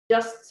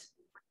just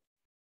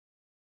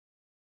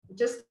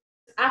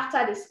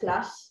after this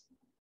class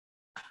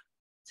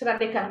so that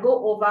they can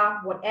go over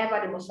whatever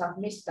they must have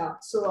missed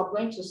out. So I'm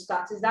going to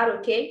start. Is that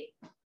okay?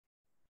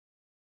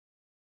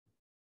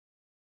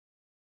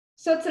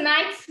 So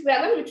tonight we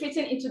are going to be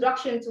treating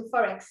Introduction to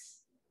Forex.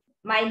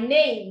 My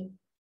name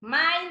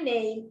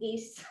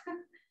is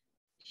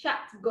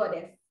Chat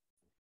Goddess.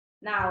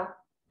 Now,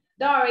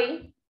 don't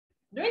worry,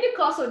 during the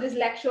course of this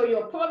lecture,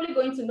 you're probably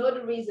going to know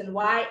the reason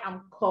why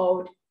I'm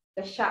called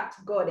the Chat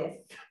Goddess.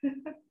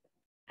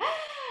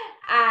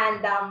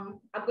 And I'm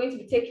going to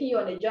be taking you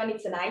on a journey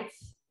tonight.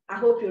 I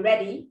hope you're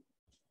ready.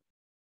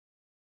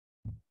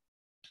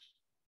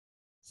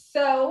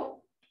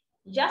 So,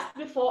 just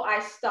before I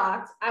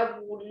start, I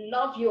would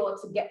love you all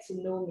to get to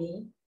know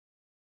me.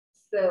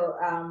 So,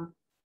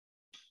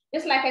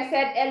 just like I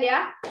said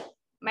earlier,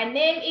 my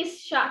name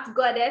is Chat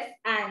Goddess,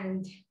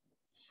 and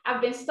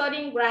I've been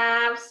studying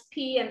graphs,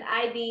 P and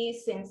ID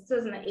since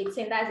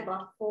 2018. That's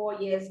about 4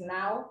 years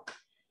now.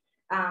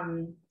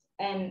 And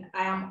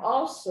I am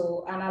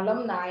also an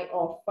alumni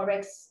of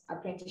Forex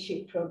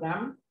Apprenticeship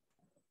Program.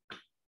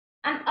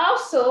 And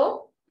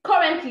also,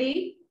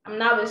 currently, I'm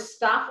now a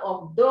staff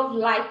of Dove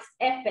Light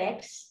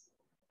FX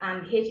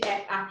and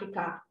HF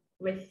Africa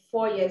with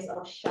 4 years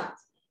of chat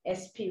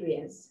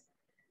experience.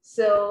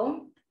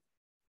 So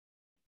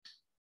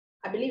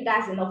I believe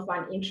that's enough for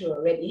an intro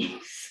already.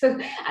 So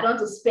I don't want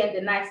to spend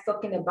the night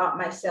talking about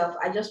myself.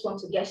 I just want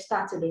to get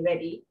started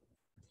already.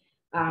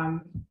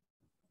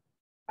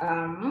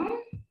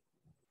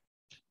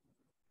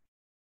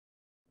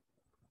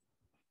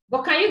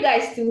 But can you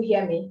guys still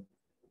hear me?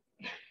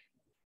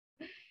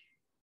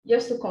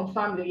 Just to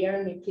confirm you're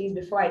hearing me, please,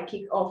 before I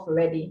kick off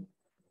already.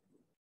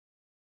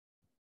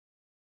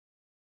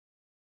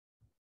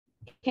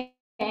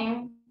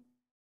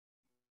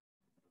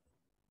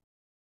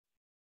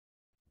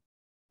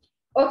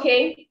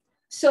 Okay,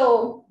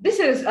 so this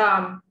is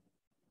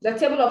the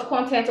table of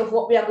content of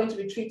what we are going to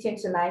be treating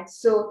tonight.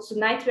 So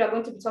tonight we are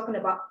going to be talking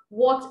about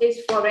what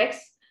is Forex,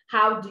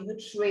 how do you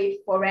trade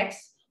Forex,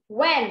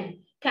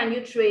 when can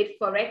you trade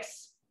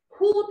Forex,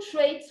 who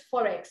trades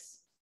Forex,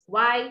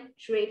 why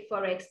trade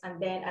Forex,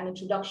 and then an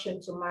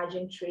introduction to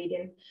margin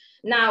trading.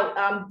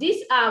 Now,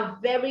 these are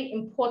very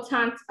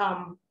important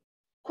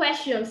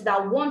questions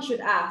that one should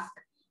ask,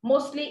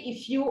 mostly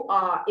if you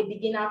are a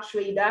beginner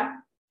trader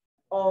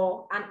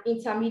or an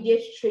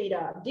intermediate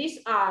trader. These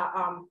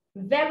are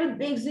very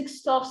basic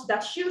stuff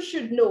that you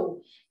should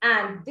know.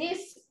 And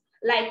this,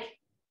 like,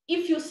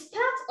 if you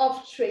start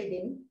off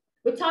trading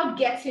without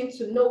getting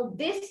to know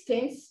these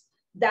things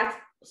that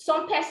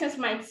some persons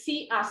might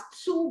see as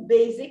too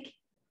basic,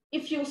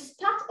 if you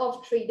start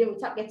off trading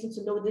without getting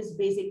to know these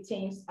basic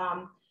things,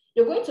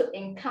 you're going to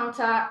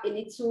encounter a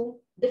little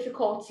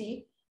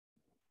difficulty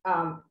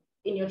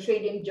in your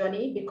trading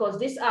journey, because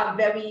these are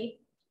very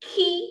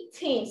key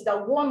things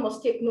that one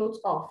must take note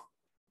of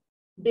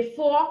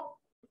before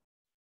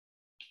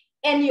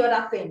any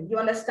other thing. You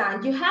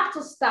understand? You have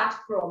to start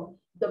from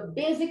the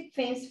basic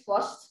things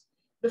first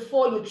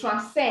before you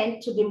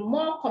transcend to the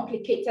more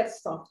complicated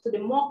stuff, to the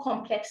more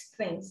complex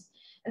things.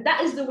 And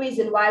that is the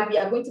reason why we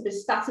are going to be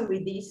starting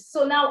with this.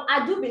 So now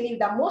I do believe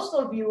that most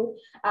of you,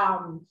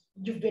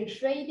 you've been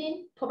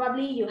trading,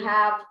 probably you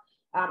have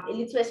a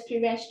little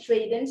experience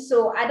trading.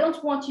 So I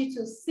don't want you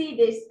to see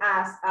this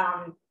as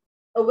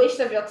a waste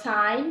of your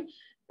time,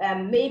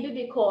 maybe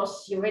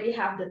because you already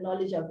have the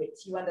knowledge of it,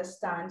 you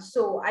understand?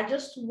 So I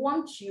just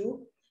want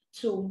you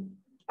to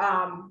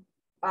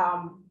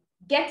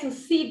get to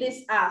see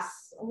this as,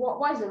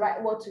 what is the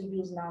right word to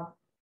use now?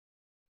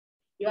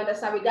 You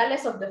understand?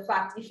 Regardless of the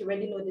fact, if you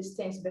already know these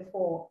things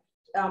before,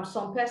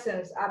 some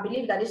persons, I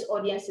believe that this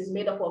audience is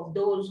made up of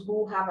those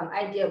who have an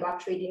idea about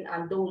trading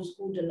and those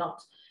who do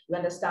not, you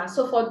understand?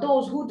 So for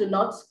those who do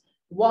not,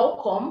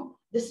 welcome.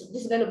 This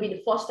is going to be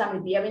the first time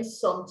you'll be hearing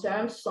some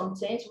terms, some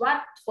things.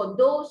 But for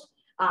those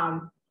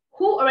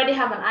who already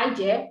have an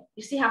idea,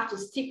 you still have to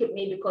stick with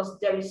me because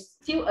there is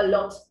still a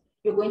lot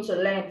you're going to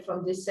learn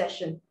from this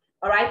session.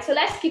 All right, so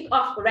let's kick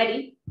off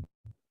already.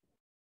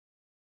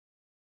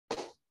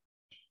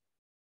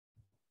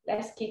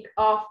 Let's kick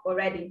off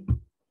already.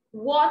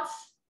 What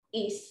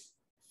is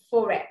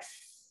Forex?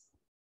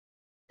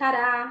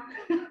 Ta-da!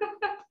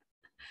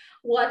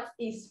 What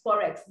is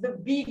Forex? The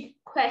big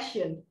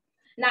question.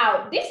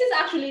 Now, this is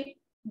actually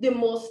the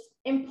most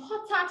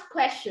important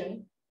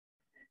question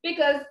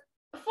because,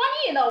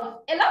 funny enough,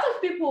 a lot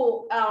of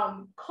people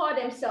call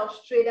themselves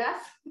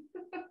traders.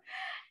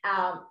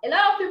 A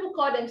lot of people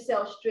call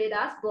themselves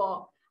traders,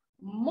 but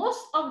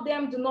most of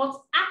them do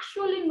not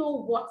actually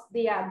know what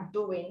they are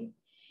doing,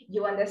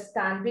 you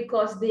understand,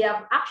 because they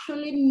have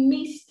actually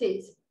missed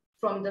it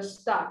from the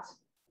start.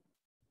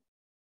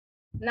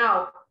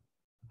 Now,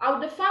 I'll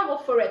define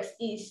what Forex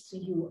is to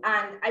you,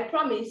 and I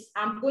promise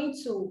I'm going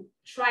to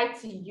try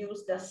to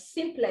use the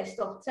simplest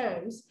of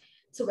terms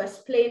to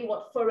explain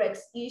what Forex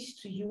is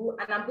to you,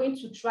 and I'm going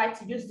to try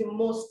to use the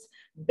most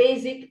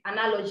basic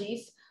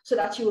analogies so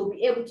that you will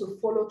be able to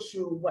follow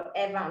through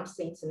whatever I'm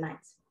saying tonight.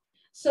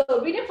 So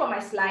reading from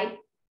my slide,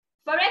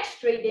 Forex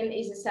trading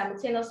is the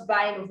simultaneous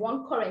buying of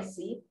one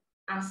currency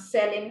and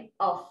selling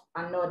of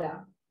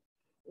another.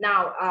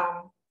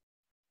 Now,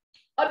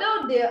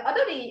 although the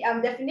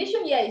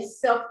definition here is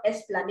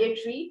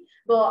self-explanatory,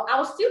 but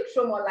I'll still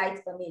throw more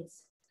light on it.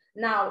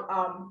 Now,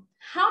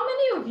 how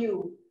many of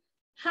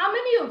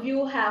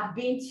you have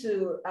been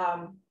to,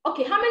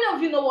 okay, how many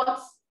of you know what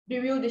the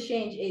real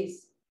exchange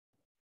is?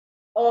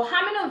 Or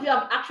how many of you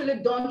have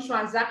actually done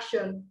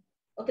transaction?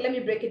 Okay, let me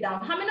break it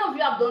down. How many of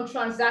you have done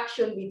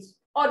transaction with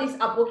all these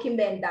aboki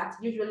men that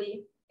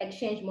usually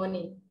exchange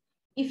money?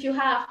 If you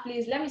have,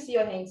 please, let me see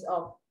your hands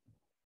up.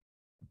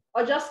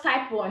 Or just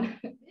type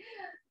one.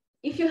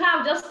 If you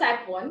have, just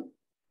type one.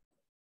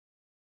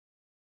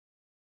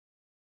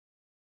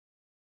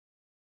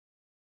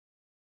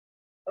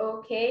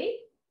 Okay.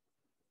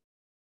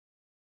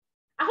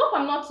 I hope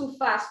I'm not too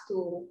fast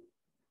too.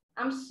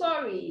 I'm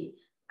sorry.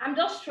 I'm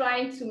just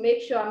trying to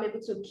make sure I'm able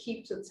to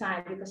keep to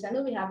time because I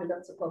know we have a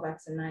lot to cover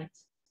tonight.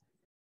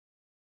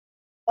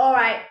 All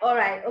right.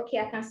 Okay,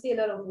 I can see a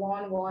lot of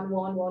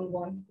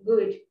one.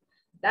 Good.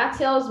 That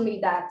tells me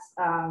that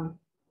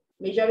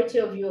majority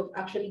of you have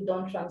actually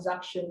done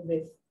transaction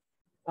with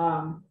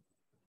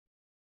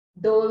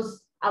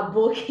those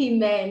aboki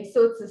men,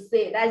 so to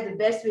say. That's the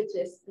best way to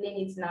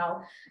explain it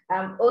now.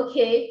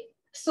 Okay,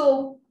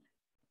 so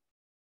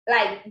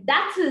like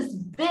that is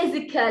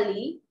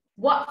basically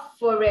what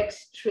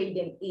Forex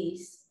trading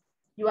is.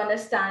 You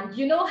understand?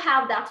 You know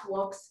how that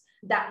works,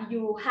 that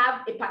you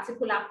have a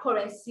particular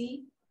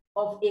currency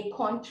of a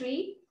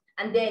country,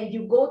 and then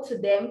you go to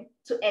them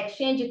to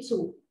exchange it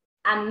to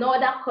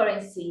another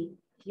currency.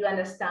 You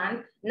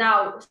understand?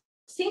 Now,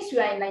 since you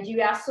are in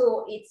Nigeria,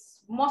 so it's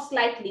most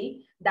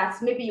likely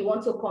that maybe you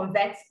want to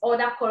convert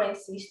other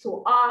currencies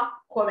to our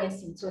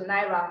currency, to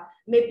Naira.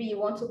 Maybe you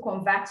want to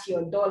convert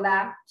your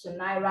dollar to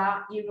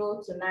Naira,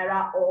 euro to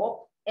Naira,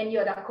 or any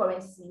other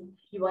currency.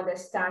 You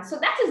understand? So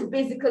that is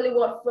basically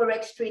what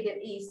Forex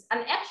trading is,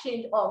 an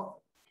exchange of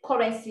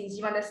currencies.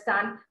 You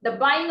understand? The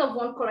buying of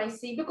one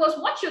currency, because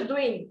what you're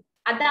doing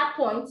at that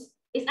point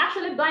is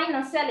actually buying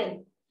and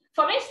selling.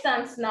 For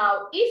instance,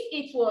 now, if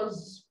it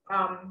was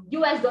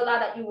US dollar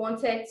that you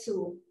wanted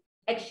to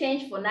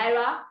exchange for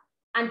Naira,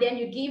 and then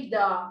you give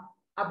the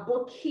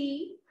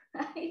aboki,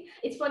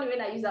 it's funny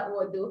when I use that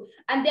word though,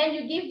 and then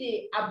you give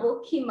the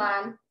aboki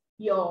man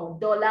your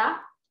dollar,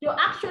 you're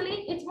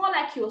actually, it's more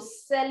like you're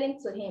selling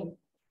to him.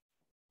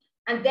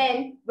 And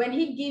then when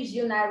he gives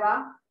you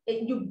Naira,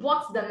 you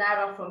bought the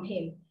Naira from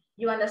him.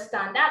 You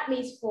understand? That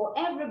means for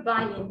every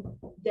buying,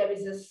 there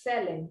is a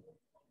selling.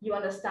 You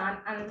understand?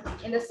 And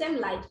in the same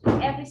light, for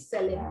every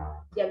selling,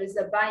 there is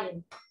a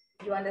buying.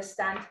 You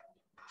understand?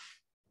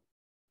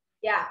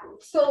 Yeah,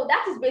 so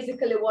that is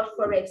basically what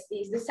Forex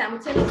is, the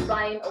simultaneous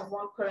buying of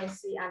one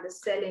currency and the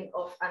selling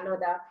of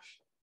another.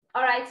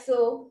 All right,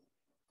 so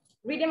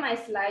reading my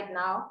slide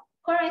now,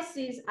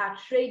 currencies are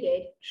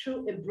traded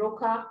through a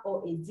broker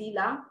or a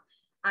dealer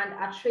and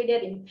are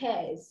traded in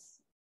pairs.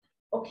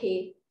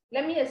 Okay,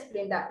 let me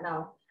explain that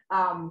now.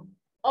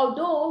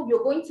 Although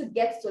you're going to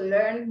get to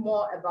learn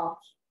more about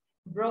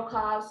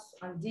brokers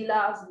and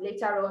dealers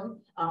later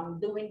on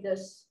doing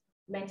this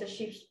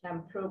mentorship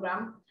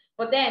program,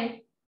 but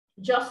then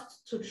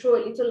just to throw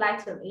a little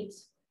light on it,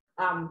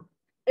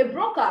 a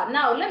broker,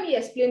 now let me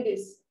explain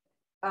this.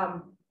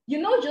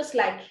 You know, just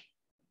like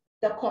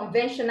the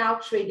conventional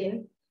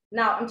trading,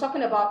 now I'm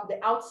talking about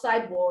the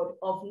outside world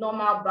of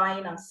normal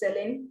buying and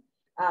selling.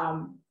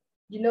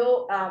 You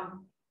know,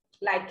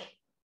 like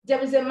there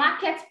is a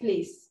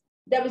marketplace.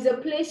 There is a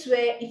place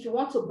where if you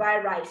want to buy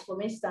rice,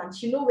 for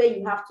instance, you know where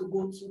you have to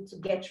go to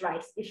get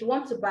rice. If you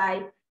want to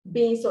buy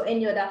beans or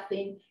any other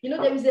thing, you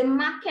know, there is a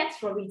market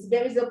for it.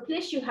 There is a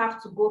place you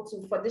have to go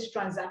to for this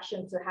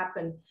transaction to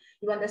happen.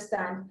 You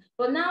understand?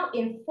 But now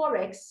in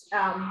Forex,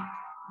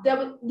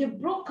 the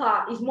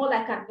broker is more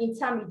like an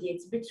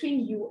intermediate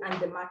between you and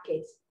the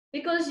market,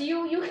 because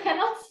you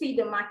cannot see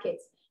the market.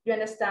 You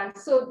understand?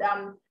 So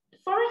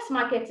Forex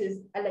market is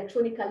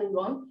electronically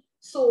run.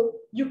 So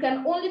you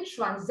can only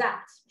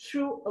transact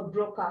through a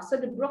broker. So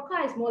the broker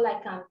is more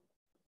like an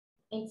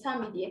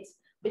intermediate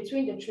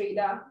between the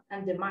trader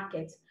and the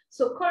market.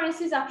 So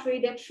currencies are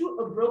traded through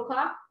a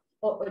broker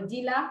or a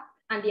dealer,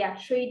 and they are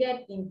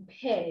traded in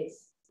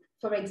pairs.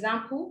 For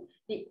example,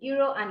 the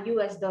euro and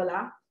US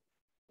dollar,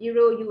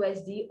 euro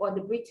USD, or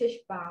the British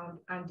pound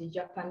and the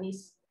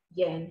Japanese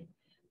yen.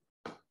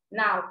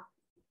 Now,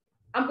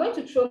 I'm going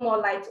to throw more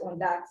light on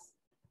that.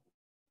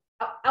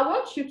 I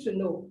want you to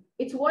know,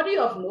 it's worthy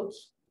of note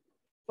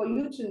for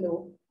you to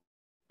know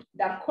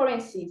that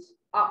currencies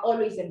are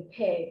always in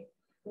pair.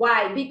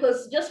 Why?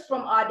 Because just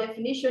from our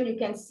definition, you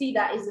can see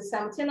that it's the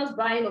simultaneous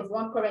buying of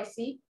one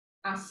currency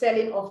and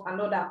selling of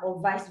another, or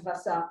vice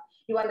versa.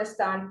 You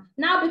understand?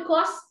 Now,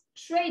 because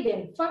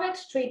trading,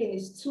 Forex trading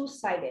is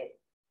two-sided.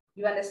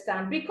 You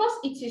understand? Because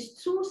it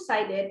is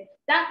two-sided,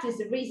 that is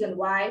the reason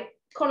why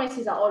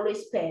currencies are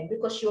always paired,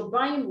 because you're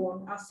buying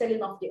one and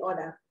selling off the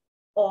other,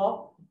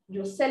 or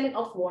you're selling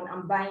off one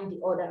and buying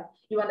the other.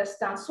 You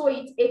understand? So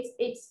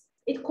it's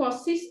it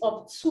consists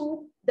of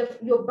two,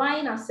 you're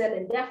buying and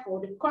selling,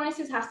 therefore the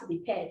currencies has to be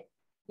paired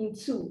in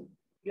two.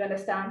 You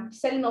understand?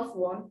 Selling off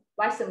one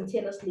while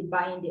simultaneously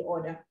buying the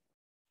other.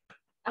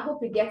 I hope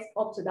you get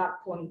up to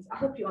that point. I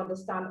hope you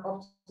understand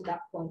up to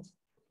that point.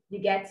 You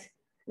get?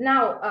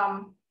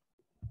 Now,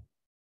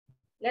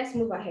 let's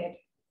move ahead.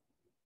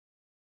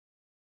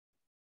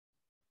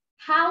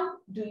 How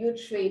do you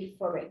trade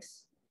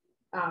Forex?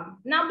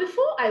 Now,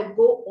 before I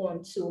go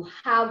on to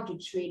how to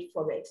trade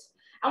Forex,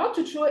 I want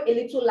to throw a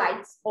little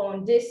light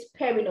on this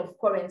pairing of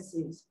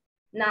currencies.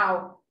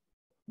 Now,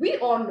 we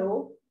all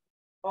know,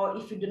 or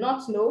if you do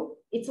not know,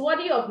 it's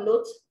worthy of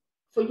note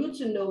for you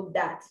to know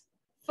that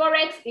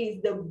Forex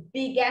is the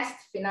biggest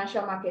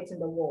financial market in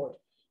the world,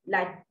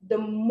 like the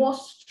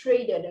most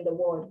traded in the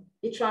world.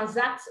 It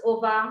transacts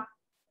over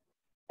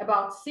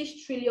about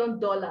 $6 trillion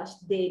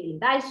daily.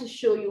 That is to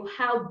show you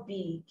how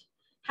big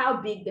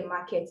the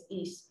market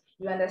is.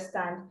 You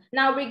understand?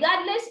 Now,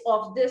 regardless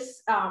of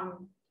this,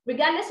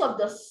 regardless of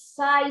the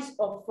size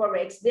of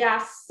Forex, there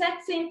are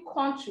certain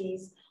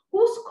countries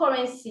whose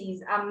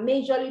currencies are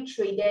majorly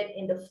traded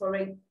in the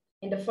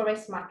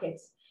Forex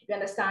markets. You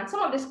understand?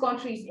 Some of these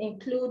countries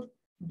include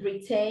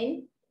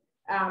Britain.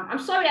 I'm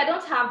sorry, I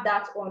don't have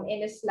that on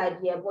any slide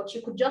here, but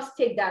you could just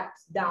take that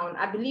down.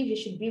 I believe you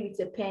should be with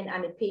a pen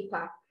and a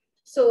paper.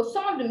 So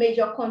some of the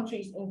major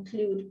countries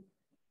include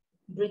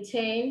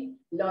Britain,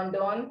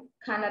 London,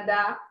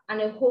 Canada,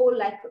 and a whole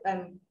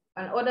and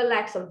other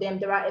likes of them.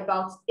 There are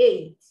about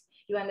 8.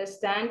 You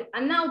understand?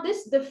 And now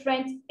these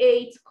different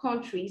 8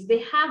 countries, they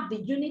have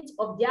the unit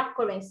of their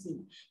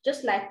currency.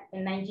 Just like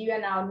in Nigeria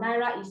now,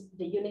 Naira is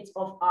the unit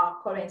of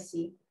our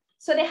currency.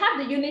 So they have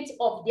the unit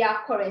of their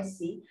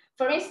currency.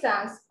 For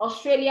instance,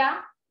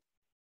 Australia,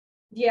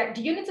 the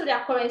unit of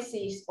their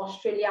currency is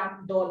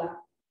Australian dollar.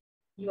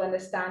 You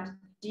understand?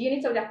 The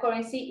unit of their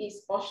currency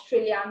is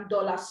Australian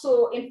dollar.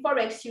 So in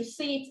Forex, you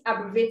see it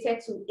abbreviated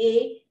to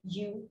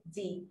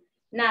AUD.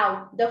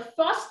 Now, the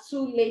first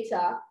 2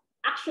 letters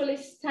actually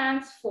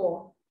stands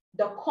for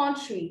the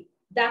country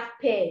that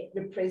pair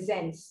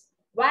represents,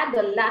 while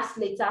the last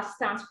letter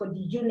stands for the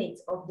unit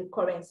of the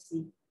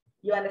currency.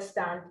 You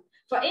understand?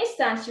 For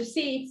instance, you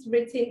see it's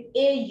written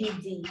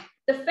AUD.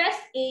 The first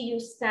AU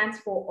stands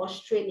for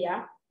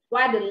Australia,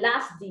 while the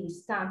last D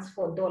stands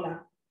for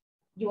dollar.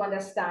 You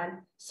understand?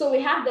 So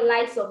we have the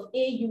likes of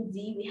AUD,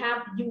 we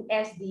have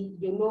USD,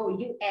 you know,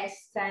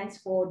 US stands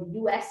for the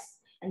US,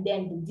 and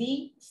then the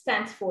D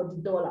stands for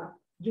the dollar,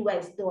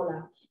 US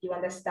dollar, you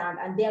understand?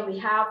 And then we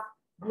have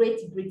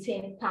Great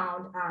Britain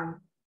pound and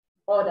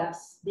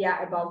others. They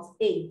are about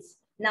 8.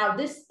 Now,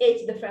 these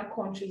 8 different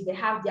countries, they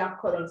have their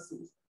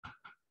currencies.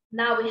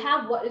 Now we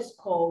have what is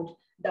called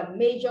the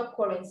major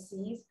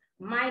currencies,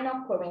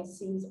 minor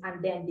currencies,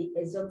 and then the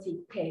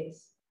exotic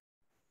pairs.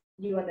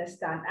 You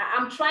understand?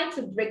 I'm trying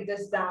to break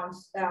this down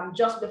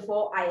just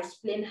before I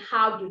explain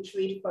how you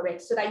trade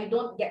Forex so that you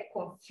don't get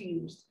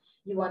confused.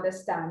 You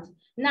understand?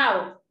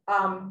 Now,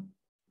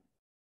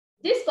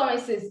 these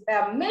currencies,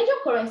 major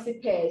currency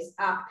pairs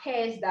are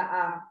pairs that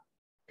are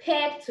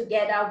paired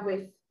together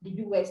with the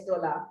US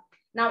dollar.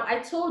 Now, I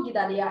told you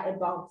that there are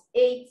about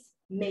 8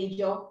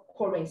 major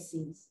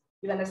currencies.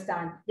 You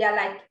understand? There are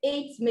like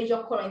 8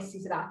 major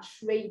currencies that are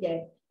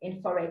traded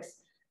in Forex.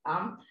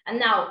 And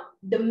now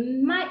the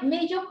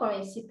major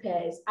currency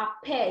pairs are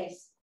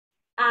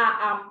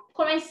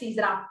currencies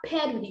that are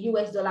paired with the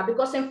US dollar,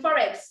 because in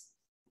Forex,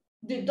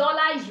 the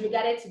dollar is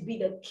regarded to be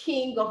the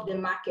king of the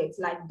market.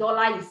 Like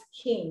dollar is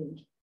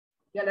king.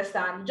 You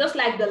understand? Just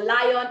like the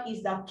lion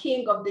is the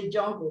king of the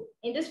jungle.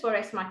 In this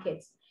Forex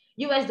market,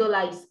 US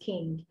dollar is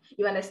king.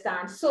 You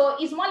understand? So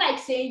it's more like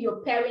saying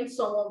you're pairing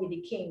someone with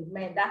the king.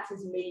 Man, that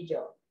is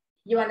major.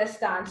 You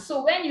understand?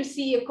 So when you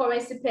see a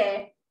currency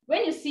pair,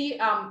 when you see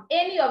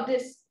any of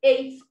these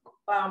 8,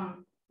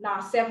 now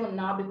 7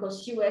 now,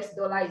 because US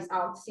dollar is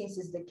out since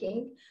it's the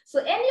king. So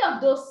any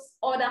of those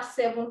other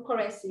 7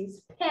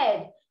 currencies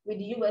paired with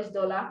the US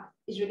dollar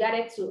is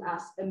regarded to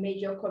as a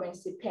major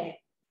currency pair.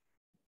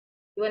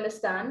 You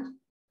understand?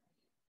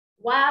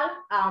 While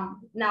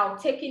now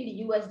taking the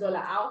US dollar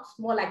out,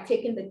 more like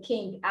taking the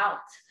king out,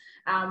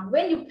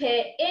 when you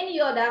pair any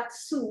other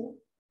 2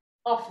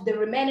 of the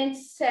remaining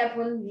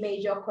 7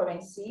 major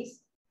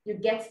currencies, you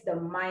get the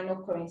minor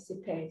currency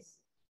pairs.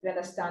 You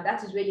understand?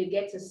 That is where you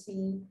get to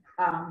see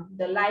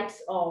the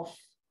likes of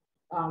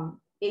AUD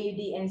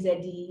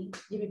NZD,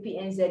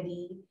 GBP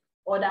NZD,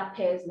 other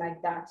pairs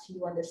like that.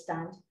 You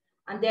understand?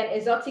 And then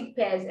exotic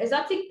pairs.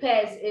 Exotic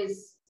pairs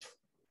is,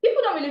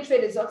 people don't really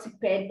trade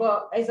exotic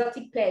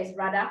pairs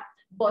rather,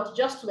 but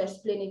just to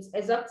explain it,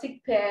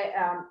 exotic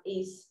pair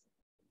is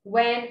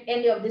when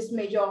any of these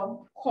major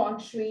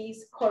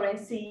countries'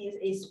 currencies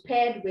is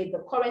paired with the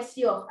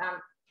currency of an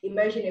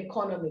emerging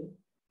economy.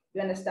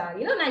 You understand?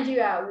 You know,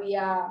 Nigeria, we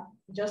are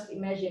just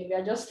emerging, we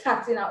are just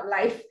starting out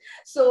life.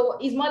 So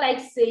it's more like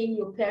saying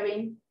you're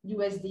pairing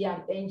USD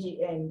and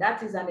NGN.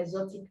 That is an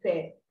exotic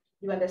pair.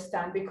 You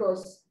understand?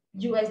 Because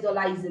US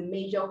dollar is a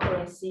major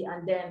currency,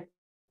 and then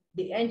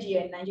the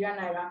NGN, Nigerian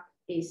Naira,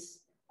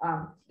 is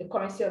the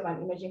currency of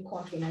an emerging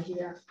country,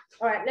 Nigeria.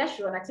 All right, let's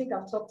run. I think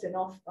I've talked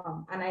enough,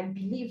 and I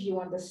believe you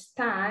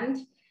understand.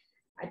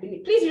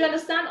 Please, you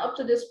understand up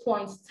to this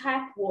point,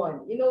 type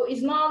 1. You know,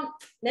 it's not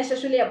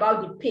necessarily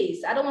about the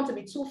pace. I don't want to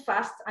be too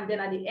fast, and then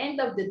at the end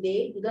of the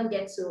day, you don't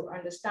get to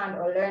understand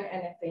or learn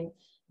anything.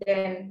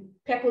 Then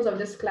purpose of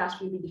this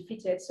class will be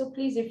defeated. So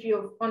please, if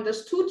you've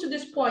understood to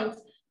this point,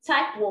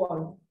 type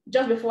 1.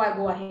 Just before I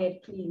go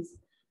ahead, please.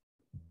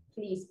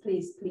 Please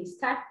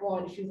type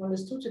 1 if you've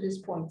understood to this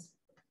point.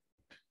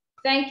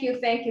 Thank you.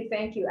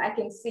 I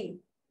can see.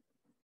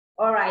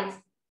 All right.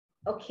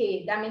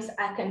 Okay, that means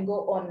I can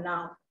go on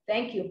now.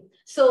 Thank you.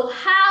 So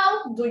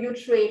how do you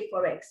trade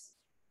Forex?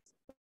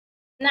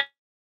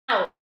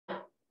 Now,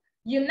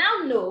 you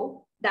now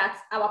know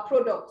that our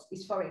product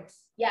is Forex.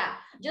 Yeah,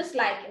 just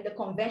like in the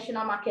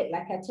conventional market,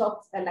 like I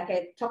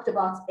talked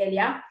about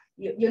earlier,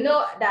 you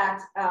know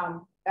that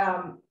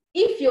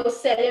if you're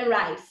selling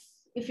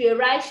rice, if you're a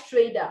rice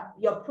trader,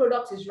 your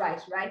product is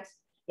rice, right?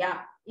 Yeah.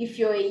 If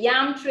you're a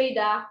yam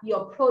trader,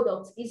 your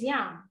product is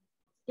yam.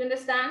 You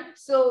understand?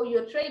 So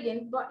you're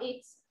trading, but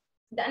it's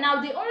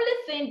now the only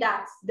thing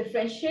that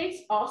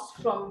differentiates us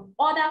from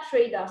other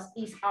traders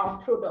is our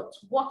product,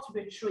 what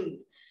we trade.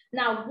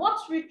 Now,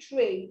 what we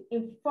trade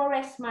in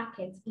Forex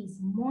market is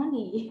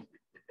money.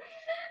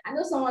 I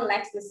know someone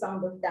likes the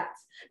sound of that.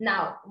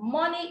 Now,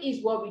 money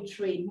is what we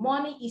trade.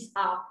 Money is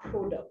our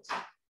product.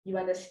 You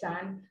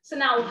understand? So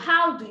now,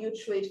 how do you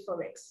trade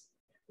Forex?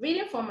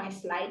 Reading from my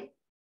slide,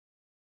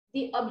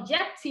 the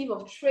objective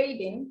of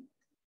trading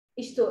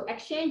is to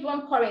exchange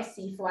one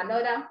currency for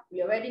another,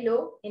 we already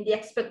know, in the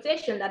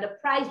expectation that the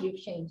price will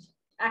change,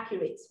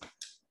 accurate,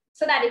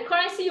 so that the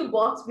currency you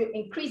bought will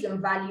increase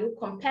in value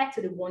compared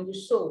to the one you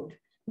sold.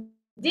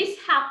 This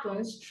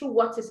happens through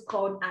what is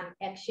called an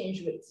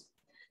exchange rate.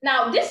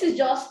 Now, this is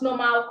just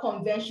normal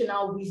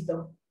conventional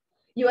wisdom.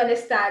 You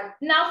understand?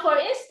 Now, for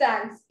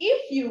instance,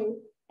 if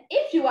you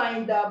are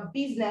in the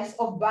business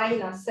of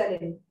buying and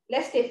selling,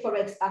 let's take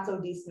Forex out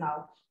of this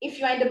now. If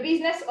you are in the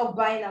business of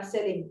buying and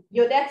selling,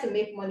 you're there to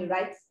make money,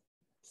 right?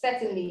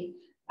 Certainly.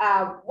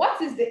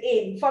 What is the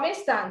aim? For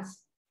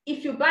instance,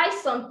 if you buy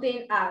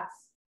something at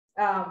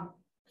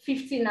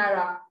 50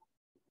 Naira,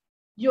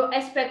 your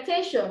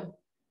expectation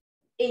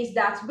is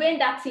that when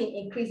that thing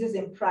increases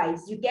in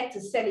price, you get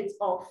to sell it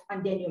off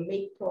and then you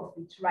make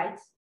profit, right?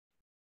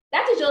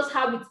 That is just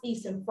how it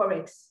is in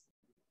Forex.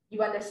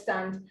 You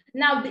understand?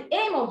 Now, the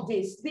aim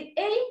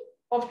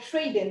of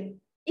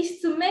trading is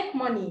to make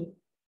money.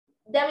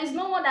 There is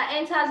no one that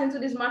enters into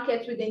this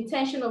market with the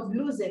intention of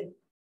losing.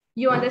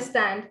 You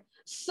understand?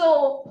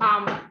 So,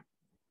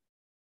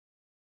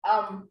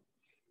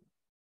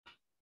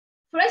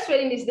 Forex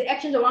trading is the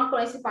exchange of one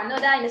currency for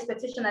another in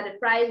expectation that the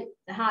price,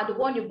 the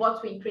one you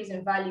bought will increase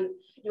in value.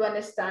 You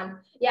understand?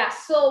 Yeah.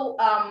 So,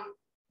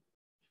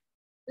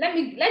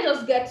 let's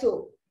just get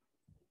to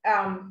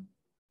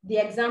the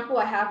example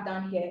I have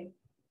down here.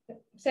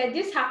 So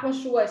this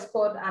happens through what's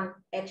called an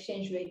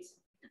exchange rate.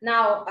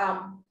 Now,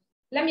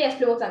 let me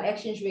explain what an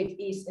exchange rate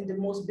is in the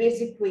most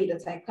basic way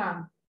that I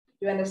can.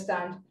 You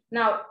understand?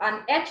 Now,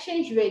 an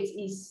exchange rate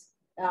is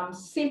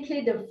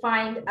simply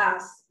defined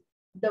as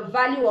the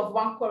value of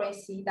one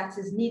currency that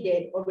is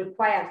needed or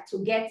required to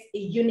get a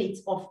unit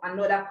of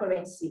another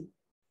currency.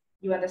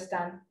 You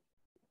understand?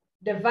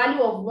 The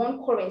value of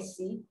one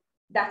currency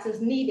that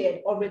is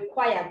needed or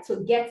required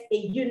to get a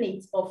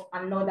unit of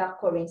another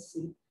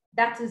currency.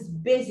 That is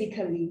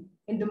basically,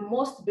 in the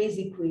most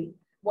basic way,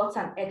 what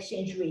an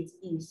exchange rate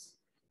is.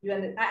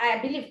 I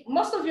believe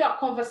most of you are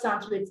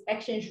conversant with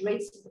exchange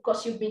rates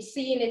because you've been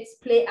seeing it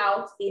play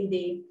out in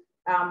the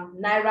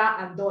Naira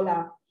and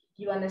dollar.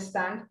 You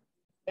understand?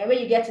 And when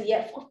you get to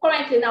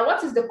currently now,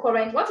 what is the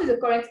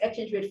current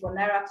exchange rate for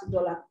Naira to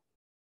dollar?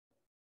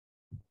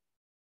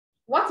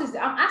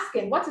 I'm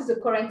asking, what is the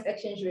current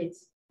exchange rate?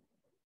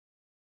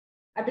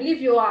 I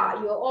believe you're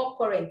all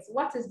current.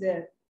 What is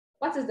the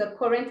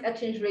current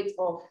exchange rate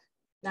of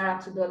Naira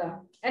to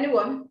dollar?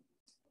 Anyone?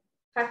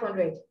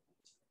 500.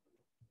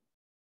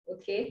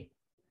 Okay.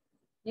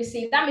 You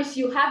see, that means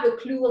you have a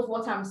clue of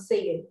what I'm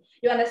saying.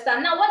 You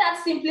understand? Now, what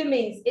that simply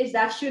means is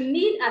that you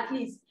need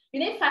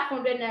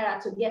 500 Naira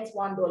to get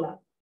 $1.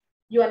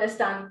 You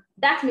understand?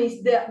 That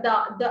means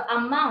the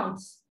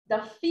amount,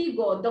 the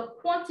figure, the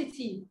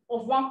quantity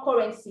of one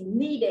currency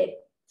needed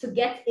to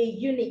get a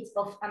unit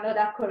of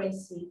another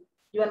currency.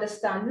 You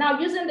understand? Now,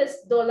 using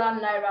this dollar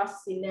Naira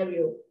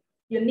scenario,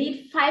 you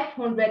need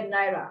 500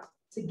 Naira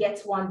to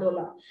get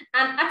 $1.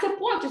 And at a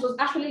point, it was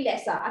actually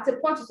lesser. At a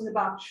point, it was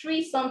about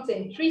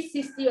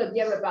 360 or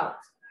thereabout.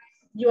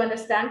 You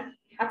understand?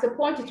 At a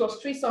point, it was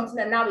 3 something,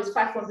 and now it's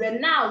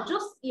 500. Now,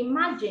 just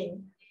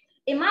imagine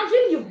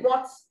you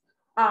bought,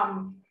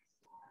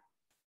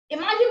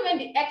 imagine when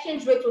the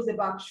exchange rate was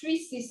about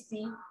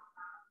 360,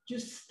 you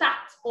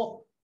stacked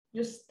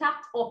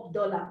up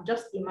dollar.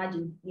 Just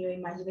imagine your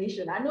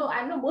imagination. I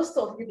know most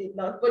of you did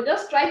not, but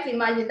just try to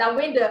imagine that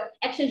when the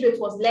exchange rate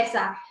was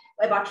lesser,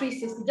 about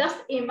 360,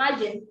 just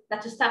imagine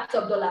that you stacked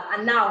up dollar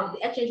and now the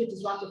exchange rate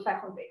is 1 to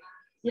 500.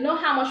 You know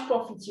how much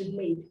profit you've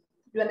made.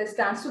 You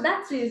understand? So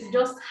that is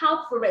just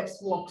how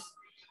Forex works.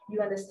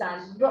 You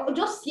understand? We're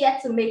just here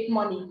to make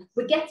money.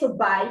 We get to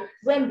buy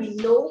when we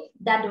know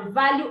that the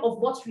value of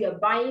what we are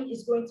buying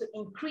is going to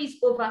increase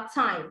over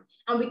time.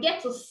 And we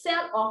get to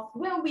sell off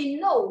when we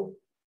know.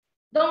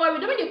 Don't worry,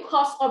 during the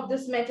course of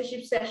this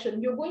mentorship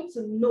session, you're going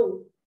to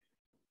know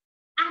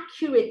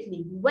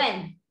accurately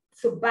when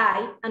to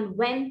buy and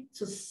when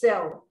to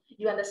sell.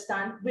 You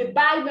understand? We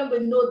buy when we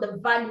know the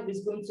value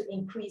is going to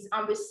increase,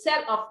 and we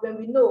sell off when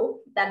we know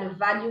that the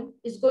value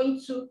is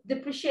going to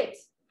depreciate.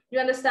 You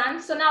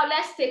understand? So now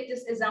let's take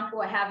this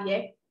example I have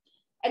here.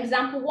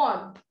 Example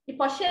 1, you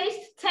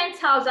purchased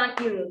 10,000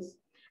 euros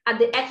at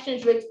the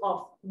exchange rate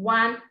of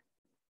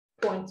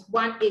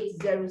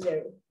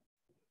 1.1800.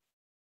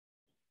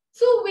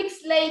 2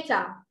 weeks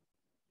later,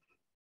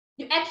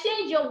 you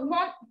exchange your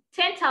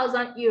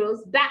 10,000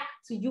 euros back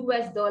to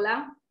US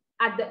dollar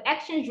at the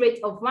exchange rate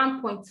of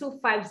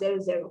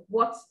 1.2500.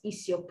 What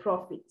is your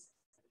profit?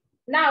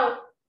 Now,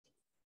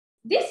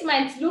 this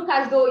might look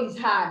as though it's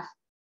hard.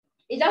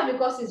 It's just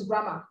because it's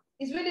grammar.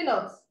 It's really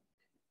not.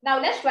 Now,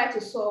 let's try to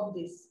solve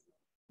this.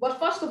 But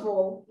first of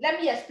all, let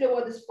me explain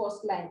what this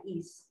first line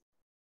is.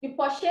 You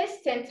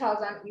purchased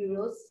 10,000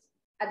 euros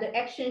at the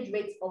exchange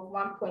rate of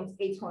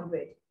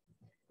 1.800.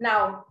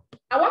 Now,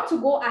 I want to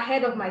go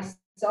ahead of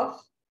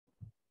myself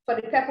for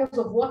the purpose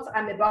of what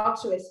I'm about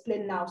to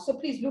explain now. So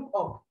please look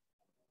up.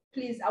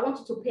 Please, I want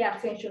you to pay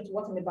attention to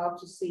what I'm about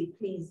to say.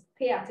 Please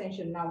pay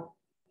attention now.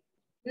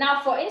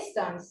 Now, for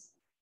instance,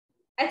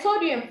 I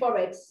told you in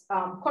Forex,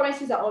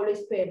 currencies are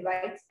always paired,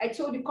 right? I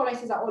told you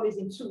currencies are always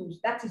in twos.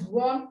 That is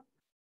one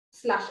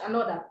slash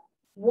another.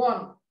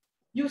 One.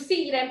 You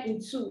see them in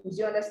twos,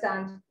 you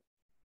understand?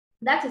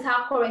 That is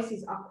how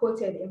currencies are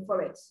quoted in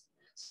Forex.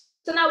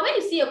 So now when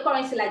you see a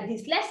currency like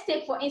this, let's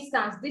take, for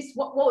instance, this,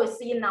 what we're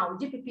seeing now,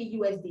 GBP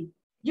USD.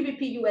 You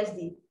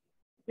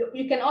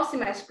can all see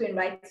my screen,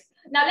 right?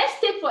 Now let's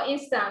take, for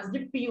instance,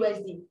 GBP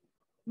USD.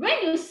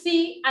 When you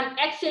see an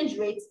exchange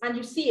rate and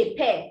you see a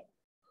pair,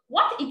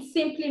 what it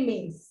simply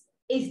means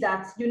is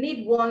that you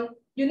need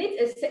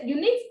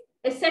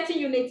a certain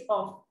unit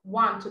of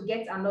one to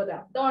get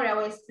another. Don't worry, I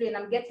will explain.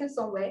 I'm getting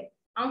somewhere.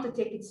 I want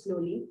to take it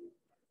slowly.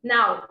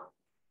 Now,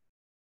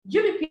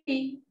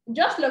 GBP,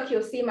 just like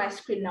you'll see my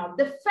screen now,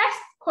 the first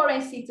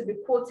currency to be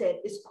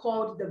quoted is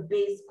called the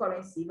base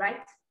currency,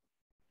 right?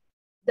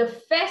 The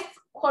first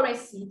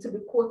currency to be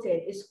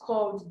quoted is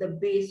called the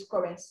base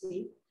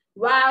currency,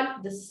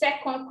 while the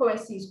second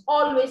currency is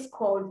always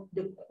called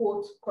the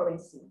quote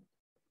currency.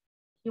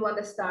 You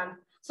understand?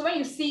 So when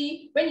you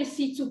see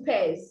two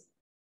pairs,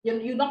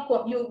 you'll not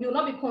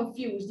be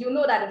confused. You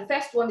know that the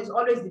first one is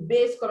always the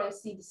base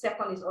currency, the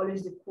second is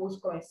always the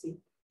quote currency.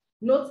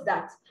 Note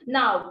that.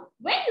 Now,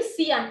 when you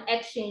see an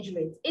exchange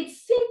rate, it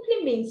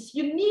simply means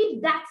you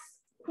need that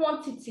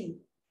quantity,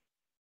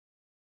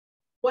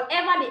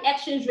 whatever the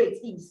exchange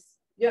rate is.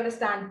 You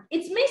understand?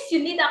 It means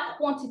you need that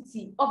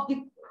quantity of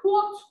the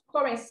quote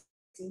currency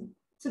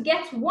to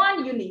get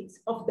 1 unit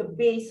of the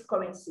base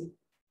currency.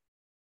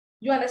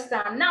 You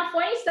understand? Now,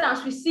 for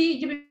instance, we see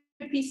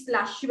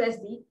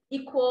GBP/USD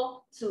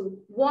equal to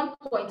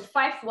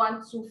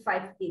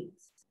 1.51258.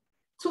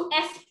 To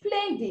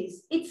explain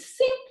this, it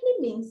simply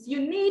means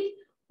you need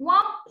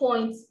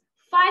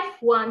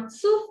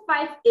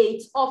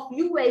 1.51258 of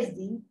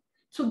USD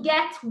to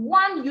get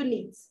 1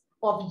 unit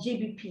of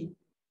GBP.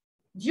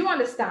 Do you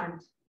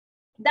understand?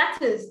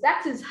 That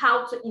is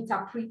how to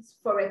interpret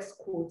Forex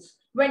quotes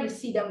when you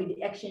see them with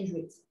the exchange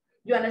rates.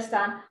 You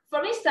understand?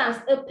 For instance,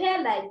 a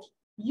pair like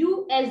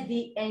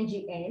USD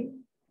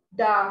NGN,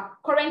 the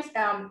current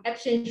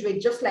exchange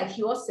rate, just like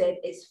you all said,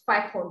 is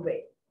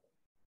 500.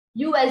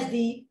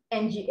 USD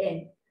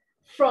NGN.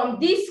 From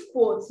these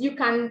quotes, you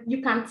can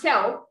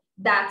tell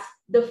that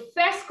the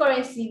first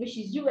currency, which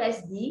is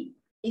USD,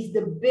 is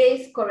the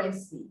base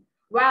currency,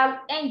 while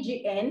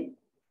NGN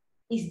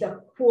is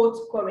the quote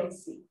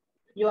currency.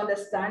 You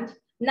understand?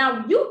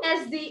 Now,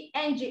 USD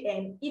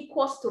NGN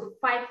equals to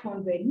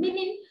 500,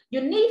 meaning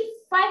you need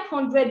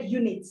 500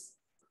 units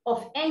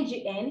of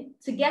NGN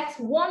to get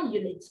 1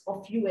 unit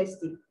of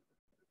USD. Do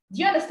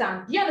you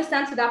understand? Do you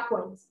understand to that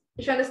point?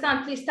 If you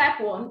understand, please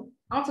type 1.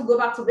 I want to go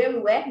back to where we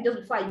were just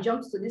before I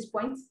jumped to this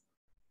point.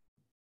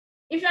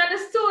 If you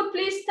understood,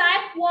 please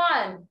type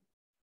 1.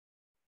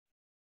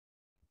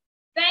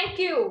 Thank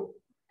you.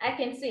 I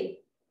can see.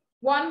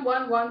 1,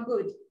 1, 1,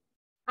 good.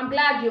 I'm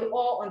glad you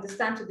all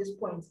understand to this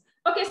point.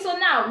 Okay, so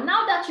now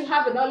that you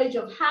have a knowledge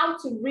of how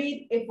to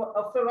read a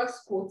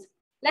Forex quote,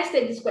 let's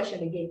take this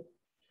question again.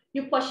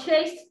 You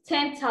purchased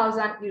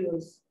 10,000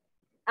 euros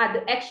at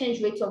the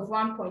exchange rate of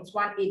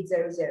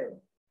 1.1800.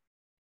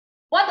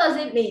 What does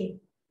it mean?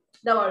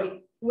 Don't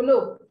worry, we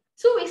know.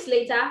 2 weeks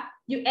later,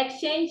 you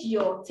exchange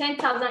your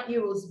 10,000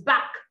 euros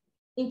back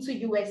into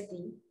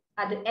USD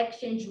at the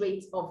exchange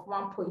rate of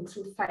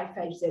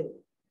 1.2550.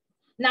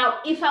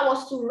 Now, if I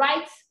was to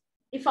write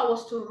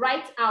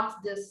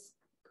out this,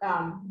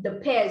 the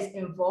pairs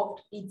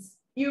involved, it's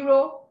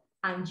Euro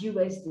and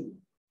USD.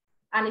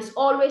 And it's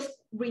always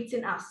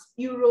written as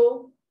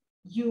Euro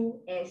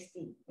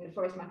USD in the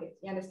Forex market.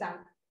 You understand?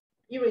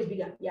 Euro is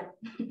bigger, yeah.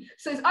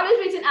 So it's always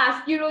written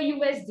as Euro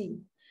USD.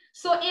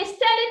 So it's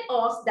telling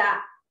us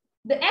that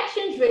the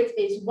exchange rate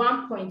is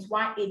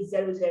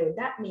 1.1800.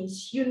 That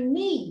means you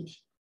need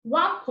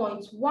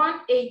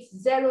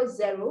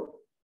 1.1800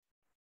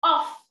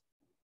 of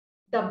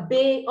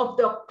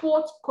the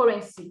quote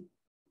currency.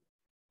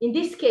 In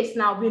this case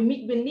now, we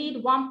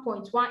need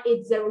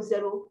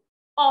 1.1800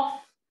 of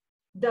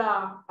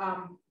the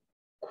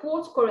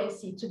quote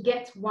currency to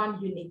get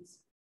 1 unit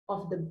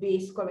of the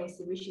base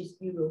currency, which is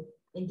euro.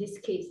 In this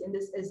case, in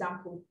this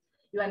example,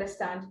 you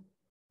understand?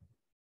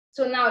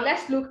 So now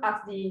let's look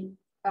at the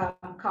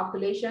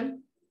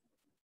calculation.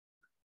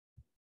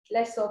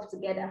 Let's solve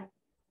together.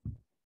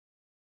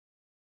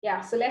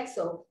 Yeah, so let's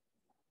solve.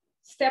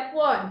 Step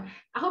 1.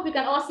 I hope you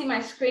can all see my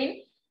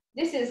screen.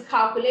 This is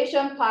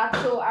calculation part,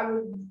 so I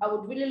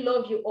would really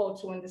love you all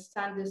to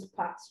understand this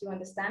part. You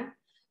understand?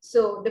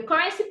 So the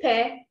currency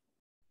pair,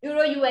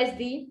 Euro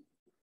USD,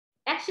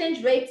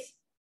 exchange rate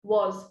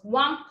was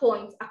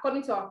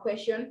according to our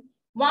question,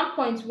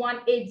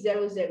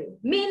 1.1800,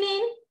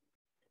 meaning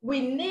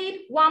we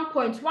need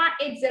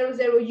 1.1800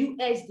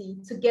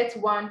 USD to get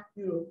 1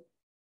 euro.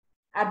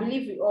 I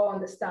believe we all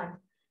understand.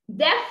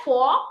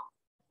 Therefore,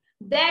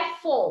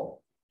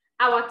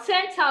 our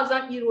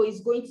 10,000 euro is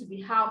going to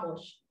be how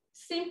much?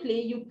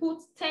 Simply, you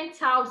put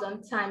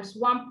 10,000 times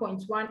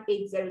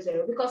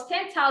 1.1800 because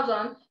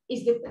 10,000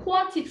 is the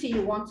quantity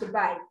you want to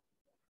buy.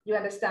 You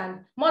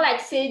understand? More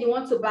like saying you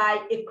want to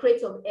buy a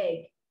crate of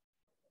egg.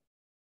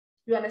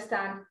 You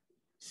understand?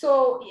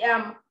 So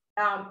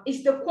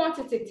it's the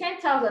quantity.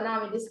 10,000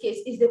 now in this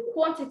case is the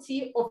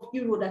quantity of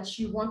euro that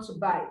you want to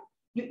buy.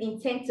 You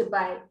intend to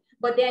buy.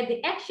 But then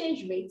the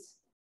exchange rate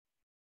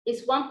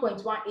is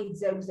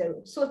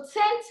 1.1800. So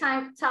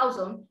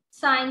 10,000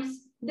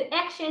 times the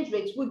exchange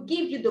rate will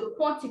give you the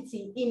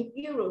quantity in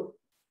euro.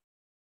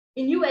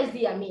 In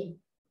USD, I mean.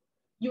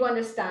 You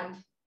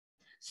understand?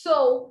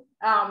 So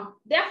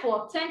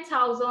therefore,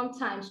 10,000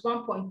 times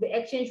the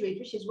exchange rate,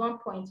 which is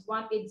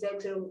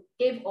 1.1800,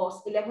 gave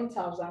us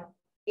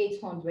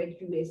 11,800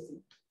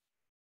 USD.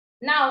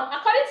 Now,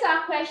 according to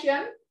our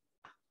question,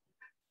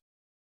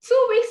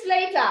 2 weeks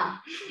later,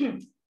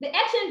 the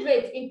exchange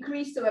rate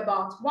increased to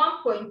about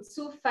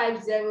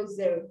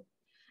 1.2500.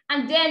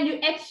 And then you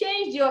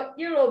exchange your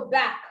euro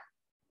back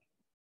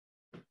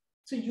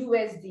to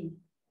USD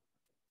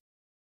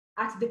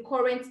at the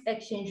current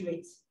exchange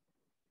rate.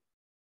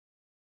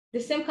 The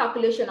same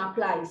calculation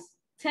applies.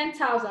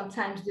 10,000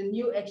 times the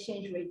new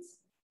exchange rate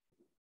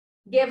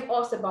gave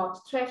us about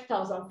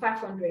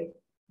 12,500.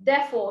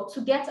 Therefore,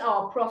 to get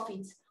our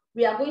profit,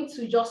 we are going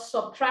to just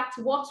subtract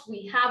what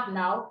we have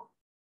now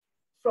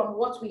from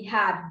what we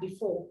had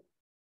before.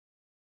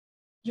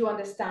 You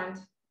understand?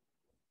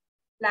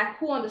 Like,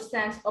 who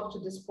understands up to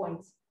this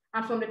point?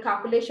 And from the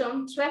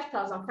calculation,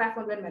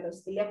 12,500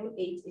 minus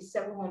 11,800 is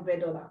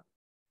 $700.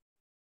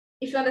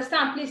 If you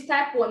understand, please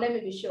type 1, let me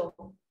be sure.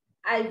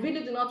 I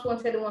really do not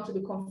want anyone to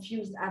be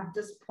confused at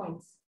this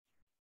point.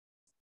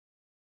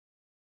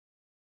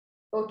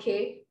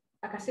 Okay,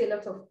 I can say a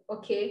lot of,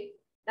 okay,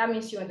 that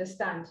means you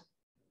understand.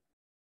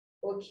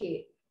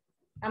 Okay,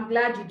 I'm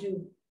glad you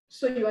do.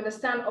 So you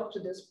understand up to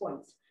this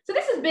point. So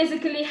this is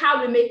basically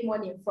how we make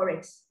money in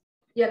Forex.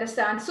 You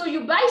understand? So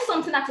you buy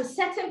something at a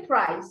certain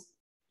price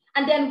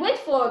and then wait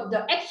for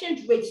the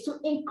exchange rate to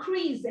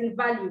increase in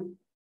value.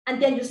 And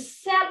then you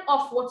sell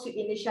off what you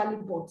initially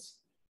bought.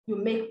 You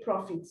make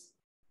profits.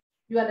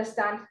 You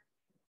understand?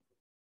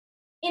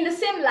 In the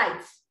same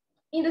light,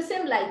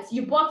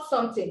 you bought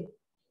something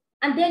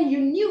and then you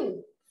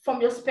knew from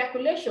your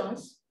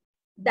speculations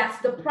that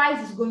the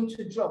price is going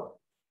to drop.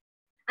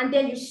 And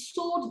then you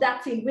sold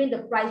that thing when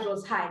the price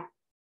was high.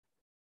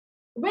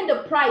 When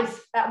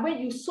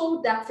you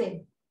sold that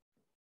thing,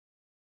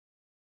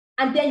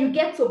 and then you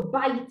get to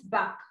buy it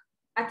back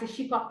at a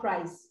cheaper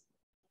price.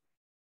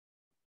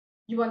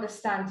 You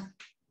understand?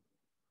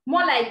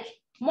 More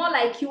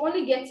like you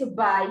only get to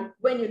buy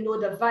when you know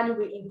the value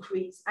will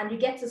increase, and you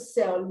get to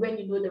sell when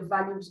you know the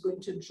value is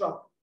going to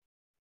drop.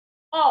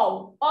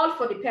 All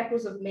for the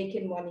purpose of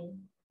making money.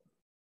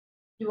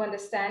 You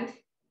understand?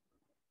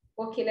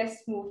 Okay,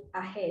 let's move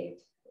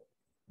ahead.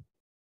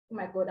 Oh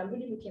my God, I'm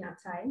really looking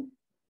at time.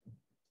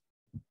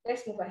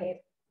 Let's move ahead.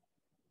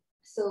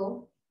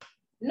 So,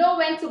 know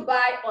when to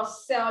buy or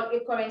sell a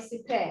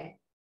currency pair.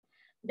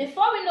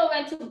 Before we know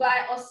when to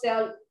buy or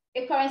sell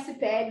a currency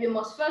pair, we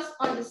must first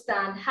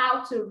understand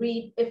how to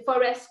read a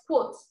Forex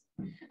quote.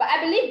 But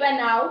I believe by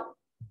now,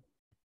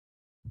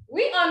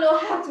 we all know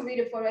how to read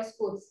a Forex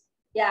quote.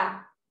 Yeah,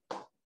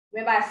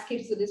 remember I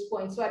skipped to this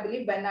point, so I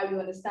believe by now you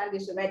understand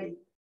this already.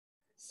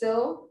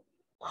 So,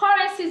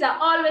 currencies are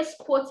always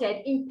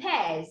quoted in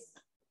pairs.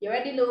 You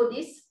already know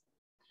this,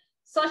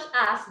 such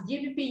as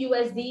GBP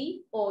USD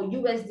or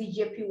USD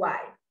JPY.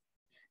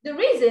 The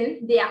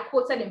reason they are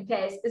quoted in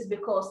pairs is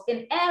because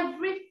in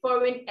every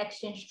foreign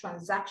exchange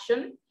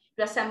transaction,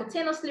 you are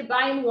simultaneously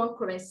buying one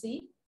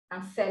currency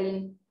and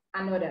selling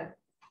another.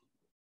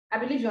 I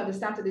believe you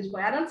understand to this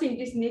point. I don't think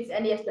this needs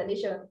any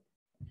explanation.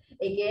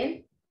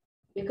 Again,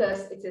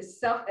 because it is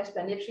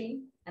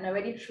self-explanatory and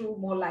already threw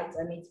more light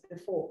on it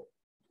before.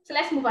 So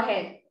let's move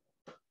ahead.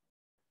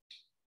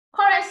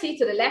 Currency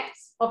to the left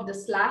of the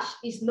slash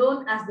is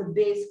known as the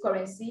base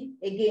currency.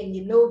 Again,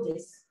 you know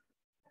this.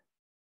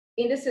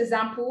 In this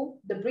example,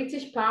 the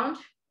British pound,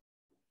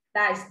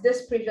 that is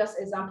this previous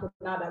example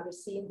now that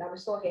we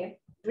saw here,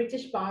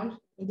 British pound,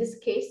 in this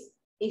case,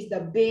 is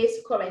the base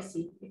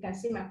currency. You can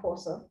see my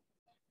cursor.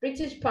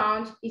 British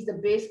pound is the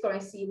base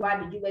currency, while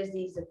the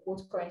USD is the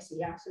quote currency.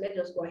 Yeah, so let's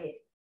just go ahead.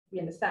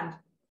 You understand?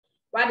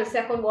 While the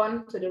second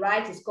one to the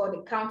right is called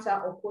the counter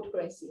or quote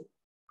currency.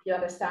 You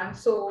understand?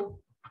 So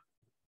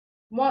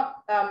more,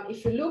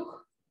 if you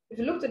look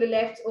to the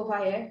left over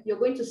here, you're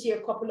going to see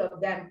a couple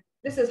of them.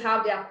 This is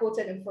how they are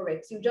quoted in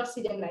Forex. You just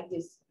see them like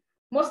this.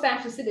 Most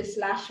times you see the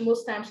slash,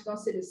 most times you don't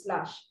see the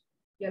slash.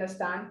 You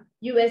understand?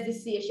 USD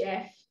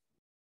CHF,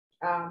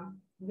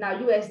 now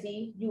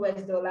USD,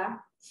 US dollar,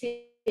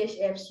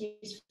 CHF,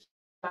 Swiss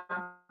franc.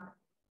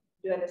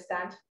 You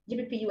understand?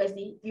 GBP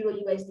USD, Euro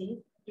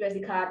USD,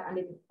 USD card, and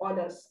then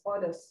others.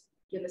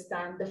 You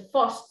understand? The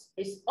first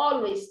is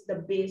always the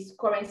base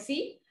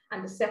currency,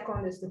 and the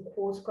second is the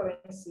quote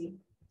currency.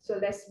 So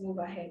let's move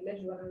ahead.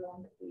 Let's run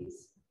along,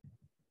 please.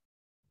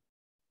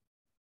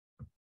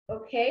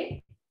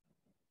 Okay.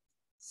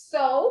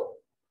 So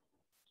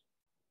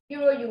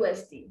Euro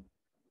USD.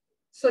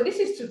 So this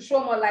is to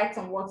throw more light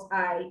on what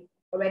I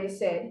already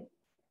said.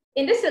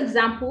 In this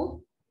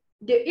example,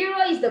 the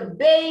euro is the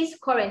base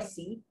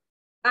currency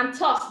and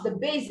thus the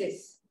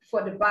basis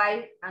for the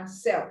buy and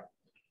sell.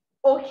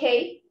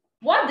 Okay,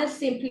 what this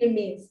simply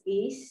means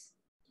is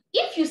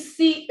if you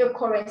see a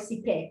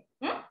currency pair,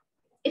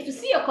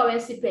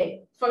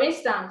 for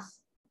instance,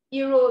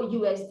 Euro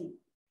USD,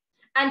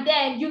 and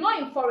then you know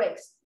in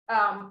Forex,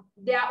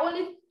 there are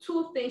only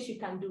two things you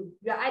can do.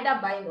 You're either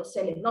buying or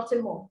selling,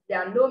 nothing more. There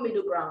are no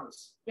middle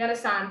grounds. You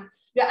understand?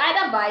 You're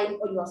either buying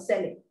or you're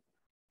selling.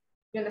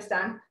 You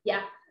understand?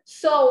 Yeah.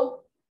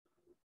 So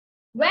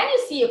when you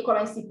see a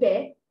currency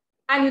pair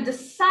and you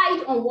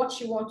decide on what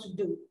you want to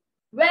do,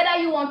 whether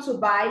you want to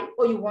buy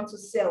or you want to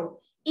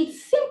sell, it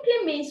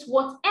simply means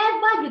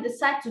whatever you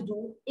decide to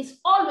do is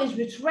always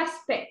with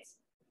respect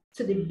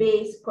to the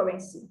base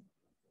currency.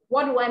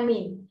 What do I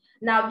mean?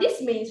 Now,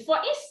 this means, for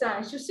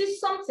instance, you see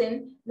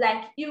something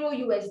like Euro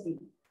USD,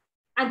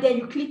 and then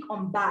you click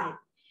on buy.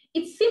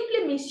 It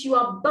simply means you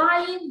are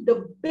buying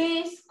the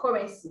base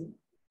currency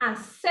and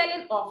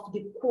selling off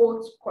the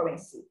quote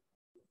currency.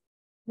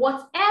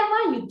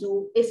 Whatever you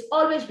do is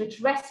always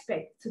with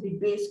respect to the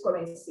base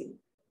currency.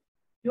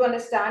 You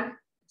understand?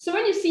 So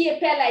when you see a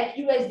pair like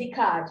USD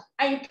card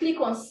and you click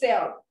on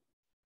sell,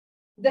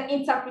 the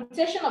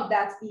interpretation of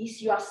that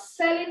is you are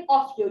selling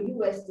off your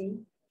USD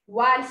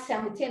while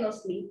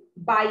simultaneously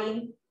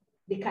buying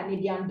the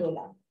Canadian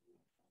dollar.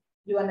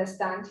 You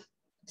understand?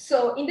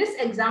 So in this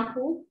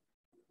example,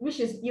 which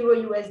is Euro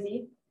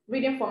USD,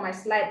 reading from my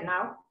slide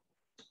now,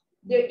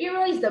 the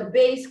euro is the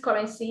base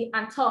currency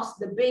and thus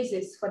the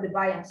basis for the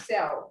buy and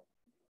sell.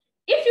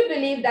 If you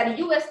believe that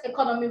the US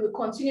economy will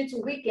continue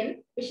to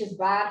weaken, which is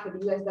bad for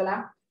the US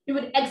dollar, you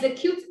would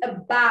execute a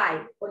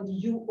buy on the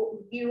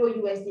Euro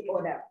USD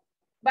order.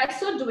 By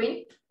so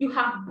doing, you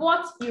have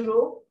bought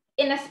euro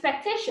in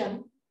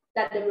expectation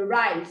that they will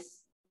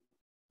rise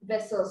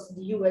versus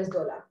the US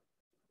dollar.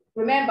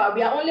 Remember,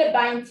 we are only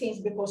buying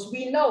things because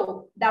we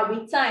know that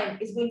with time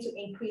it's going to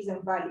increase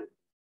in value.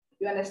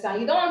 You understand?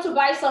 You don't want to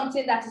buy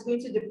something that is going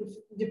to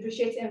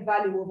depreciate in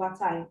value over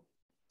time.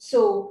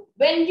 So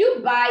when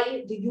you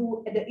buy the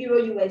Euro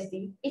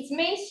USD, it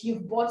means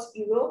you've bought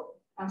euro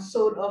and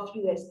sold off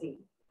USD.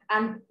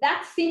 And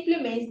that simply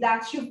means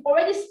that you've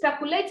already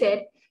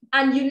speculated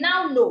and you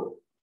now know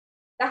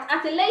that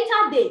at a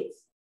later date,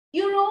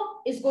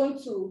 euro is going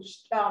to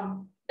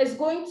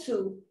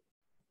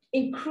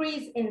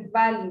increase in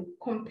value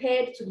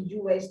compared to the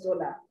US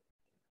dollar.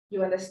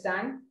 You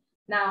understand?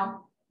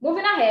 Now,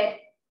 moving ahead,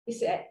 he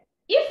said,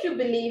 if you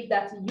believe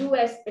that the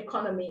US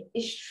economy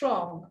is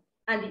strong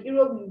and the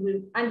euro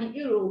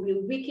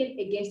will weaken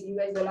against the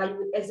US dollar, you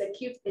will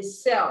execute a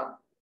sell.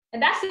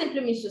 And that simply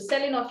means you're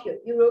selling off your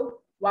euro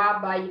while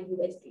buying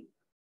USD.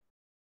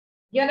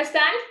 You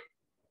understand?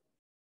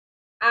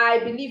 I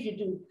believe you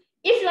do.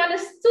 If you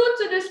understood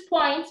to this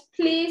point,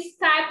 please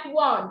type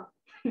 1.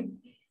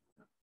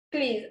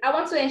 Please, I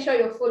want to ensure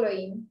you're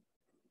following.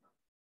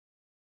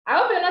 I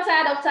hope you're not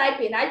tired of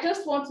typing. I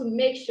just want to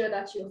make sure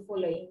that you're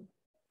following.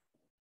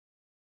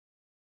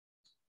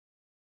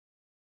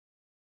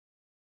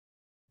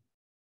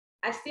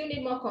 I still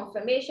need more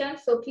confirmation.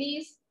 So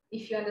please,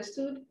 if you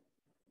understood,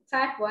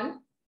 type 1.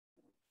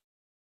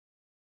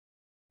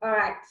 All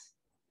right.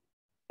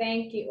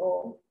 Thank you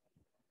all.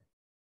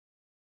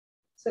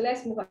 So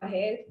let's move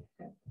ahead.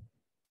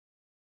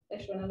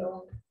 Let's run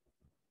along.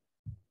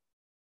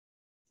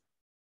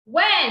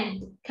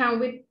 When can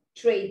we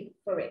trade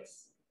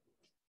Forex?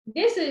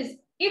 This is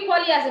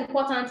equally as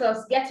important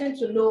as getting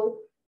to know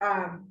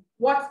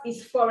what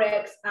is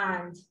Forex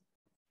and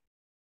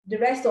the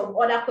rest of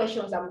other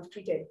questions that we've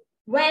treated.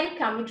 When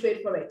can we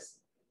trade Forex?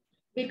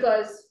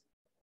 Because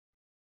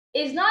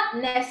it's not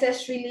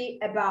necessarily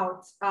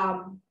about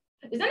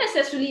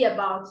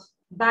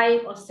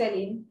buying or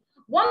selling.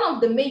 One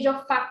of the major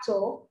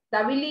factors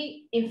that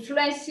really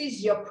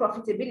influences your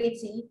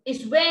profitability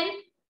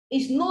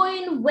is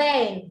knowing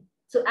when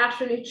to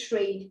actually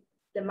trade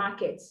the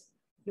markets.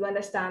 You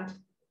understand?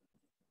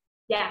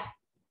 Yeah.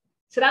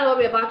 So that's what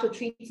we're about to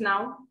treat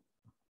now.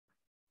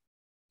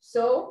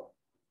 So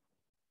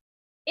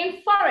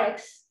in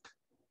Forex,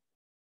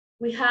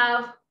 we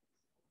have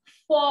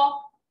 4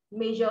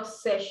 major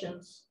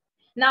sessions.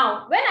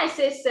 Now, when I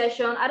say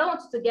session, I don't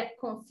want you to get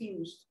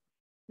confused.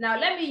 Now,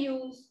 let me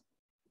use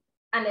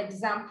an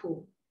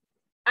example.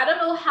 I don't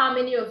know how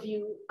many of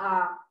you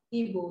are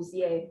Igbos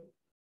here,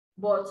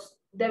 but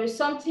there is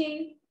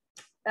something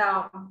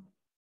that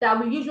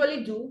we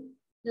usually do.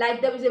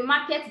 Like there is a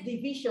market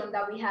division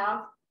that we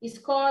have. It's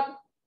called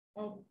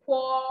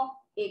Nkwo,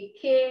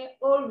 Eke,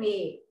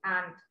 Orie,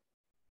 and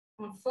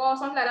Four,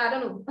 something like that. I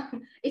don't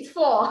know. It's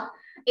 4.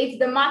 It's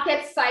the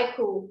market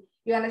cycle.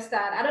 You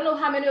understand? I don't know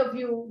how many of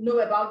you know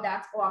about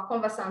that or are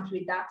conversant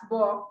with that,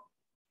 but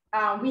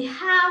we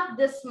have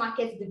this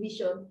market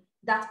division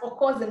that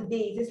occurs in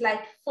days. It's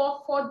like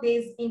four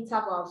days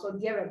intervals or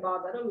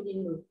thereabouts. I don't really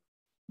know.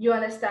 You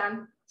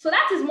understand? So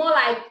that is more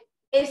like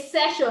a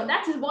session.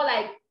 That is more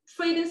like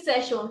trading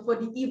session for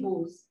the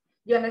Igbos.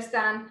 You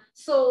understand?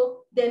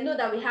 So they know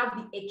that we have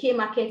the Eke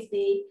market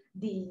day,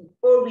 the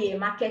Orie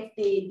market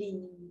day,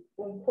 the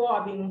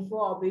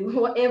Unkwo,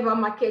 whatever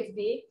market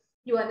day.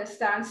 You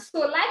understand? So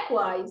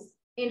likewise,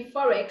 in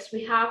Forex,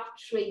 we have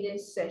trading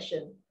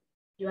session.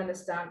 You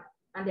understand?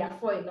 And there are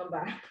 4 in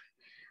number.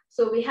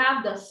 So we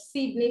have the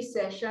Sydney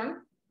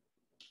session.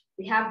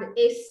 We have the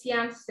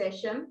Asian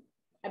session.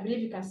 I believe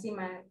you can see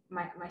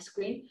my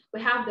screen.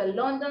 We have the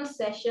London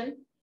session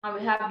and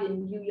we have the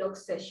New York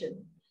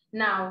session.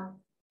 Now,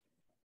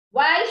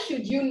 why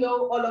should you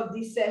know all of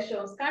these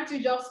sessions? Can't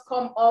you just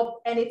come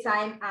up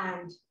anytime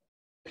and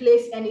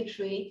place any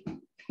trade?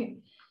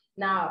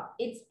 Now,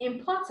 it's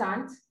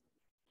important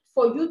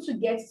for you to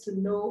get to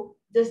know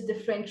this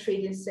different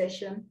trading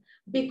session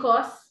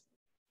because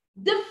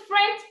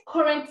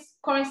different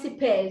currency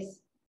pairs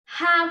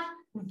have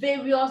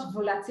various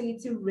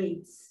volatility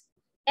rates,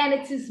 and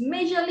it is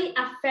majorly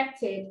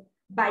affected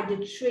by the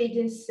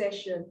trading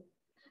session.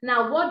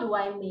 Now, what do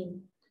I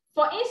mean?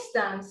 For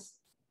instance,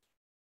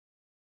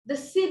 the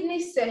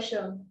Sydney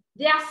session,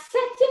 there are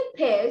certain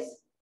pairs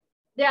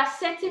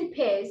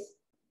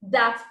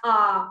that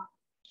are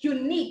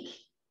unique.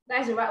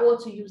 That's the right word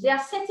to use. There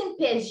are certain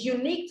pairs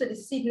unique to the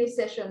Sydney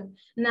session.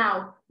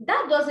 Now,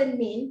 that doesn't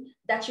mean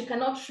that you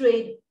cannot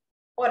trade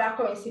other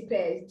currency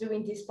pairs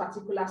during this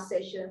particular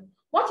session.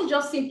 What it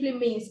just simply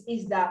means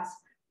is that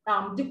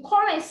the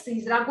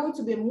currencies that are going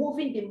to be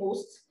moving the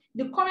most,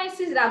 the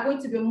currencies that are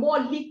going to be more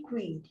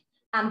liquid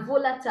and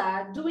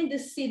volatile during the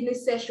Sydney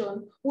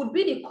session would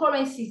be the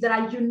currencies that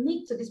are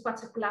unique to this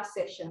particular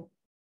session.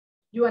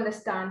 You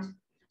understand?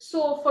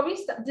 So for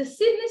instance, the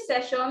Sydney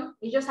session,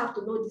 you just have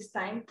to know this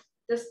time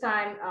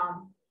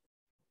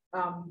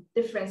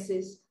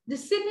differences. The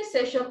Sydney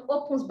session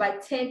opens by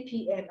 10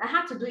 p.m. I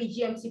had to do a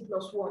GMT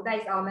 +1. That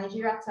is our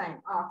Nigeria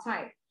time, our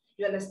time.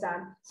 You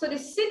understand? So the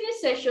Sydney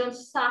session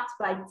starts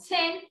by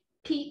 10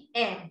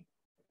 p.m.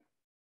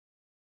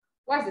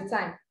 What's the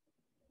time?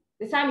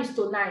 The time is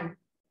to 9.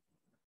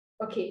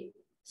 Okay.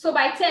 So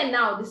by 10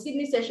 now, the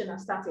Sydney session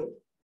has started.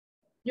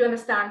 You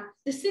understand?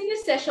 The Sydney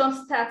session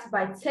starts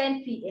by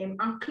 10 p.m.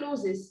 and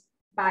closes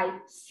by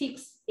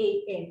 6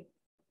 a.m.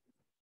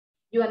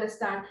 You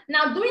understand?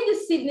 Now, during the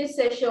Sydney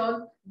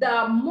session,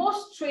 the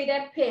most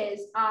traded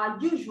pairs are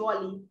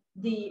usually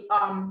the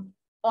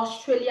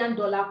Australian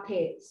dollar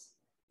pairs.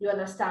 You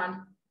understand?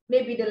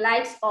 Maybe the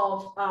likes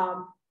of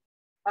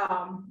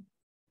AUD,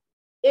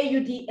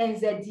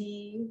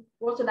 NZD,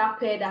 what's that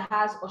pair that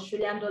has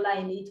Australian dollar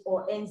in it,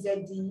 or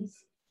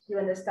NZDs? You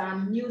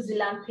understand? New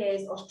Zealand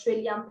pairs,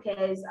 Australian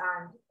pairs,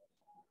 and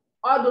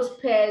all those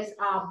pairs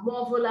are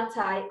more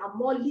volatile and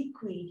more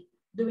liquid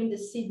during the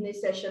Sydney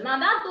session. Now,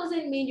 that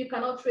doesn't mean you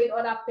cannot trade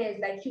other pairs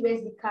like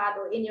USD CAD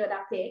or any other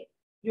pair.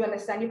 You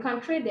understand? You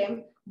can trade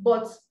them,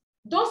 but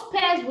those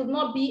pairs would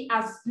not be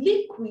as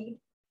liquid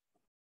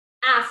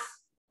as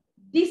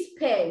these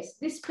pairs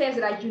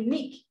that are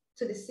unique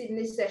to the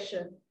Sydney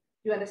session.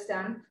 You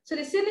understand? So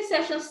the Sydney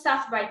session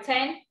starts by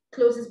 10,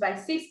 closes by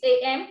 6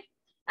 a.m.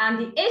 And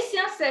the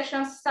Asian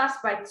session starts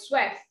by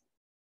 12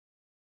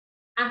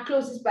 and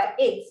closes by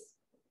 8.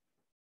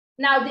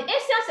 Now, the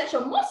Asian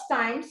session, most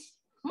times,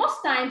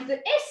 the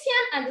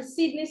Asian and the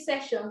Sydney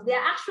sessions, they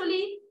are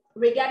actually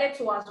regarded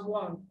to as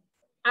one.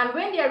 And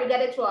when they are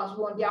regarded to as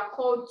one, they are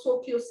called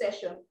Tokyo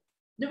session.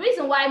 The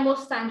reason why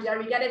most times they are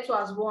regarded to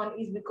as one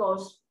is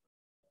because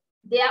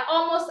they are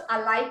almost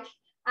alike.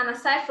 And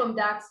aside from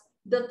that,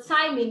 the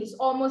timing is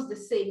almost the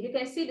same. You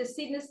can see the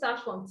Sydney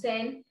starts from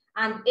 10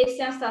 and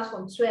Asian starts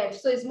from 12.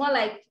 So it's more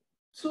like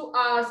 2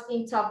 hours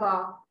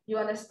interval, you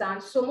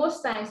understand? So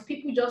most times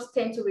people just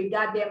tend to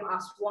regard them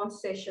as one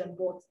session,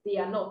 but they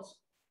are not,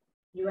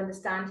 you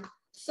understand?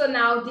 So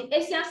now the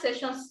Asian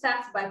session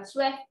starts by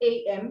 12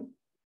 a.m.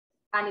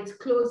 and it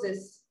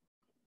closes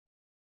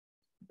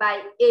by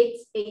 8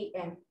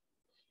 a.m.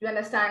 You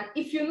understand?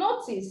 If you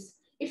notice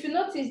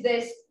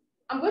there's,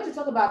 I'm going to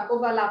talk about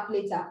overlap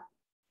later.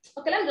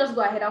 Okay, let me just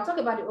go ahead. I'll talk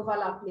about the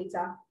overlap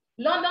later.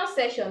 London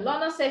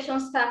session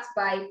starts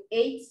by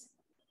 8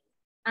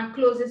 and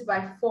closes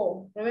by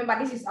 4. Remember,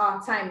 this is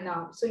our time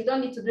now, so you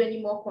don't need to do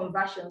any more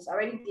conversions. I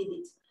already did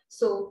it.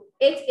 So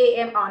 8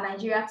 a.m. our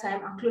Nigeria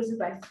time and closes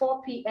by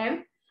 4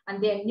 p.m.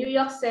 And then New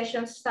York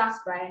session starts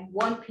by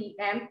 1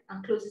 p.m.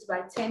 and closes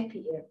by 10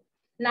 p.m.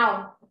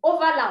 Now,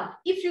 overlap,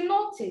 if you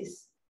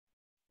notice,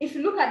 if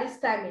you look at this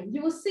timing,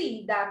 you will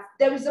see that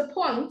there is a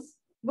point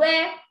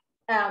where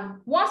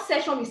one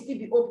session will still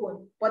be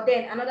open, but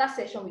then another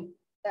session will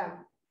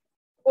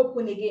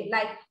open again.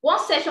 Like one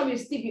session will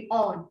still be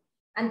on,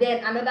 and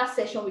then another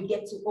session will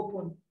get to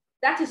open.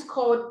 That is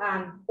called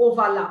an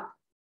overlap.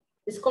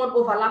 It's called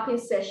overlapping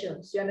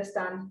sessions. You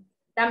understand?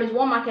 That means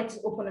one market is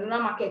open,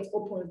 another market is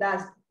open.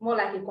 That's more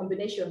like a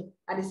combination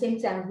at the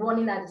same time,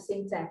 running at the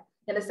same time.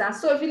 You understand?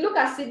 So if you look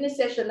at Sydney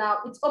session now,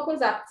 it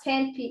opens at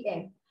 10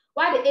 p.m.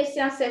 while the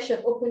Asian session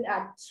opened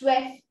at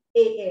 12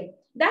 a.m.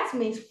 That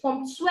means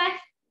from 12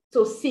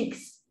 to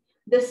 6,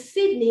 the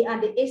Sydney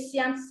and the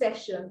Asian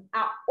session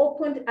are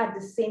opened at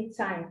the same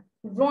time,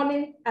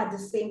 running at the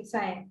same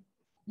time.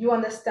 You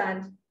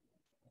understand?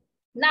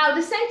 Now,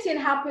 the same thing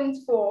happened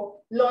for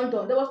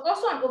London. There was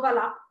also an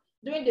overlap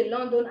during the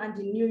London and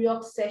the New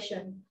York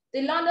session.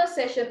 The London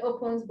session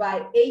opens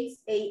by 8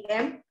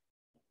 a.m.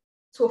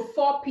 to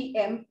 4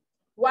 p.m.,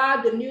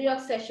 while the New York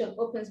session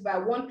opens by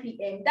 1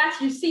 p.m. That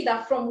you see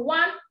that from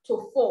 1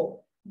 to 4,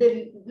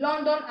 the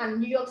London and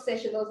New York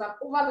session, there was an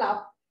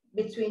overlap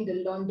between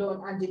the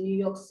London and the New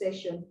York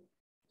session.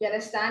 You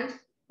understand?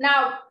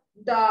 Now,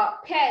 the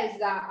pairs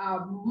that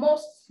are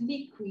most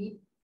liquid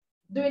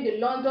during the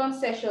London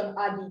session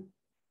are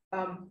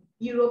the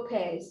Euro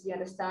pairs. You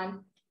understand?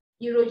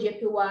 Euro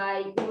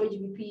JPY, Euro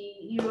GBP,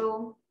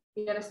 Euro,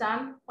 you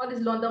understand? All these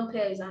London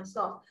pairs and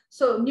stuff.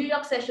 So New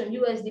York session,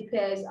 USD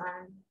pairs,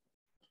 and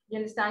you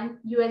understand?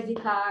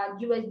 USD CAD,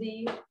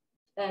 USD,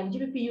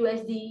 GBP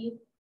USD,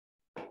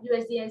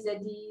 USD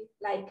NZD,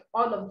 like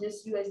all of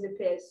these USD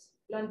pairs,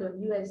 London,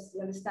 US,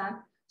 you understand?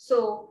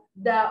 So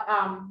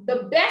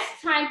the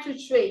best time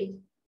to trade,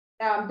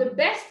 the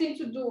best thing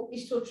to do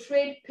is to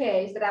trade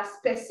pairs that are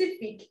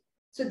specific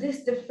to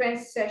these different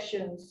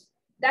sessions.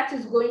 That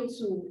is going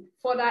to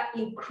further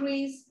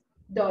increase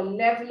the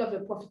level of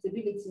your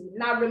profitability.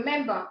 Now,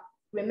 remember,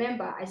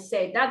 I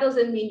said that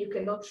doesn't mean you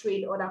cannot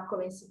trade other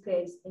currency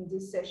pairs in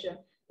this session.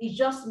 It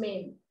just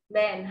means,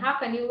 man, how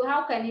can you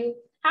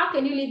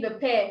leave a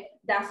pair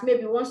that's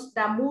maybe once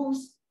that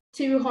moves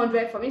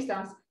 300, for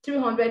instance,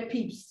 300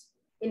 pips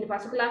in a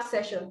particular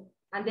session,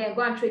 and then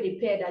go and trade a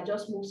pair that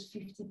just moves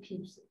 50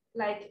 pips?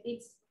 Like,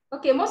 it's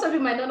okay. Most of you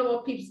might not know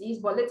what pips is,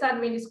 but later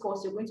during this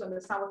course, you're going to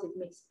understand what it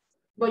means.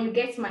 But you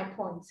get my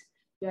point.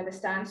 You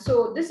understand?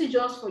 So this is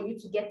just for you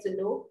to get to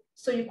know.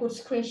 So you could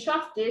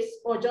screenshot this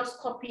or just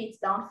copy it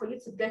down for you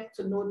to get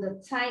to know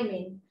the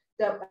timing,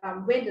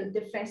 when the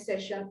different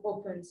session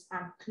opens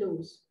and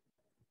close.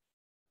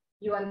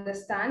 You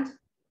understand?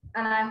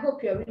 And I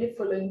hope you're really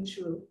following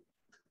through.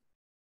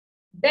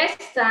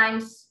 Best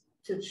times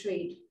to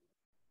trade.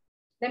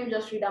 Let me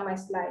just read out my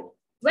slide.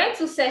 When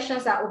two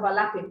sessions are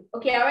overlapping.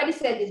 Okay, I already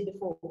said this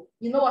before.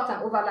 You know what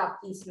an overlap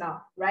is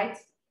now, right?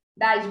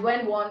 That is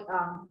when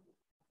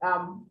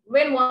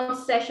one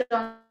session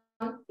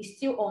is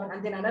still on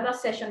and then another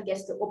session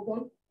gets to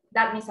open.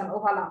 That means an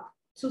overlap.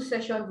 Two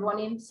sessions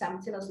running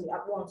simultaneously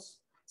at once.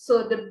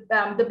 So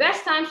the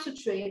best times to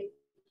trade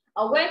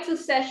are when two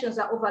sessions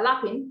are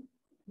overlapping.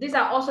 These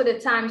are also the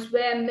times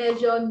where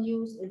major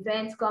news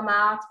events come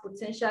out,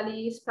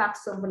 potentially spark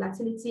some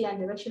volatility and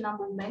directional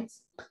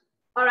movements.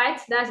 All right,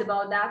 that's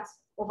about that,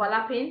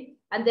 overlapping.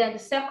 And then the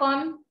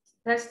second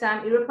best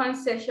time, European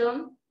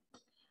session.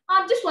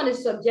 This one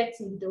is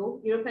subjective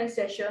though, European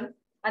session.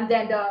 And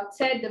then the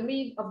third, the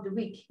mid of the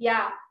week.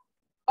 Yeah,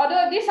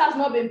 although this has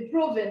not been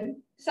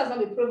proven,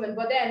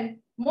 but then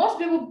most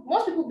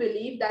people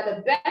believe that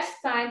the best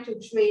time to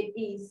trade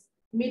is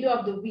middle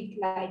of the week,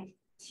 like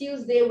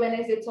Tuesday,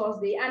 Wednesday,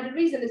 Thursday. And the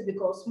reason is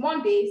because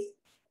Mondays,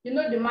 you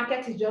know, the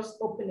market is just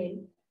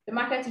opening, the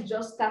market is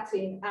just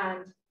starting,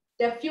 and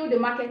they feel the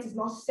market is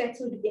not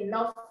settled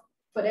enough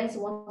for them to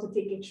want to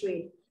take a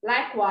trade.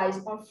 Likewise,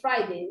 on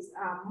Fridays,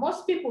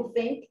 most people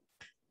think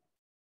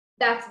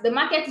that the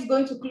market is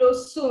going to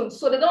close soon.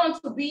 So they don't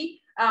want to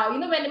be, you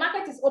know, when the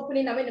market is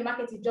opening and when the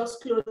market is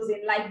just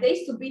closing, like there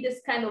used to be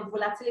this kind of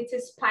volatility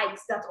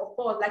spikes that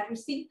occur, like you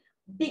see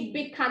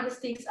big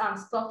candlesticks and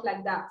stuff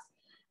like that.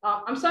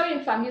 I'm sorry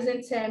if I'm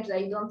using terms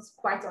that you don't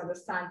quite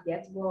understand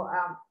yet, but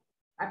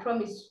I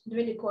promise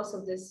during the course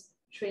of this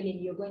training,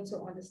 you're going to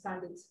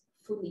understand it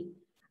fully.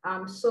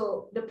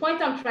 So the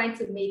point I'm trying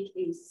to make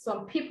is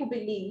some people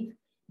believe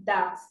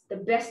that the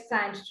best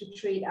times to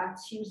trade are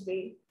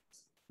Tuesday,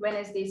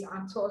 Wednesdays,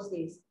 and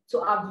Thursdays to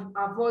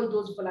avoid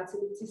those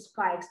volatility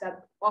spikes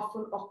that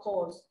often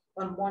occurs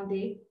on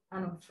Monday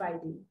and on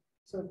Friday.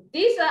 So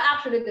these are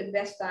actually the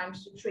best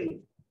times to trade.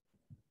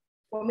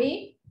 For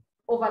me,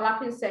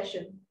 overlapping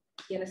session,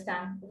 you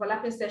understand?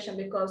 Overlapping session,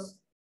 because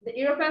The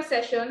European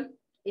session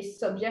is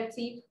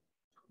subjective,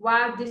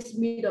 while this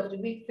mid of the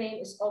week thing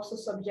is also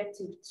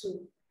subjective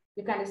too.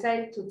 You can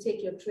decide to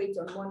take your trades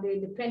on Monday,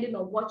 depending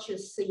on what you're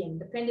seeing,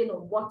 depending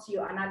on what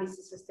your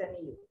analysis is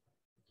telling you.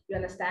 You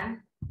understand?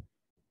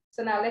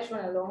 So now let's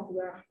run along.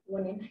 We're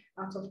running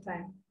out of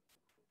time.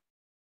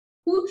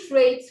 Who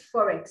trades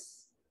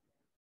Forex?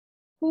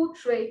 Who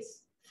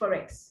trades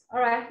Forex? All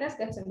right, let's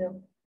get to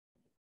know.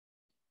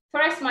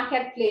 Forex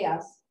market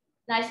players.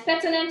 Now it's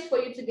pertinent for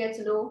you to get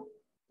to know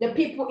the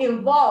people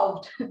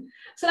involved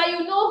so that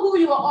you know who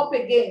you are up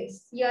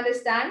against. You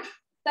understand?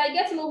 So you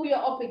get to know who you're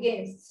up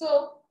against.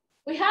 So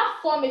we have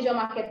 4 major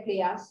market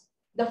players.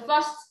 The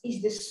first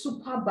is the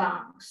super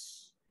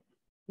banks.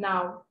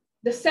 Now,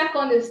 the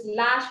second is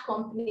large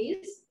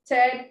companies.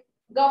 Third,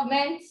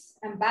 governments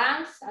and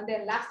banks. And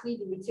then lastly,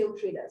 the retail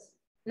traders.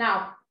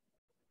 Now,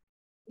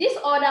 these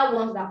other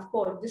ones that I've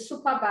called the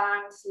super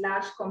banks,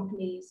 large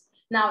companies.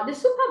 Now, the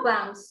super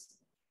banks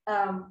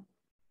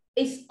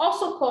is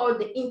also called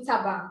the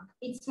interbank.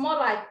 It's more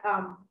like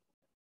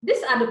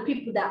these are the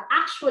people that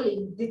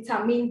actually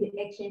determine the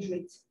exchange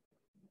rate.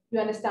 You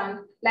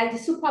understand? Like the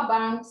super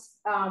banks,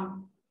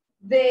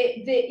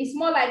 it's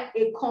more like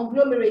a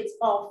conglomerate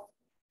of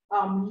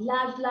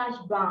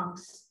large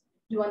banks.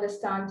 You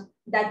understand?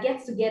 That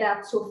gets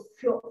together to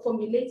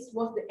formulate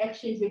what the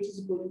exchange rate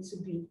is going to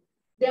be.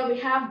 Then we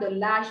have the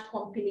large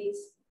companies.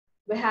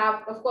 We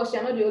have, of course,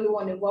 you're not the only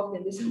one involved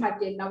in this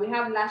market. Now we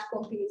have large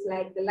companies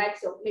like the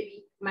likes of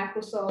maybe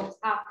Microsoft,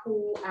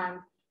 Apple, and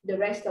the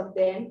rest of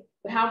them.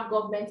 We have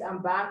governments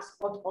and banks.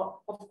 Of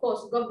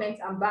course, governments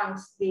and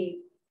banks, they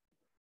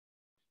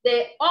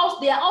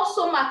are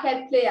also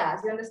market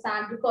players, you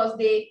understand? Because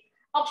they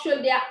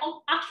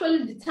are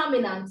actually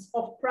determinants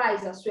of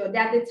price as well. They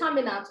are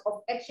determinants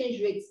of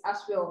exchange rates as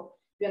well,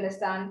 you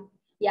understand?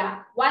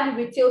 Yeah, while the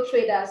retail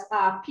traders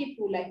are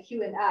people like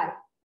you and I.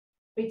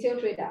 Retail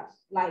traders,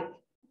 like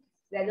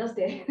they're just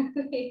there.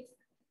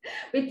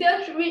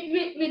 Retail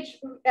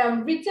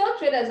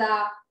traders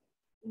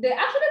they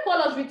actually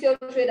call us retail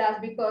traders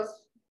because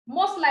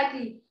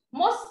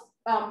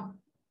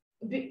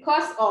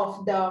because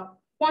of the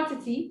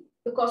quantity,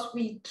 because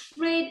we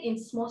trade in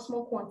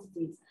small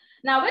quantities.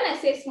 Now, when I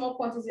say small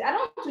quantities, I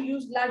don't want to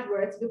use large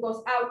words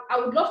because I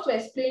would love to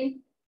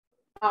explain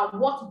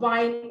what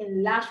buying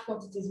in large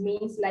quantities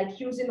means, like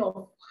using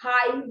of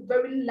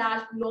very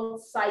large lot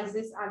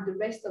sizes and the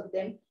rest of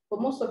them.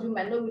 But most of you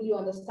might not really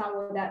understand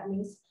what that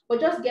means. But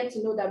just get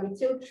to know that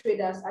retail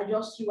traders are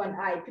just you and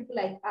I, people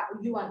like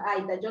you and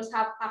I that just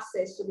have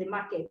access to the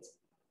market.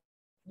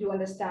 You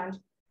understand?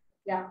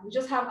 Yeah, we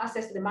just have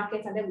access to the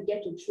market and then we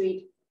get to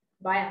trade,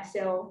 buy and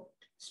sell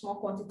small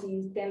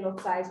quantities, 10 lot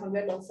size,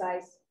 100 lot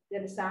size. You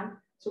understand?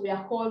 So we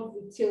are called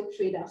retail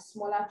traders,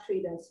 smaller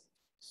traders.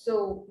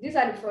 So these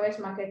are the Forex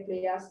market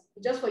players,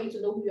 just for you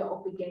to know who you're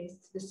up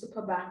against: the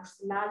super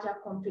banks, larger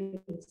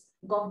companies,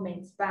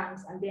 governments,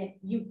 banks, and then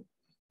you,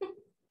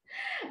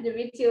 the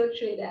retail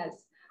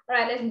traders. All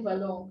right, let's move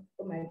along.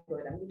 Oh my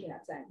God, I'm looking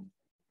at time.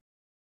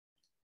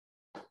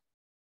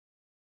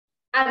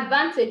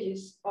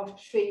 Advantages of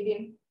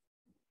trading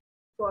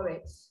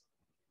Forex.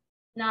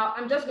 Now,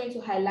 I'm just going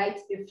to highlight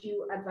a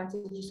few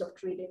advantages of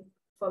trading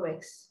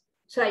Forex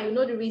so that you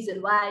know the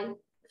reason why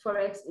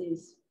Forex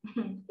is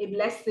a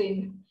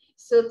blessing,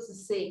 so to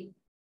say.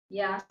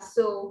 Yeah,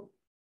 so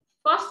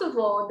first of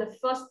all, the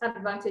first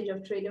advantage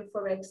of trading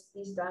Forex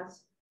is that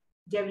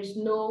there is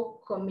no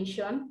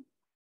commission.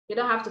 You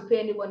don't have to pay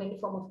anyone any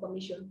form of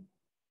commission.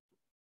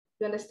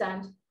 You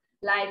understand?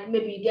 Like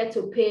maybe you get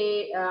to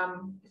pay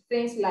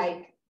things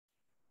like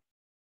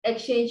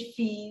exchange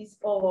fees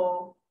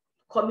or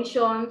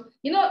commission.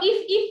 You know,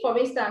 if for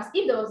instance,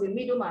 if there was a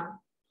middleman,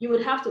 you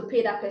would have to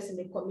pay that person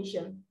a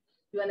commission.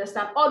 You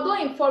understand?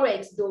 Although in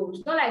Forex, though,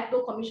 it's not like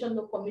no commission,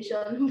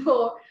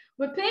 but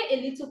we pay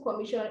a little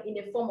commission in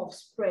the form of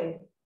spread.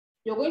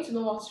 You're going to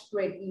know what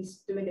spread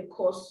is during the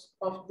course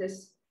of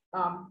this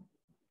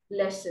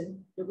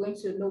lesson. You're going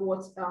to know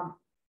what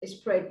a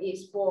spread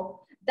is, but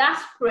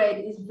that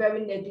spread is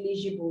very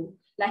negligible.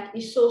 Like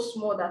it's so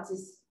small that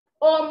it's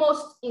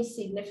almost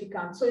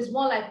insignificant. So it's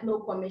more like no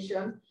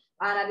commission.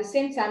 And at the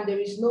same time, there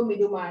is no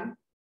middleman.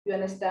 You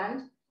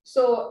understand?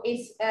 So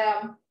it's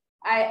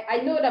I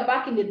know that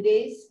back in the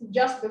days,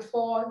 just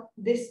before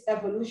this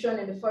evolution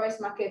in the Forex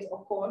market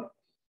occurred,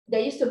 there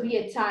used to be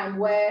a time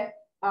where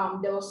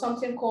there was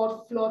something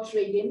called floor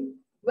trading,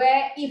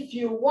 where if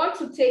you want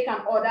to take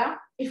an order,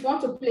 if you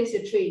want to place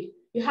a trade,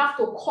 you have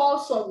to call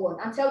someone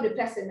and tell the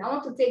person, I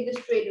want to take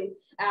this trade,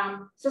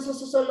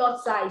 so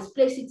lot size,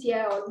 place it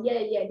here, or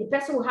yeah. The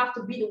person will have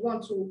to be the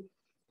one to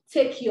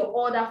take your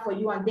order for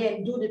you and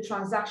then do the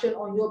transaction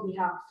on your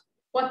behalf.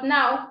 But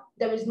now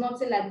there is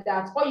nothing like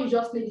that. All you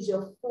just need is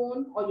your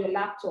phone or your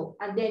laptop,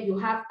 and then you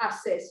have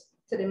access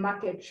to the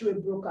market through a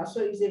broker.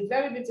 So it's a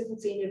very beautiful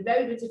thing, a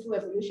very beautiful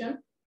evolution.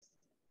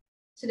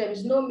 So there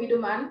is no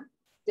middleman,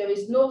 there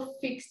is no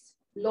fixed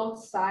lot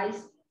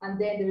size, and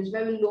then there is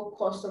very low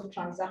cost of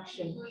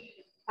transaction.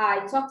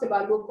 I talked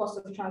about low cost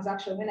of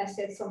transaction when I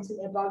said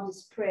something about the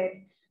spread.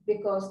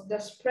 because the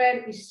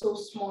spread is so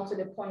small to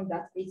the point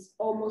that it's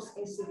almost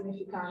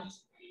insignificant.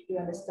 You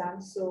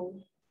understand? So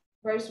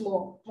very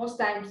small. Most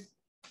times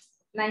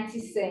 90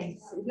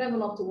 cents. It's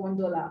never up to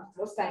 $1.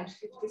 Most times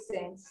 50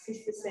 cents,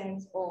 60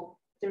 cents, or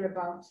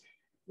thereabouts.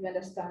 You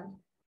understand?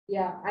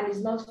 Yeah, and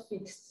it's not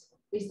fixed.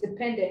 It's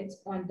dependent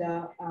on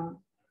the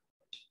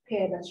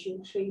pair that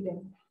you're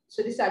trading.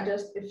 So these are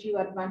just a few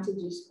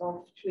advantages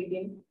of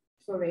trading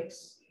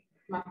Forex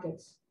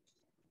markets.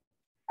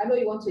 I know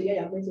you want to hear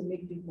you're going to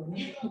make big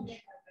money.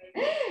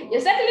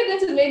 You're certainly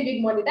going to make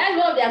big money. That's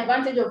one of the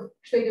advantages of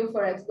trading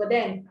Forex. But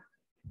then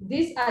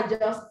these are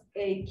just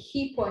a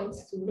key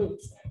points to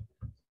note.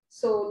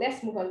 So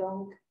let's move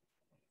along.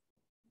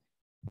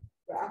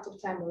 We're out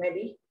of time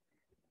already.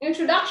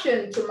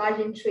 Introduction to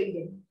margin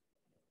trading.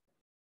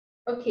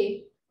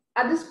 Okay,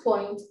 at this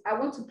point, I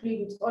want to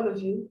plead with all of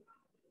you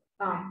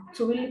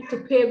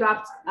to pay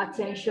rapt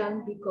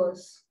attention,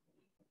 because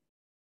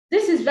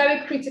this is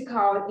very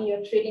critical in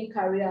your trading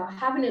career.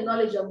 Having a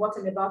knowledge of what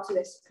I'm about to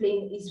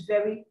explain is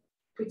very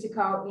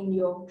critical in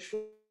your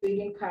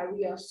trading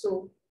career.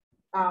 So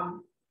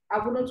I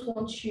wouldn't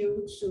want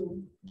you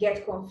to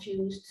get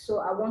confused. So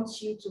I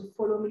want you to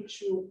follow me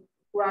through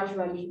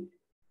gradually.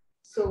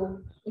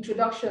 So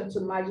introduction to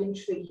margin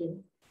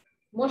trading.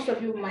 Most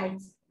of you might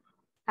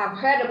have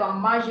heard about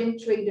margin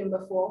trading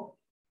before.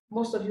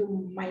 Most of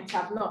you might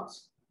have not.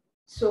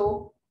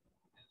 So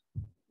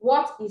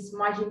what is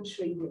margin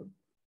trading?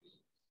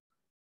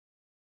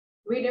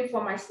 Reading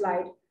from my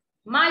slide.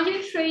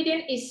 Margin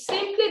trading is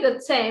simply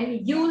the term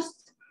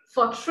used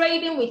for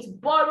trading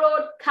with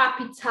borrowed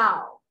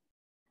capital.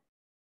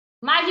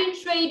 Margin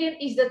trading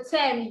is the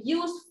term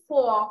used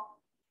for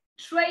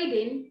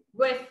trading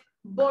with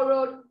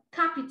borrowed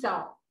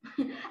capital.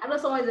 I know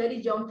someone is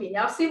already jumping.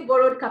 I've seen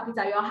borrowed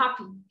capital. You're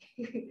happy.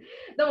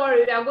 Don't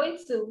worry. We are going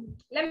to,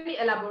 let me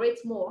elaborate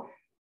more.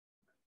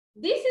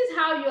 This is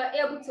how you are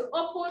able to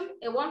open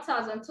a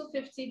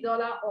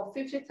 $1,250 or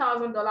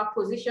 $50,000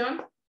 position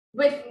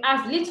with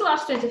as little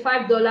as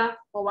 $25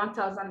 or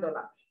 $1,000.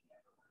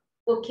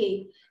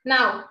 Okay.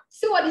 Now,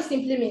 see what this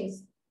simply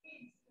means.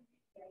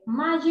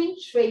 Margin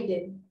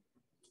trading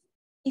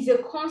is a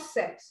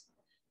concept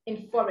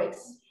in Forex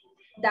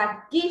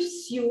that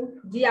gives you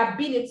the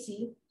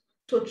ability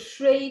to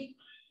trade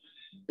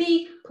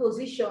big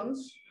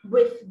positions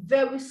with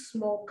very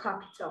small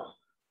capital.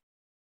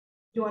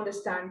 You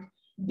understand?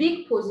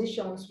 Big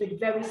positions with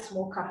very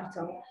small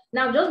capital.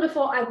 Now, just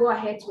before I go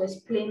ahead to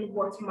explain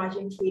what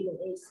margin trading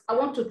is, I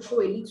want to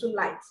throw a little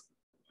light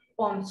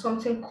on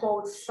something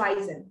called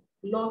sizing,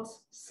 lot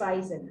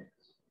sizing.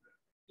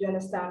 You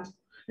understand?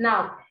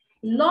 Now,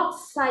 lot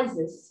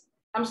sizes,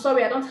 I'm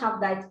sorry, I don't have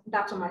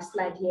that on my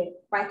slide here.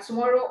 By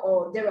tomorrow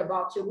or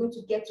thereabouts, you're going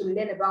to get to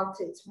learn about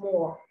it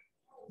more,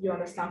 you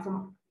understand,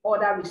 from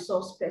other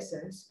resource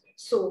persons.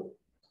 So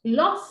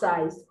lot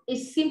size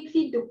is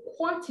simply the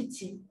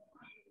quantity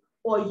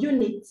or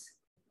unit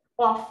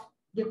of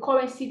the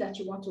currency that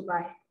you want to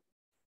buy.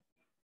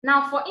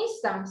 Now, for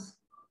instance,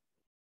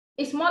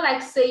 it's more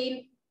like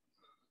saying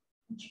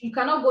you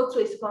cannot go to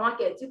a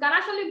supermarket. You can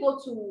actually go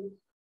to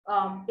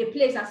a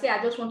place and say,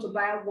 I just want to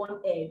buy one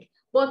egg.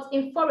 But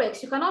in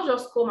Forex, you cannot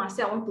just come and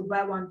say, I want to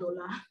buy $1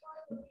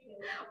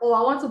 or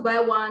I want to buy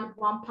one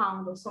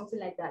pound or something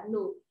like that.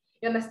 No,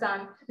 you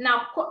understand?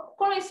 Now,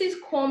 currencies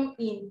come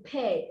in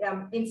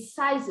in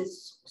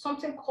sizes,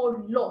 something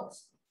called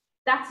lots.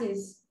 That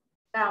is,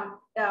 how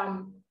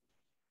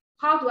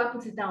do I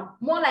put it down?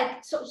 More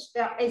like,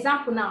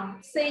 example now,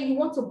 say you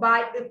want to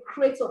buy a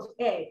crate of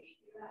egg.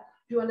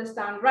 You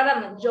understand? Rather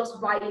than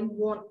just buying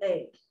one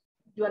egg.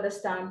 You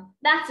understand?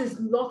 That is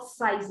lot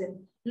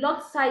sizing.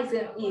 Lot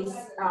sizing is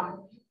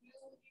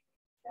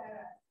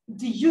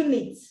the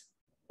unit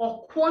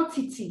or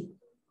quantity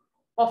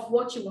of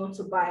what you want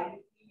to buy.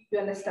 You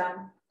understand?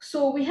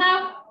 So we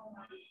have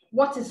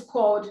what is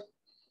called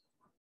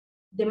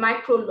the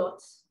micro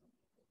lot.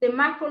 The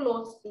micro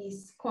lot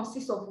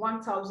consists of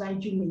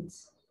 1,000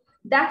 units.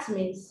 That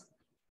means,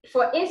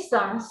 for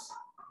instance,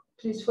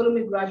 please follow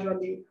me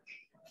gradually.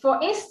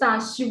 For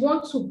instance, you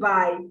want to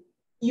buy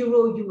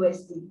Euro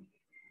USD.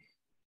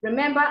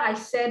 Remember, I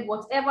said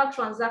whatever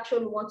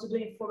transaction you want to do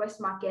in Forex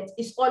market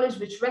is always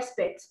with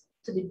respect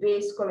to the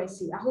base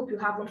currency. I hope you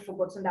haven't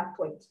forgotten that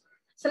point.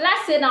 So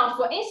let's say now,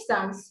 for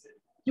instance,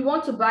 you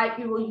want to buy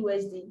Euro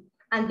USD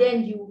and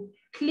then you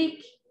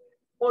click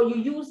or you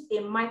use a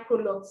micro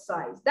lot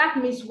size. That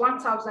means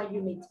 1,000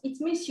 units. It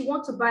means you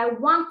want to buy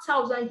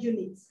 1,000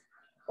 units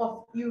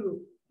of Euro.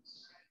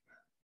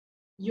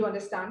 You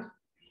understand?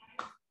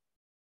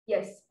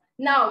 Yes.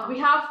 Now we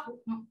have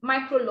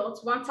micro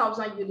lots,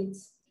 1,000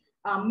 units,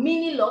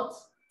 mini lot,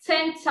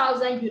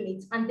 10,000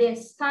 units, and then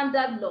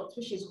standard lot,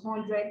 which is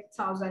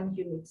 100,000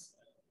 units.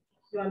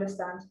 You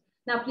understand?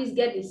 Now, please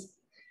get this.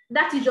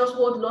 That is just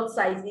what lot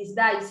size is.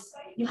 That is,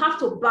 you have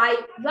to buy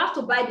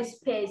these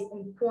pairs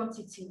in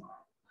quantity.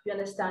 You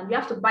understand? You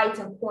have to buy it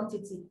in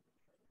quantity.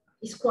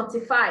 It's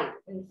quantified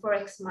in the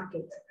Forex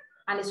market,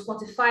 and it's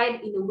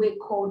quantified in a way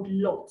called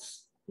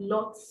lots,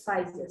 lot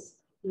sizes.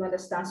 You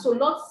understand? So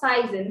lot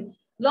sizing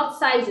Lot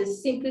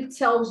sizes simply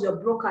tells your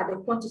broker the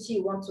quantity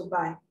you want to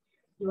buy.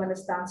 You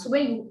understand? So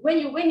when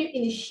you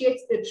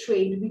initiate a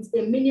trade with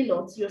a mini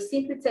lot, you're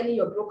simply telling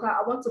your broker,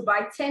 I want to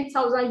buy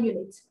 10,000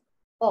 units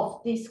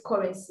of this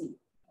currency.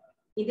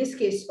 In this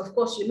case, of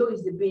course, you know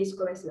it's the base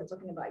currency we're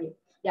talking about here.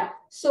 Yeah.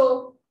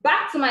 So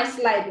back to my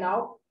slide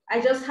now. I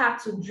just had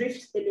to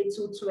drift a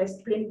little to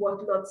explain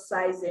what lot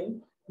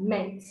sizing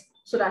meant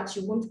so that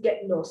you won't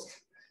get lost.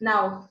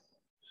 Now,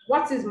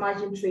 what is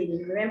margin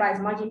trading? Remember,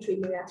 it's margin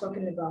trading we are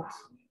talking about.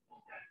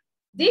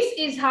 This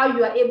is how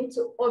you are able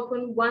to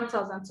open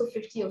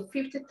 1,250 or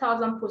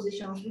 50,000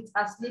 positions with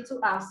as little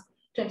as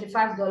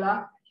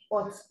 $25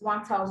 or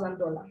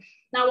 $1,000.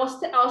 Now, I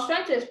was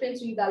trying to explain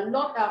to you that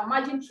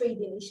margin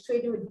trading is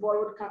trading with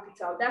borrowed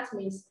capital. That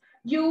means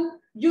you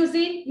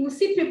see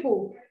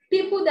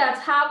people that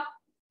have,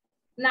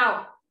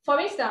 now, for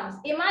instance,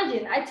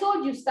 imagine I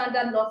told you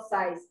standard lot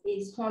size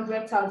is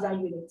 100,000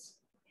 units.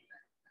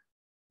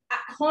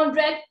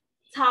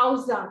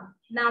 100,000.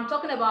 Now I'm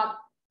talking about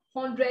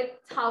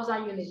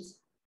 100,000 units.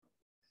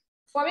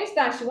 For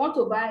instance, you want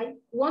to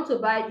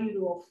buy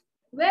euro.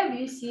 Where will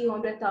you see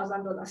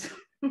 $100,000?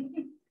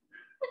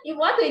 You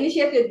want to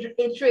initiate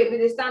a trade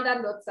with a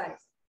standard lot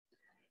size.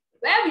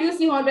 Where will you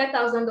see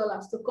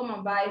 $100,000 to come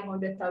and buy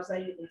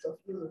 100,000 units of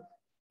euro?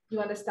 You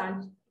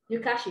understand? You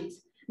cash it.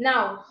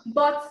 Now,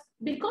 but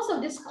because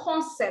of this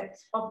concept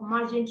of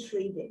margin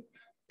trading,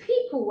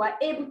 people were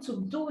able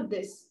to do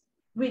this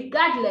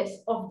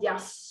regardless of their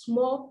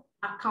small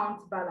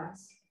account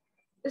balance.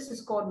 This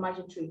is called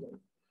margin trading.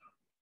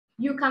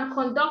 You can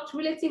conduct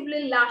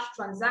relatively large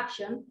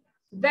transactions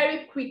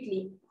very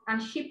quickly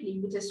and cheaply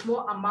with a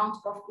small amount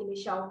of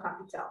initial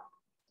capital.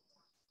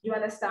 You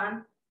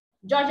understand?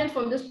 Judging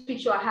from this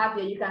picture I have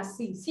here, you can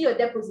see your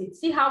deposit.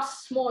 See how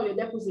small your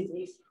deposit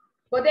is.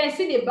 But then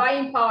see the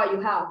buying power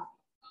you have.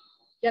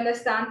 You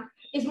understand?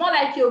 It's more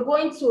like you're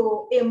going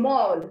to a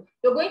mall.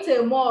 You're going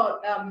to a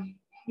mall.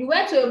 You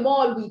went to a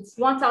mall with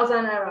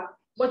 1,000 naira,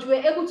 but you were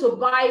able to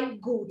buy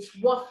goods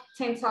worth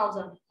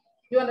 10,000.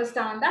 You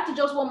understand? That's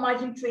just what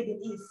margin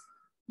trading is.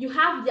 You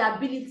have the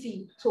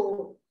ability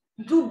to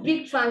do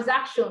big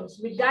transactions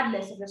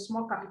regardless of a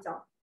small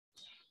capital.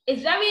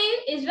 It's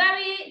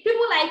very,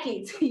 people like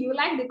it. You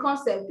like the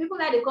concept. People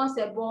like the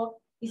concept, but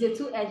it's a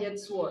two-edged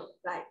sword.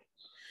 Like,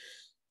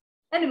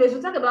 anyways,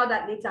 we'll talk about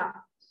that later.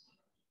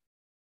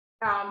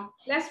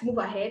 Let's move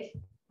ahead.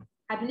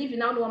 I believe you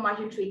now know what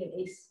margin trading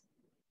is.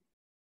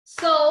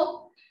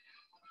 So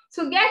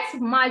to get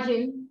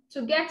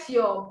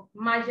your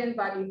margin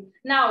value.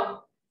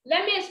 Now,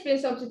 let me explain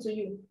something to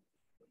you.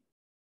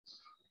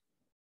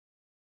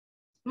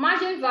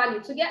 Margin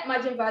value, to get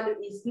margin value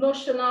is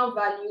notional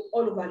value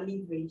all over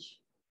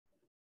leverage.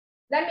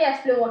 Let me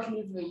explain what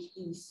leverage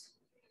is.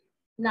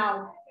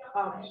 Now,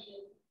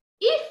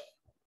 if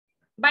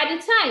by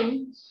the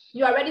time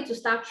you are ready to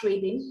start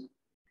trading,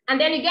 and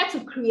then you get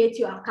to create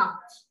your account,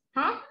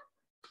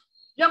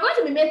 you're going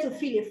to be made to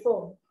fill a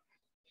form.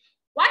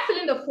 While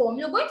filling the form,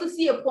 you're going to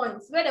see a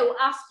point where they will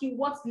ask you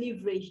what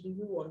leverage do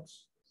you want.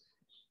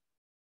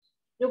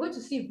 You're going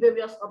to see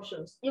various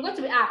options. You're going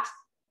to be asked,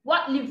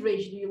 what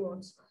leverage do you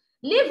want?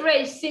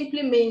 Leverage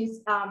simply means,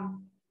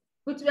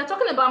 we are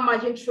talking about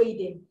margin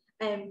trading,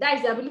 and that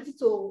is the ability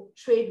to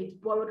trade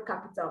with borrowed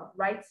capital,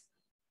 right?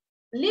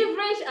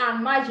 Leverage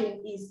and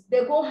margin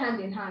they go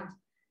hand in hand.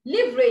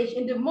 Leverage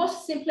in the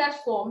most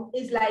simplest form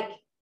is like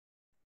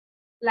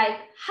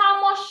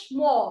how much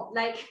more,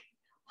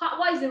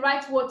 what is the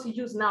right word to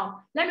use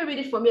now? Let me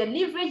read it from here.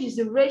 Leverage is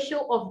the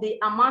ratio of the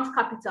amount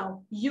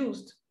capital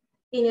used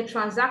in a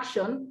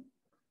transaction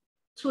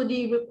to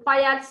the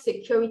required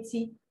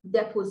security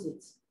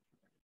deposit.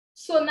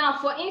 So now,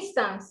 for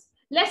instance,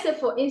 let's say,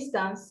 for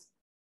instance,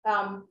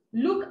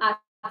 look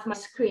at my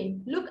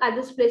screen. Look at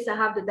this place I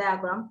have the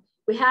diagram.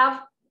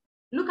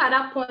 Look at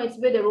that point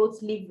where they wrote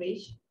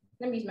leverage.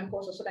 Let me use my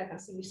cursor so that I can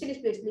see. You see this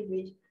place,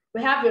 leverage.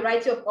 We have a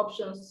variety of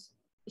options.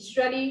 It's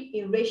really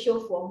in ratio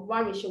form,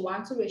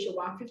 1:1,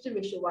 2:1,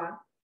 50:1.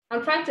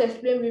 I'm trying to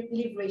explain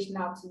leverage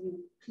now to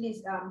you.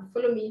 Please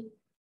follow me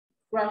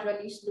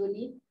gradually,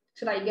 slowly,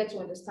 so that you get to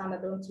understand. I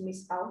don't want to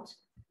miss out.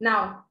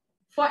 Now,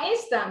 for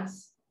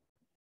instance,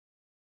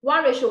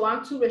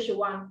 1:1,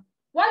 2:1.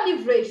 What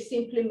leverage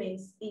simply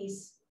means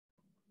is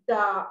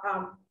the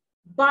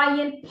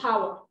buying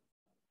power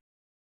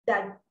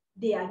that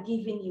they are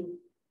giving you,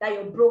 that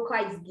your broker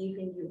is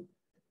giving you.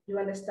 You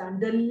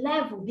understand? The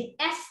level, the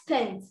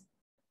extent,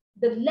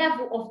 the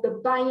level of the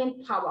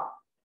buying power.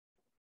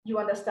 You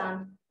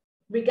understand?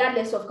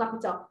 Regardless of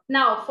capital.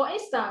 Now, for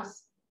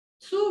instance,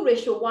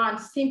 2:1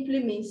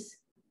 simply means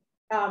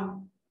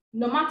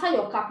no matter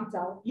your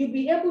capital, you'll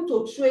be able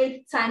to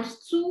trade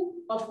 ×2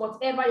 of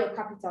whatever your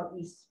capital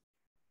is.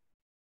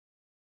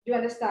 You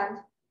understand?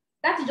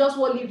 That's just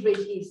what leverage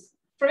is.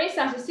 For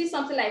instance, you see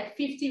something like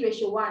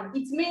 50:1.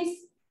 It means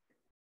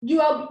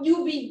you'll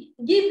be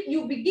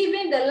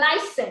given the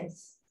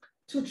license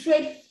to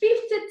trade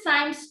 50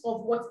 times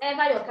of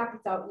whatever your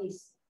capital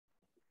is.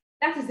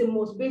 That is the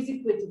most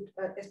basic way to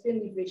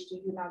explain leverage to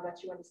you now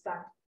that you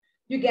understand.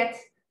 You get,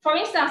 for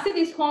instance, see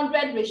this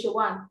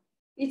 100:1.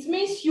 It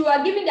means you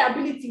are given the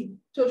ability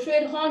to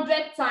trade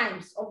 100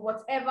 times of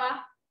whatever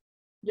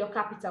your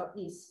capital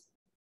is.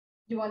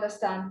 Do you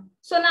understand?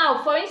 So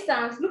now, for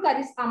instance, look at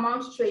this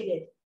amount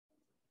traded.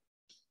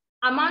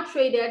 Amount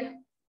traded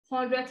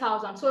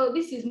 100,000. So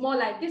this is more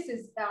like, this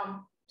is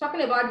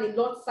talking about the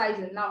lot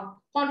sizing now.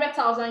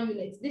 100,000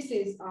 units. This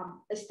is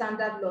a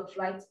standard lot,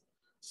 right?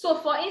 So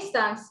for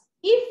instance,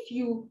 if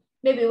you,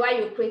 maybe while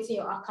you're creating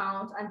your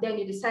account and then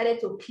you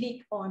decided to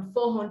click on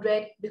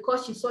 400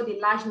 because you saw the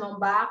large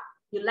number,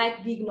 you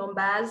like big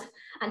numbers,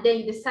 and then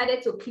you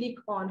decided to click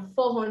on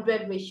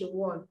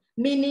 400:1,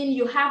 meaning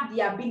you have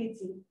the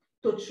ability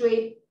to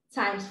trade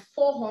times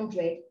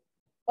 400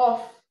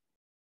 of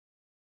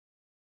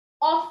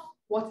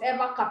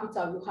whatever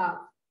capital you have.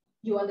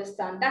 You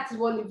understand? That is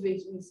what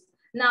leverage is.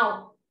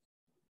 Now,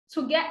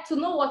 to get to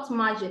know what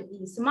margin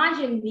is,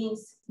 margin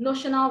means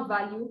notional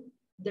value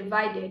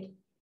divided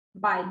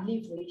by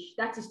leverage.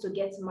 That is to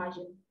get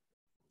margin.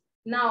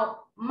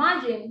 Now,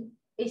 margin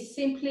is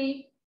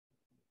simply,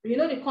 you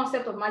know, the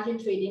concept of margin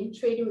trading,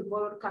 trading with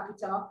borrowed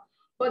capital,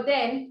 but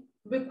then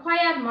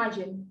required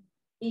margin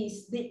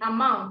is the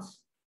amount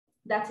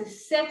that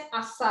is set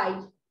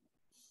aside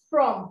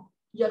from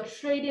your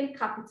trading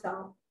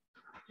capital.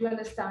 Do you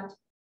understand?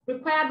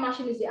 Required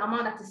margin is the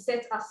amount that is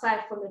set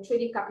aside from your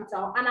trading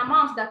capital, an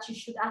amount that you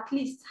should at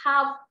least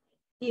have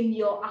in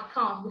your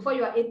account before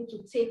you are able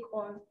to take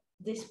on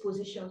these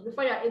positions,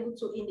 before you are able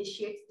to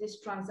initiate these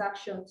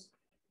transactions.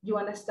 You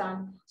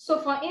understand? So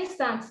for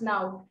instance,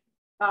 now,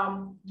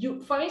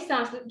 for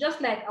instance,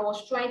 just like I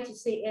was trying to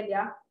say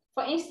earlier,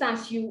 for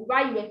instance,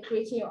 while you were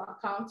creating your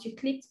account, you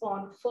clicked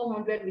on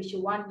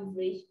 400:1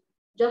 leverage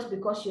just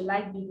because you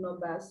like big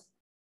numbers.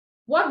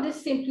 What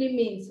this simply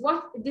means,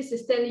 what this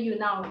is telling you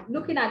now,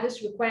 looking at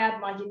this required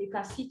margin, you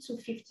can see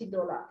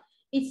 $250.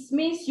 It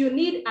means you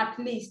need at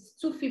least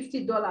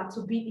 $250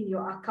 to be in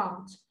your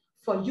account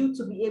for you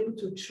to be able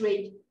to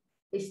trade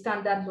a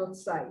standard lot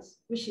size,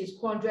 which is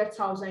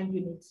 100,000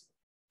 units.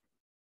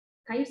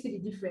 Can you see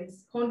the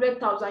difference?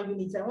 100,000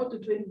 units. I want to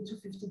trade with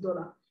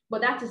 $250,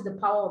 but that is the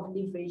power of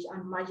leverage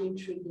and margin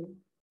trading.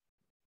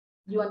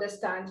 You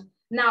understand?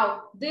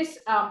 Now, this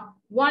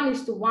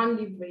 1:1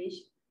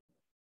 leverage.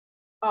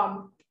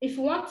 If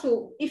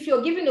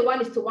you're giving the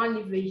 1:1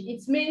 leverage,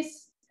 it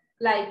means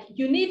like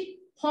you need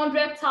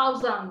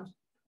 100,000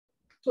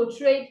 to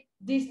trade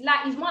this.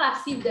 Like, it's more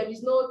as if there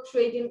is no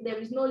trading, there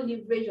is no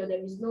leverage, or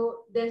there's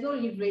no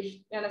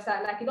leverage. You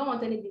understand? Like, you don't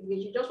want any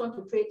leverage, you just want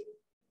to trade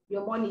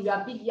your money. You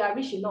are big, you are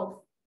rich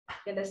enough.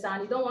 You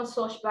understand? You don't want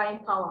such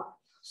buying power.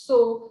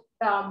 So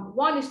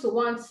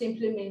 1:1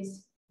 simply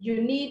means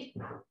you need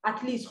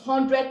at least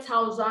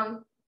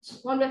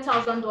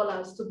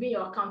 $100,000 to be in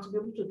your account to be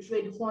able to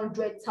trade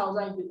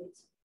 100,000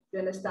 units. You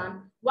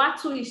understand? What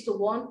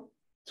 2:1?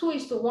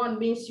 2:1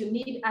 means you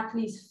need at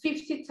least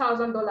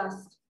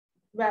 $50,000.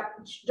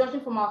 Judging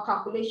from our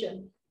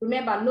calculation,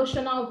 remember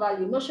notional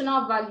value.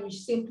 Notional value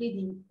is simply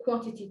the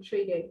quantity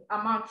traded,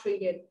 amount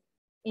traded.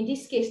 In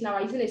this case, now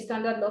we're using a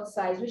standard lot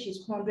size, which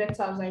is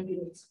 100,000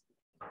 units.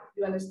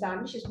 You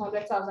understand? Which is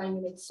 100,000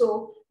 units.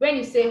 So when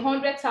you say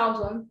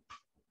 100,000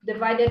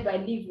 divided by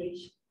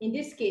leverage, in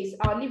this case,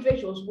 our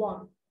leverage was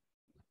 1.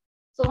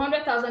 So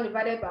 100,000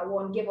 divided by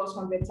 1 gave us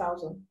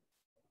 100,000.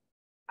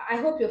 I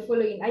hope you're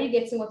following. Are you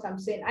getting what I'm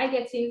saying? Are you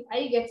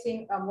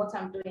getting what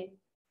I'm doing?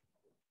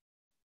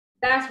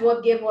 That's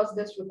what gave us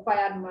this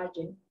required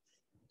margin.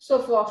 So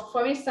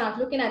for instance,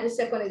 looking at the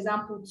second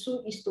example,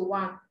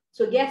 2:1,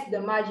 to get the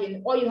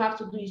margin, all you have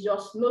to do is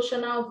just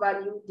notional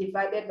value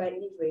divided by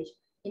leverage.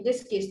 In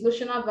this case,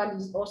 notional value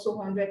is also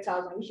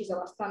 100,000, which is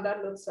our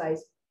standard lot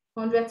size,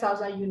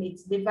 100,000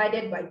 units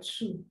divided by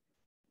 2,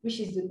 which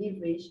is the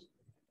leverage.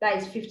 That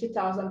is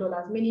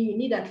 $50,000, meaning you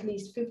need at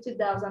least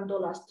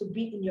 $50,000 to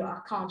be in your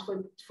account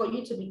for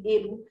you to be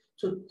able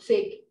to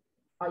take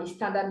a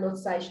standard lot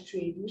size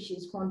trade, which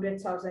is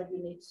 100,000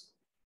 units.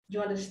 Do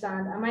you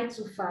understand? Am I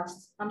too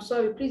fast? I'm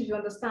sorry, please, if you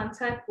understand,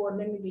 type 1,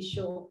 let me be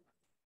sure.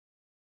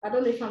 I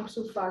don't know if I'm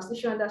too fast.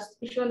 If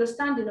you're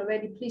understanding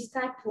already, please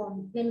type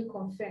 1. Let me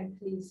confirm,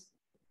 please.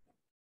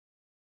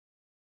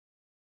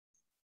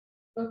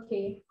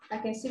 Okay, I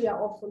can see we are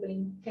all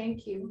following.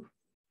 Thank you.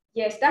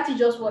 Yes, that is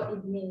just what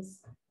it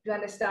means. You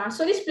understand?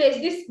 So this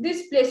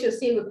place you're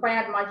seeing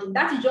required margin,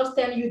 that is just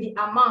telling you the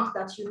amount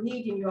that you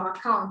need in your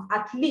account,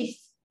 at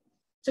least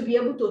to be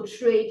able to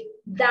trade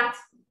that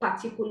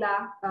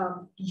particular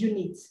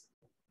unit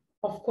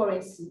of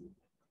currency.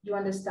 You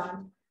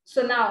understand?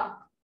 So now,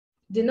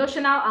 the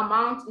notional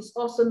amount is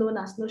also known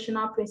as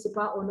notional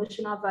principal or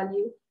notional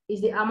value,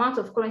 is the amount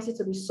of currency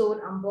to be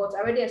sold and bought. I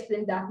already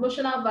explained that.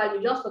 Notional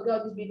value, just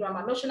forget this big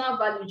grammar. Notional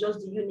value is just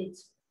the unit.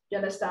 You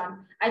understand?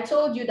 I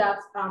told you that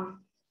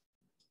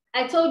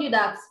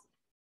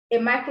a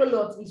micro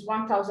lot is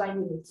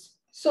 1,000 units.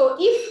 So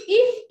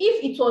if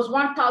it was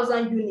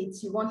 1,000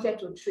 units you wanted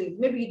to trade,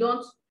 maybe you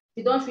don't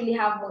really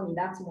have money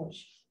that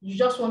much. You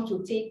just want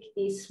to take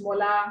you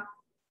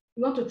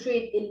want to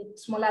trade a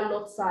smaller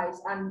lot size,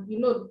 and you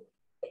know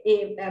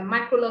a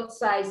micro lot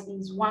size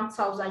is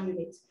 1,000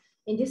 units.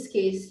 in this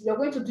case, you're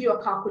going to do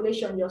your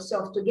calculation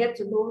yourself to get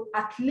to know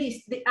at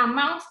least the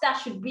amount that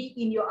should be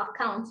in your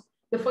account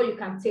before you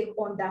can take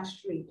on that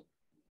trade.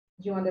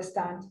 Do you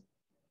understand?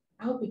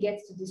 I hope we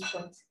get to this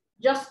point.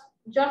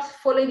 Just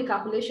following the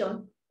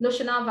calculation,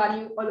 notional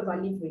value all over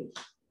leverage.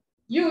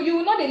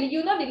 You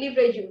know the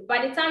leverage.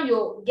 By the time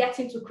you're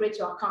getting to create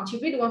your account, you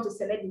really want to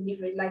select the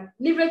leverage. Like,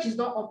 leverage is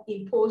not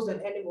imposed on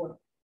anyone.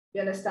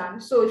 You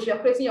understand? So if you're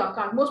creating your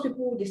account, most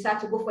people decide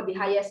to go for the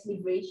highest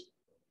leverage.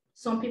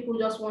 Some people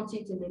just want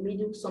it in the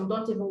middle. Some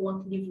don't even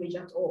want leverage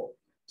at all.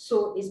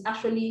 So it's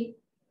actually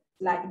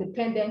like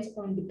dependent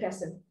on the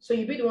person. So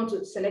you really want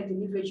to select the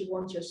leverage you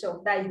want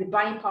yourself. That is the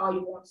buying power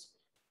you want.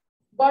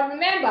 But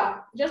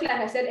remember, just like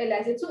I said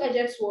earlier, it's a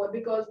two-edged sword,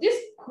 because this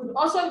could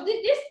also,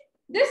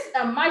 this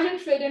margin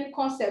trading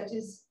concept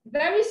is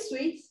very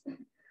sweet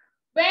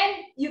when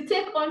you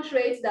take on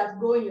trades that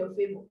go in your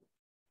favor.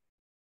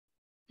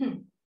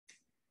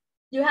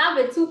 You have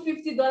a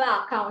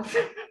 $250 account.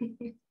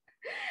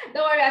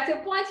 Don't worry, at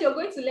a point you're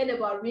going to learn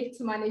about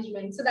risk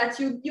management so that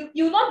you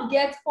not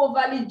get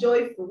overly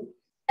joyful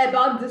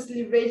about this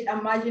leverage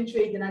and margin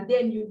trading, and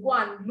then you go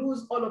and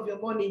lose all of your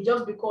money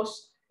just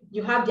because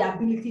you have the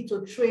ability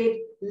to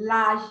trade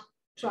large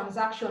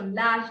transaction,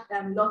 large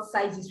lot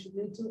sizes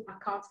into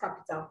account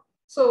capital.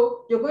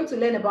 So you're going to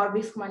learn about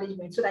risk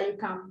management so that you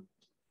can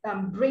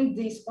bring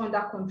this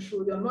under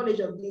control, your knowledge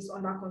of this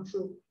under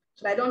control,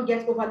 so that I don't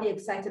get overly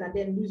excited and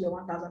then lose your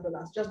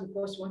 $1,000 just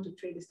because you want to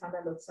trade the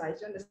standard lot size.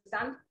 You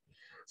understand?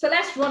 So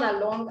let's run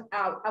along.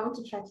 I want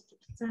to try to keep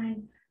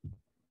time.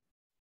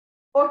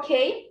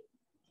 Okay.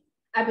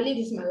 I believe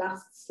this is my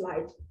last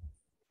slide.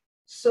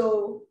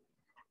 So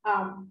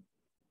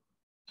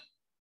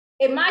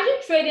a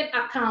margin trading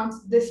account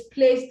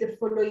displays the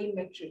following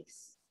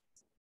metrics.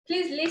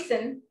 Please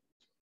listen.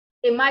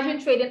 A margin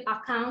trading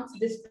account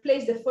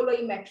displays the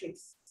following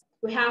metrics.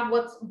 We have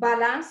what?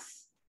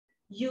 Balance,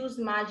 used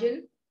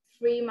margin,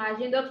 free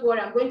margin. Don't worry,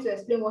 I'm going to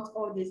explain what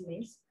all this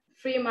means.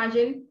 Free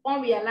margin,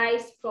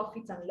 unrealized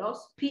profit and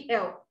loss,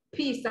 PL.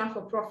 P stands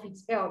for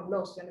profits, L,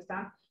 loss, you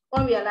understand?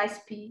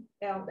 Unrealized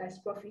PL, that's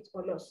profit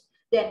or loss.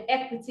 Then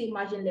equity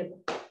margin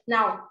level.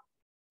 Now,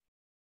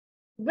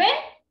 when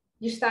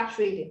you start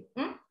trading,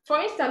 for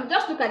instance,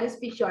 just look at this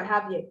picture I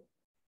have here.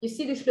 You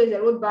see this place,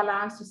 the road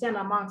balance, you see an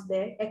amount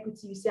there,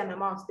 equity, you see an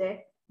amount there,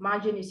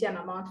 margin, you see an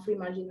amount, free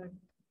margin and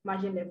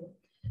margin level.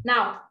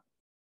 Now,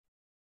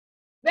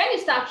 when you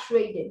start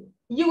trading,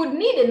 you would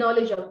need a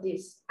knowledge of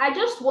this. I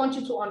just want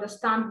you to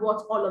understand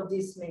what all of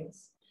this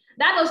means.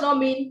 That does not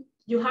mean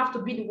you have to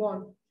be the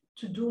one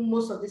to do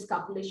most of these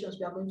calculations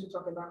we are going to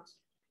talk about.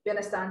 You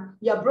understand?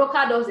 Your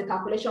broker does the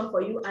calculation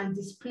for you and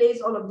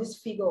displays all of this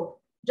figure,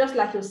 just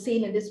like you're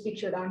seeing in this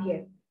picture down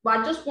here. But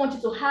I just want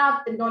you to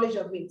have a knowledge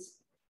of it,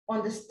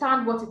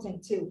 understand what it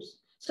entails.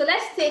 So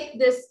let's take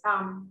this,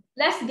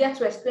 let's get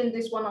to explain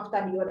this one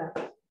after the other.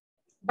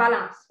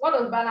 Balance. What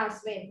does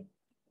balance mean?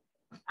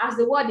 As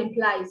the word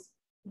implies,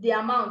 the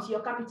amount,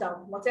 your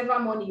capital, whatever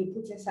money you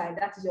put inside,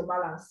 that is your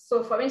balance.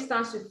 So for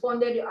instance, you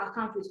funded your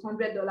account with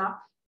 $100.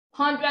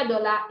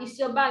 $100 is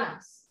your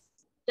balance,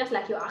 just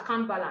like your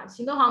account balance.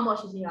 You know how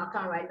much is in your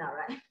account right now,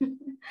 right?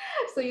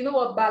 So you know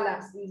what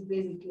balance is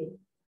basically.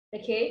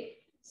 Okay,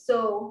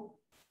 so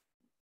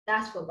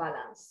that's for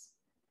balance.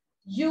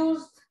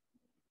 Used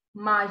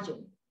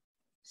margin.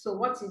 So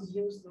what is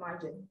used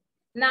margin?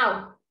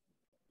 Now,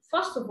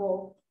 first of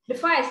all,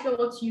 before I explain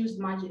what used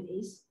margin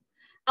is,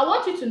 I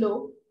want you to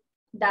know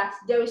that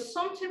there is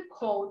something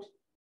called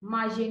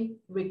margin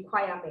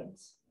requirement.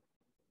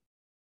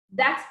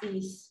 That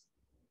is,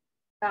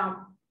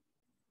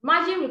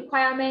 margin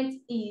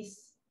requirement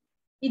is,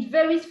 it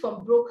varies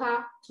from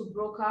broker to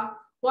broker,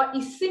 but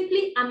it's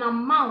simply an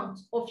amount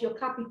of your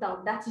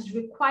capital that is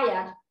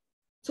required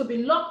to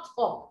be locked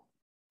up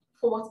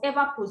for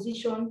whatever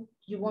position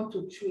you want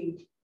to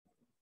trade.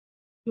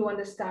 You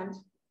understand?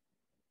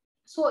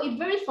 So it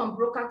varies from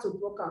broker to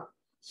broker.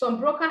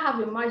 Some brokers have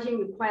a margin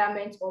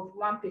requirement of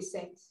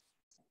 1%.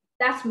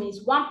 That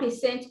means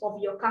 1%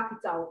 of your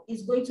capital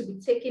is going to be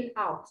taken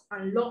out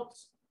and locked.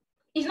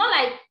 It's not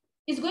like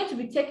it's going to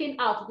be taken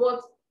out,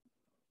 but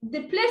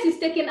the place is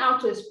taken out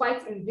to is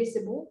quite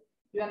invisible,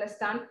 you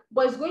understand?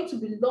 But it's going to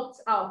be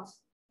locked out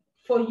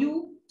for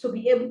you to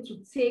be able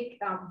to take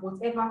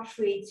whatever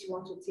trades you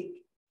want to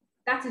take.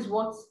 That is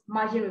what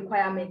margin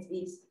requirement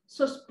is.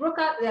 So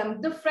broker,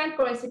 different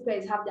currency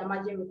pairs have their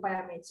margin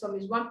requirements. Some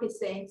is 1%,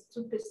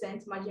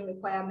 2% margin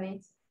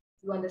requirement,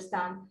 you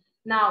understand?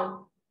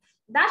 Now,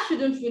 that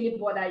shouldn't really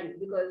bother you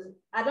because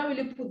I don't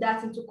really put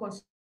that into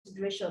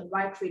consideration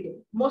while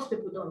trading. Most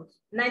people don't.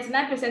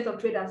 99%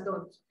 of traders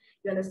don't.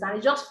 You understand?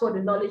 It's just for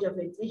the knowledge of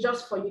it. It's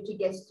just for you to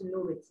get to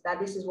know it, that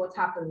this is what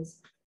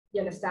happens.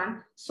 You understand?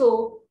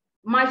 So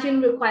margin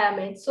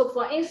requirement. So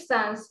for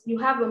instance, you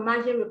have a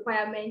margin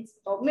requirement,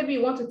 or maybe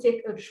you want to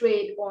take a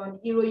trade on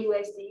Euro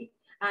USD,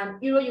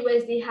 and Euro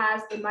USD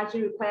has a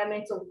margin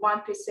requirement of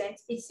 1%.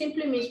 It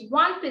simply means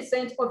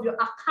 1% of your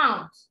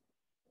account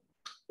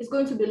is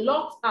going to be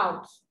locked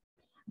out,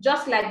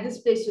 just like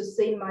this place you're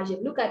saying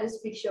margin. Look at this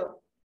picture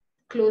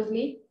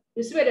closely.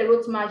 You see where they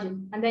wrote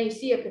margin, and then you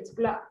see a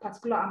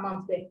particular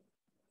amount there.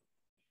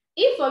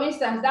 If, for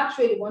instance, that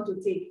trade you want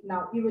to take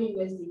now, Euro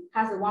USD,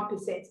 has a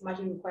 1%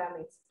 margin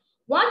requirement,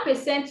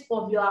 1%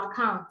 of your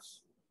account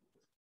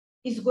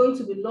is going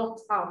to be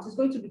locked out. It's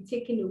going to be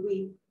taken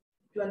away,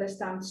 you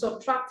understand,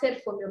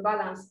 subtracted from your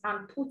balance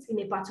and put in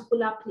a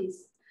particular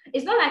place.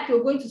 It's not like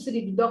you're going to see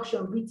the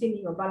deduction written in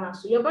your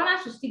balance. So your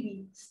balance should still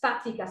be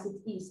static as it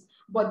is,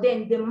 but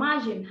then the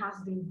margin has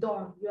been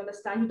done, you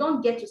understand? You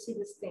don't get to see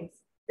these things.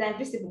 They're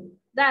invisible.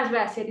 That's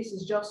why I said this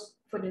is just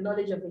for the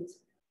knowledge of it.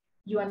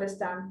 You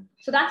understand?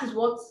 So that is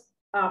what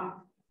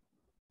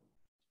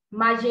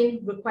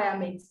margin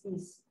requirement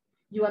is.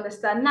 You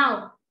understand?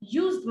 Now,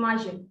 used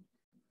margin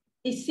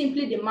is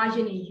simply the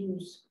margin in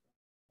use.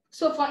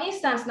 So for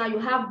instance, now you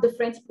have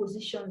different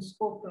positions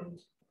opened.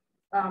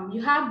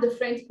 You have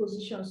different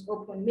positions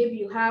open. Maybe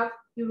you have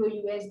Euro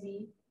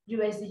USD,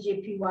 USD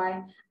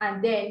JPY,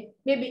 and then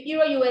maybe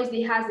Euro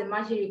USD has a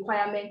margin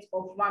requirement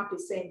of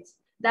 1%.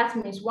 That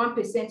means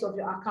 1% of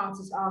your account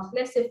is out.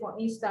 Let's say, for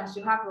instance,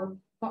 you have a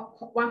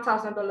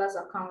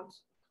 $1,000 account.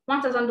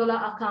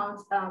 $1,000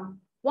 account,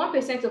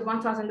 1% of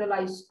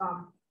 $1,000 is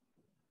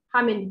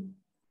how many?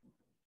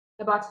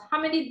 About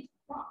how many?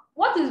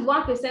 What is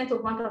 1% of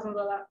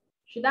 $1,000?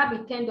 Should that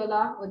be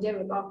 $10 or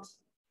thereabouts?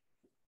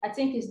 I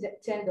think it's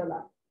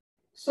 $10.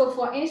 So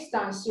for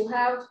instance, you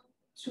have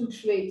two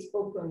trades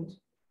opened.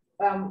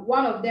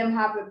 One of them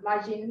have a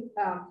margin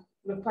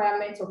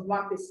requirement of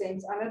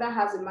 1%. Another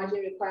has a margin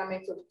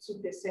requirement of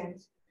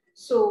 2%.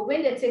 So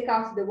when they take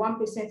out the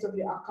 1% of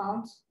your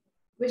account,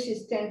 which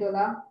is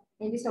 $10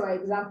 in this our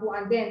example,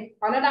 and then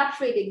another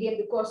trade again,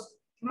 because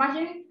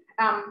margin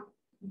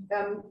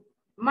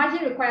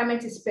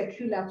requirement is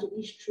peculiar to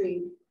each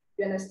trade.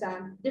 You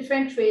understand?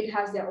 Different trade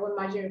has their own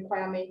margin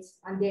requirements,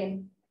 and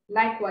then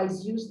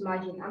likewise used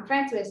margin. I'm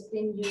trying to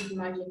explain used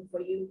margin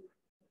for you.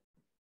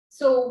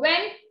 So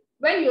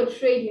when you're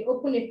trading,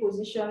 open a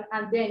position,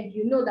 and then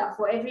you know that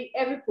for every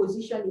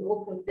position you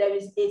open, there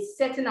is a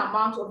certain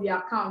amount of your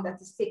account that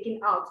is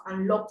taken out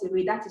and locked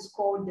away. That is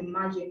called the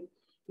margin.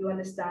 You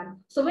understand?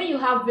 So when you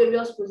have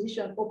various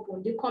positions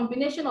open, the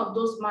combination of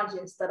those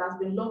margins that has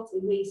been locked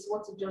away is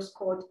what is just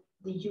called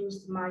the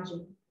used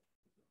margin.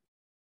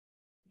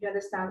 You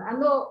understand? I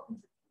know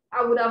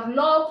I would have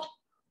loved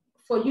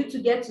for you to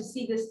get to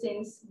see these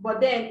things,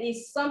 but then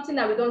it's something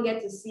that we don't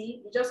get to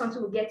see. It's just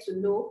something we get to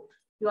know.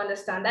 You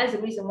understand? That's the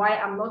reason why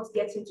I'm not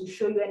getting to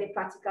show you any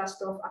practical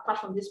stuff apart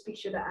from this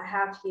picture that I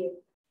have here.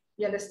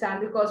 You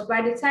understand? Because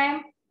by the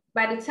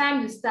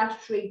time you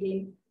start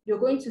trading, you're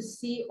going to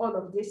see all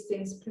of these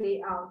things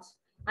play out.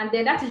 And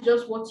then that is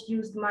just what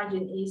used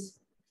margin is.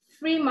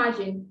 Free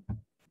margin.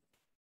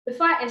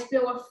 Before I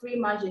explain what free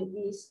margin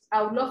is,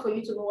 I would love for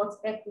you to know what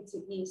equity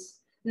is.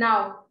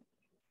 Now,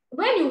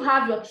 when you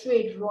have your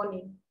trade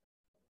running,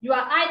 you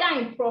are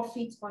either in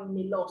profit or in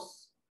a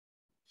loss.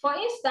 For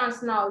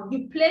instance, now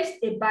you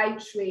placed a buy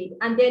trade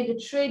and then the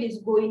trade is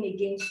going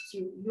against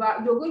you.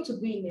 You're going to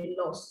be in a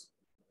loss.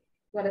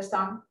 You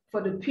understand?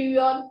 For the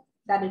period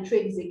that the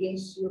trade is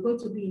against you, you're going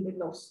to be in a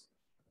loss.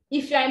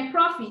 If you're in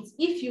profit,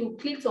 if you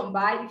clicked on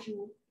buy, if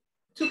you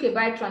took a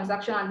buy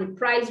transaction and the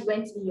price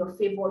went in your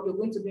favor, you're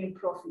going to be in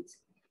profit.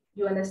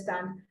 You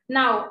understand?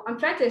 Now, I'm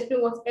trying to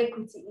explain what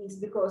equity is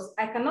because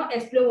I cannot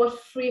explain what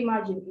free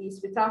margin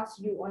is without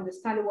you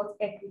understanding what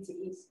equity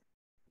is.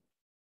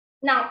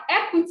 Now,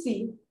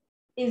 equity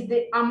is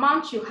the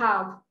amount you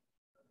have,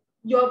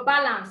 your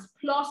balance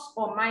plus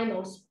or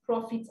minus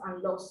profit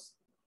and loss.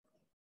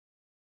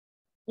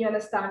 You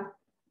understand?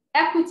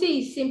 Equity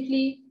is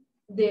simply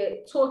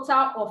the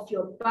total of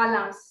your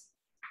balance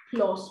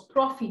plus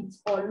profit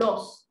or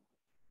loss.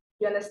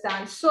 You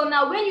understand? So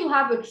now when you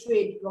have a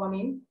trade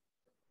running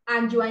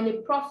and you are in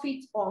a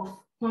profit of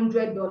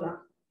 $100,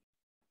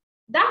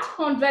 that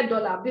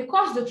 $100,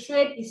 because the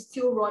trade is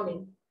still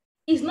running,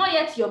 is not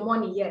yet your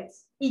money yet.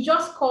 It's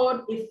just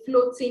called a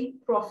floating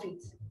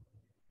profit.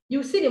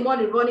 You see the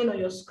money running on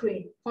your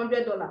screen,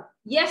 $100.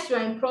 Yes,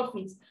 you're in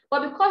profit,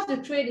 but because the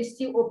trade is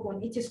still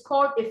open, it is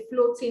called a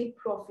floating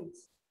profit.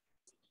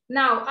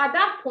 Now, at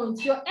that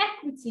point, your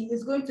equity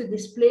is going to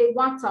display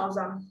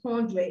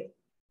 1,100,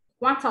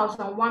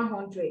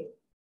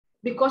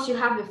 because you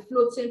have a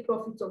floating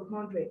profit of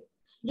 100.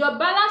 Your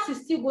balance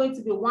is still going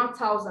to be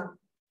 1,000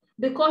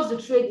 because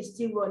the trade is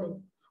still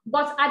running.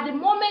 But at the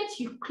moment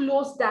you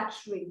close that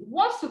trade,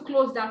 once you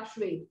close that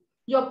trade,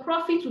 your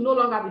profit will no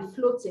longer be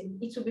floating,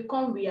 it will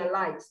become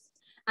realized.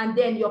 And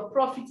then your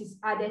profit is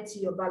added to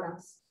your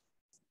balance.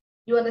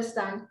 You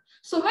understand?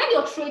 So when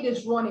your trade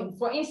is running,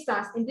 for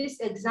instance, in this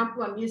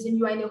example I'm using,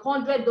 you are in a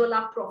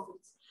 $100 profit.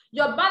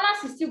 Your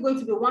balance is still going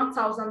to be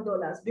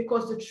 $1,000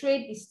 because the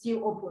trade is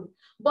still open.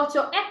 But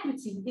your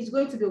equity is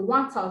going to be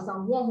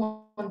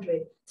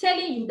 1,100,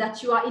 telling you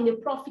that you are in a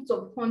profit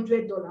of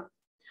 $100.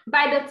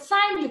 By the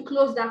time you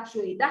close that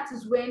trade, that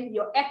is when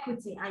your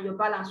equity and your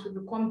balance will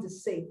become the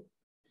same.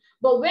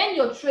 But when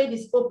your trade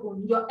is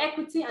open, your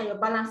equity and your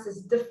balance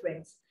is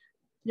different.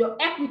 Your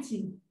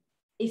equity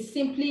is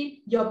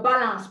simply your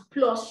balance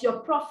plus your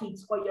profit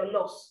or your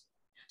loss.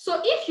 So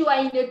if you are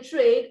in a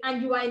trade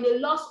and you are in a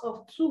loss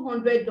of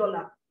 $200,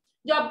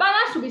 your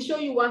balance will be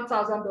showing you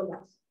 $1,000.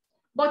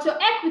 But your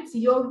equity,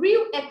 your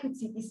real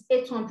equity is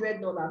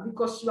 $800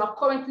 because you are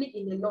currently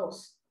in a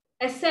loss,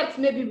 except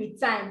maybe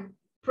with time,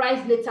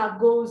 price later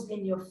goes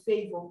in your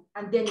favor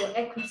and then your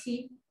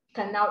equity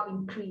can now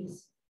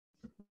increase.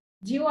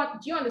 Do you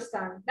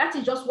understand? That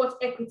is just what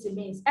equity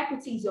means.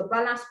 Equity is your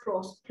balance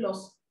plus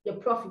your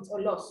profit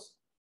or loss.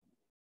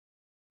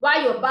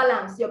 While your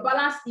balance is your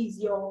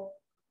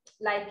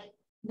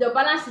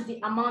balance is the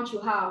amount you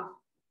have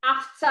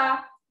after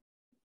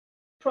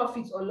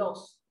profit or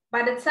loss.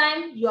 By the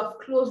time you have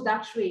closed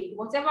that trade,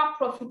 whatever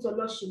profit or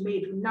loss you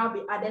made will now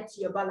be added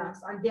to your balance,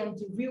 and then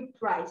the real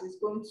price is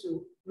going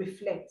to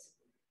reflect.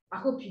 I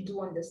hope you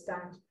do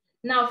understand.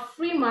 Now,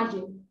 free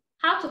margin.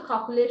 How to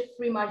calculate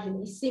free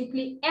margin is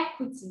simply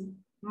equity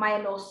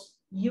minus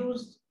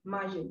used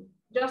margin.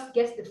 Just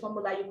guess the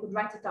formula. You could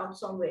write it out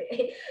somewhere.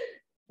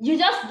 You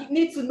just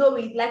need to know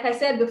it. Like I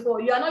said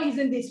before, you are not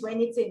using this for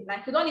anything.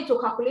 Like, you don't need to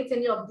calculate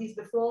any of this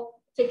before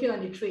taking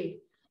on the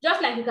trade.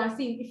 Just like you can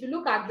see, if you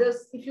look at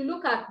this, if you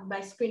look at my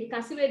screen, you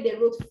can see where they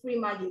wrote free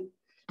margin.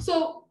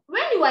 So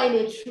when you are in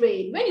a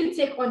trade, when you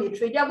take on a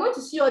trade, you are going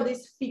to see all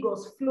these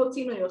figures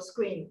floating on your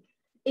screen.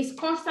 It's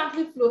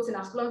constantly floating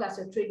as long as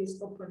your trade is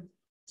open.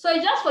 So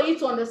it's just for you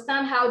to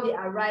understand how they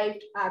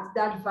arrived at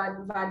that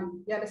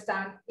value. You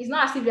understand? It's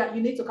not as if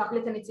you need to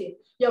calculate anything.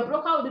 Your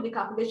broker will do the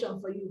calculation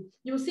for you.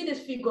 You will see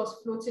these figures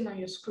floating on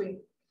your screen.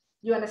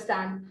 You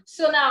understand?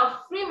 So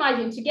now free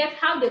margin, to get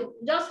how they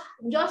just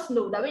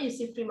know that when you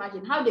see free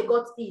margin, how they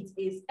got it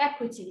is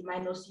equity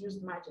minus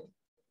used margin.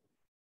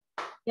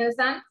 You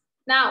understand?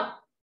 Now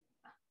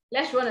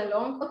let's run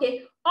along.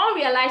 Okay,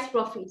 unrealized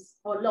profits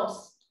or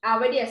loss. I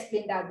already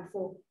explained that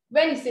before.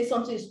 When you say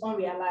something is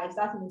unrealized,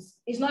 that means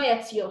it's not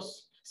yet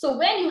yours. So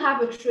when you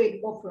have a trade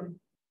open,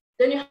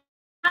 then you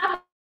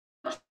have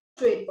a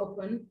trade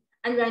open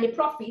and you're in a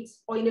profit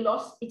or in a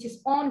loss, it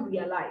is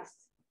unrealized.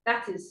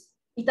 That is,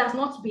 it has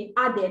not been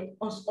added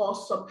or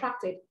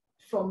subtracted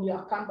from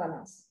your account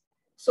balance.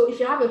 So if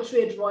you have a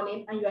trade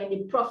running and you are in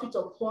a profit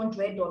of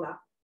 $100,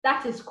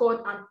 that is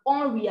called an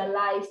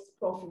unrealized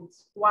profit.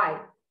 Why?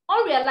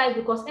 Unrealized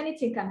because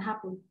anything can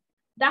happen.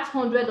 That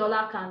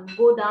 $100 can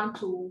go down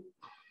to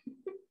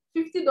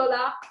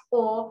 $50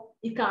 or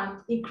it can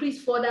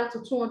increase further to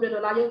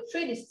 $200. Your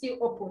trade is still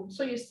open.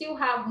 So you still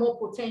have more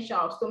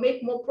potentials to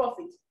make more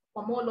profit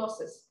or more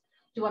losses.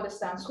 Do you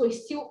understand? So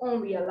it's still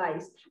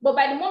unrealized. But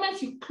by the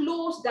moment you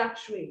close that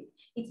trade,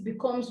 it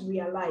becomes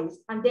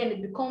realized and then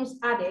it becomes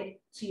added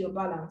to your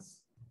balance.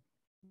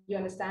 You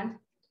understand?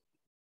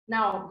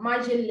 Now,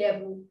 margin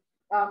level.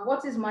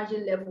 What is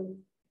margin level?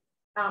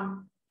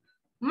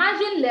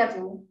 Margin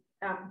level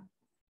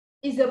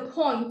is a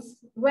point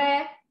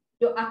where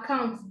your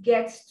account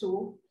gets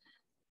to,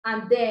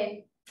 and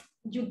then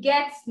you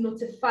get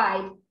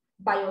notified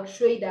by your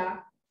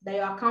trader that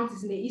your account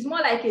is in it's more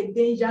like a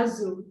danger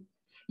zone.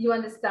 You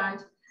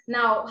understand?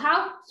 Now,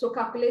 how to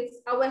calculate,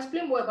 I will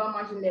explain more about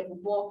margin level,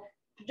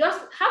 but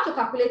just how to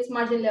calculate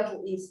margin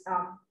level is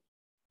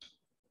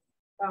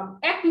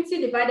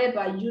equity divided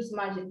by used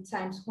margin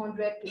times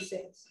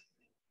 100%.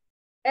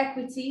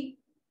 Equity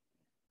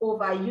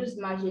over used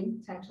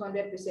margin times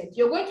 100%.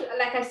 You're going to,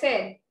 like I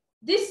said,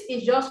 this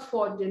is just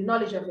for the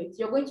knowledge of it.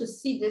 You're going to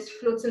see this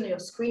floating on your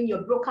screen.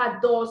 Your broker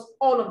does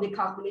all of the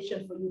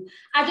calculation for you.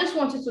 I just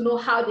want you to know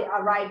how they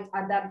arrived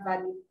at that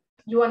value.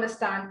 You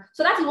understand?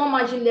 So that is what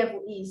margin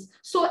level is.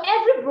 So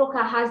every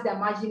broker has their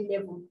margin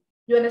level.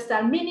 You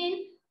understand?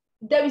 Meaning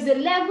there is a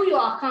level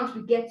your account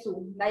will get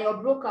to that your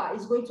broker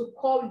is going to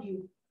call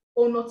you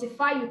or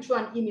notify you through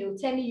an email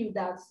telling you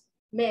that,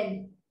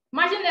 man,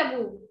 margin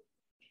level,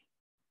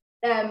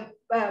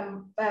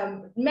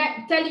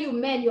 tell you,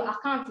 man, your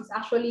account is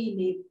actually in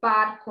a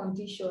bad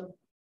condition.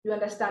 You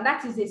understand?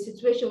 That is a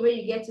situation where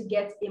you get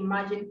a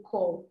margin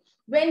call.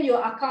 When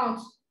your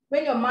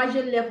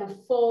margin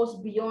level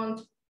falls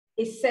beyond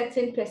a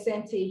certain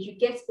percentage, you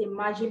get a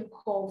margin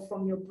call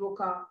from your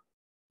broker.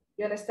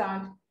 You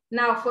understand?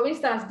 Now, for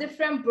instance,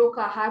 different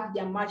brokers have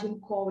their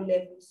margin call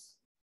levels.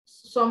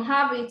 Some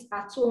have it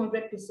at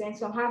 200%,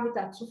 some have it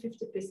at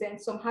 250%,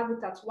 some have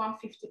it at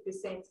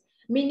 150%.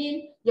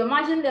 Meaning your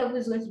margin level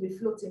is going to be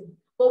floating.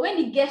 But when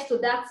it gets to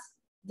that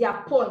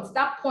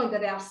point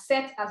that they have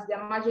set as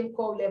their margin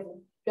call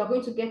level, you're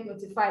going to get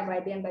notified by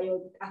them that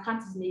your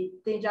account is in a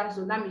danger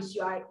zone. That means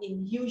you are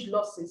in huge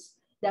losses.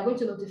 They're going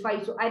to notify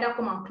you to either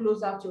come and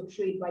close out your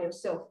trade by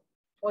yourself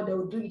or they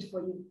will do it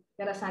for you.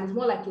 You understand? It's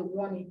more like a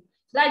warning.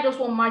 So that's just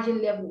what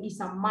margin level is,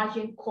 a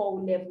margin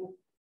call level.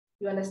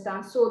 You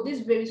understand? So this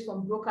varies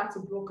from broker to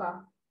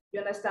broker. You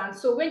understand?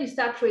 So when you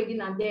start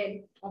trading and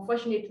then,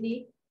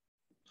 unfortunately,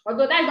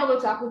 although that is not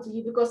going to happen to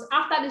you because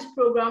after this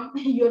program,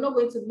 you're not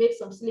going to make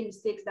some silly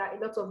mistakes that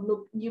a lot of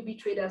newbie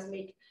traders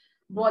make.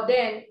 But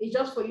then it's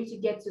just for you to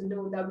get to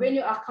know that when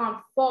your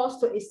account falls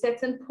to a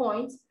certain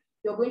point,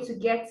 you're going to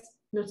get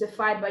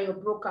notified by your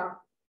broker.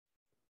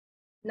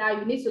 Now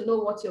you need to know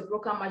what your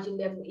broker margin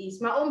level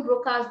is. My own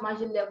broker's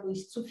margin level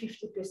is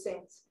 250%.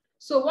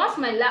 So once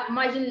my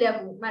margin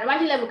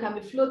level can be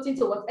floating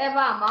to whatever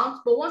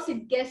amount, but once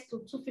it gets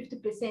to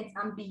 250%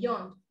 and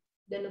beyond,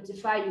 they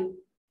notify you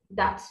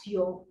that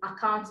your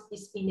account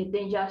is in a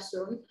danger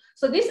zone.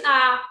 So these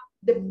are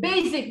the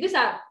basic, these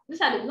are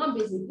the not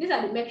basic, these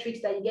are the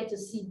metrics that you get to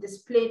see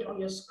displayed on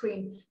your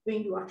screen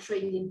when you are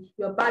trading.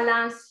 Your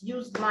balance,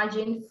 used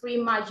margin, free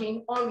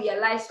margin,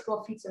 unrealized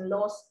profits and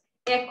loss,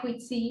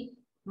 equity,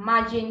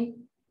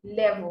 margin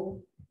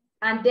level,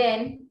 and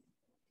then,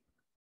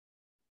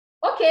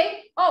 okay,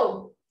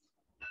 oh,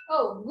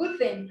 good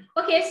thing.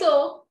 Okay,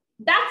 so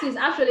that is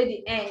actually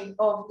the end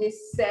of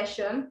this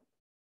session.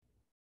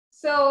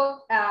 So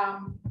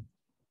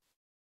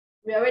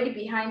we're already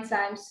behind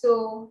time.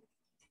 So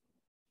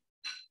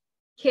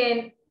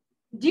do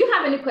you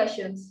have any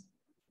questions?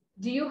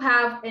 Do you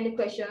have any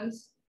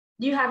questions?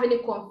 Do you have any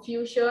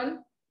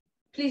confusion?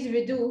 Please, if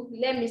you do,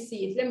 let me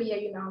see it. Let me hear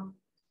you now.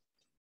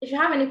 If you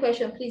have any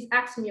question, please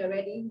ask me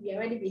already. We're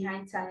already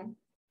behind time.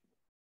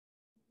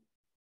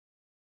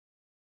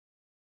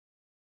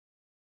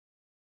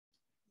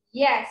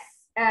 Yes,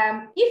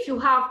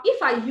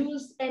 if I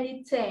use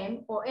any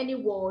term or any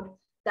word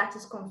that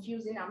is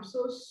confusing, I'm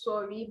so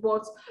sorry,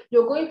 but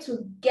they're going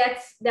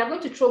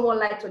to throw more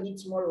light on it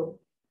tomorrow.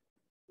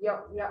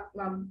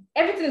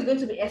 Everything is going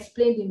to be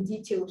explained in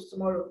details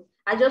tomorrow.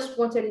 I just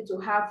wanted you to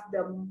have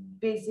the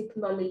basic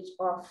knowledge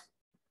of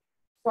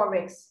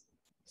Forex.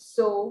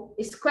 So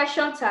it's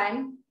question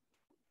time.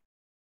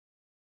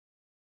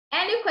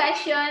 Any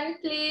question,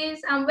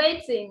 please? I'm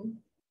waiting.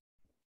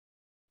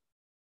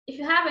 If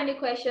you have any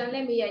question,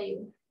 let me hear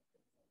you.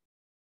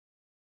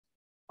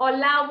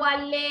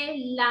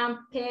 Olawale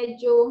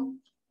Lampejo.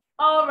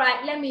 All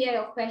right, let me hear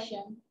your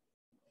question.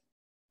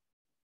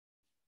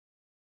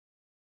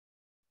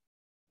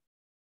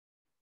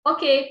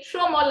 Okay,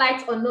 throw more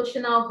light on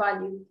notional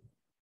value.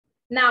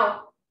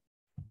 Now,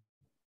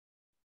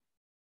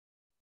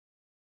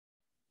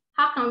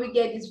 how can we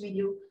get this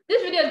video?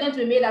 This video is going to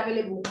be made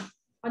available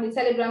on the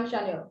Telegram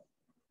channel.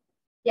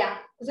 Yeah,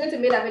 it's going to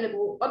be made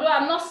available. Although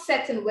I'm not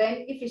certain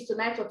when, if it's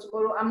tonight or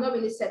tomorrow, I'm not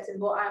really certain,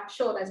 but I'm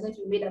sure that's going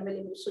to be made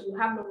available. So you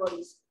have no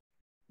worries.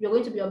 You're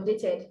going to be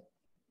updated.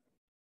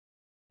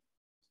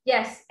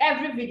 Yes,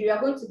 every video,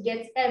 you're going to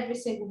get every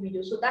single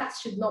video. So that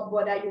should not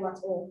bother you at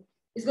all.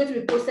 It's going to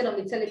be posted on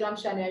the Telegram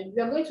channel.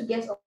 You're going to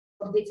get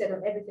updated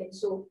on everything.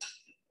 So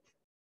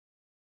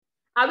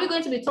are we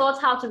going to be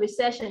taught how to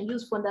research and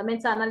use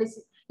fundamental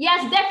analysis?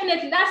 Yes,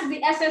 definitely. That's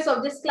the essence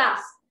of this class.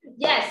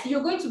 Yes,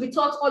 you're going to be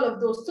taught all of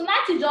those.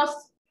 Tonight is just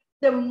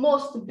the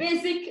most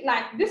basic,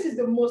 like this is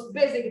the most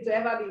basic it will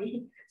ever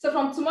be. So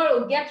from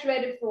tomorrow, get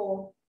ready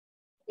for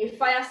a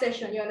fire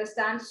session, you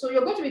understand? So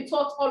you're going to be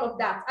taught all of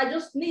that. I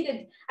just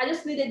needed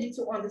you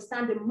to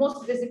understand the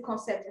most basic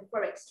concept in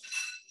Forex.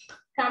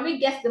 Can we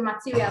get the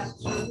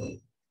materials too?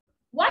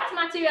 What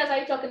materials are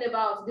you talking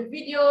about? The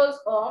videos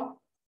or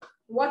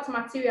what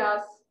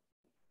materials?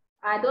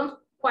 I don't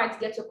quite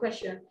get your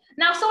question.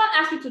 Now, someone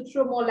asked you to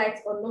throw more light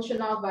on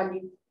notional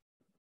value.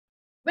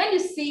 When you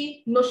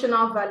see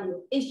notional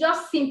value, it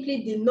just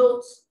simply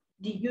denotes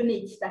the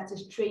unit that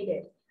is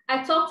traded.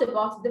 I talked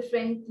about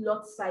different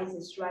lot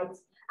sizes, right?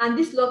 And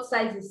this lot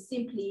size is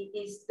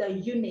the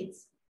unit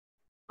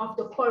of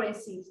the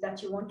currencies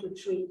that you want to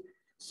trade.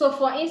 So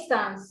for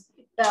instance,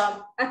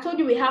 I told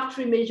you we have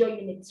three major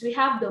units. We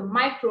have the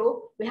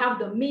micro, we have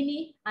the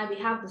mini, and we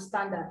have the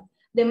standard.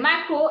 The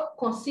micro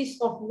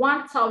consists of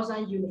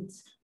 1,000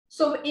 units.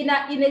 So in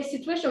a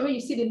situation where you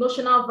see the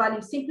notional value,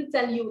 simply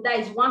telling you that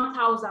is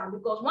 1,000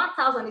 because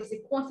 1,000 is the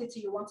quantity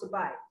you want to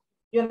buy.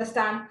 You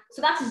understand?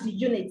 So that is the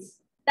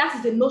units. That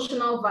is the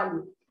notional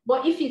value.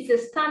 But if it's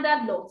a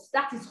standard lot,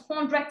 that is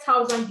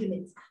 100,000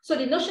 units. So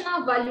the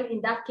notional value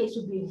in that case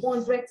would be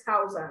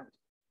 100,000.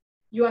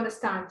 You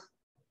understand?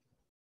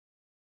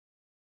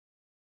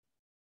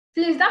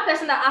 Please, that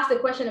person that asked the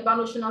question about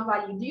notional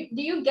value,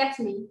 do you get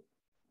me?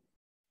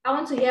 I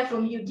want to hear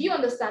from you. Do you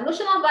understand?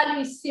 Notional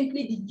value is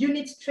simply the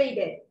unit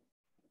traded.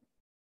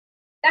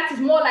 That is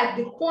more like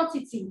the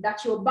quantity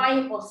that you're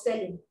buying or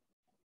selling.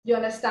 You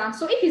understand?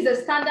 So if it's a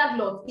standard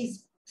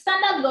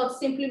lot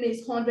simply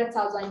means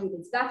 100,000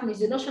 units. That means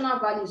the notional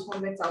value is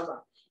 100,000.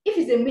 If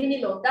it's a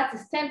mini lot, that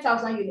is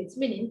 10,000 units,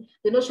 meaning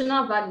the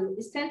notional value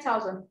is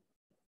 10,000.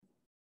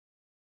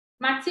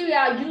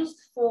 Material used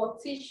for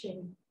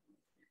teaching.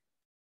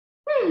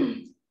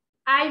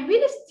 I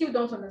really still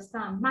don't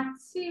understand.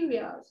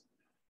 Materials.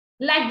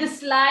 Like the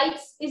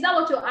slides, is that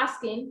what you're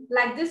asking?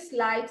 Like this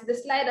slide, the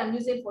slide I'm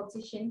using for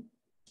teaching.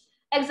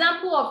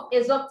 Example of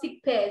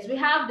exotic pairs. We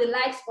have the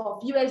likes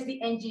of USD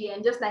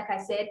NGN, just like I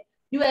said,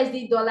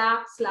 USD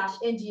dollar /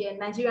 NGN,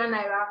 Nigerian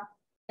Naira.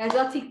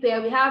 Exotic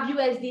pair, we have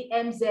USD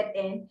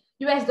MZN,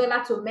 US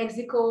dollar to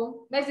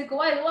Mexico. Mexico,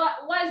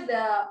 what is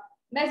the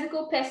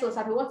Mexico pesos?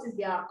 I mean, what is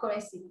their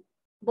currency?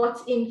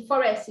 But in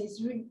Forex, it's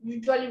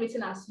usually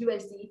written as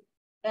USD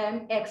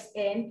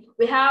MXN.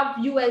 We have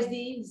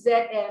USD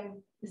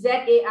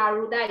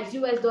ZAR, that is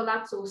US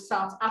dollar to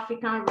South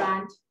African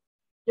Rand.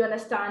 You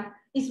understand?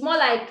 It's more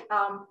like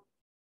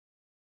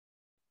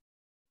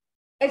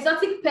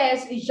exotic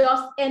pairs is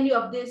just any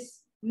of these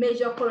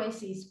major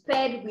currencies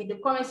paired with the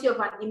currency of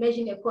an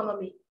emerging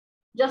economy,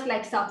 just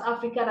like South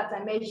Africa that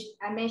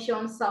I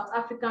mentioned, South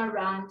African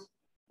rand,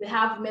 we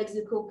have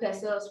Mexico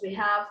pesos, we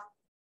have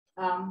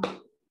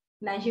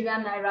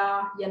Nigerian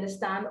naira, you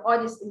understand, all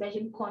these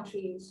emerging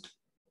countries.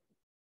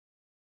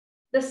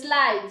 The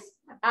slides,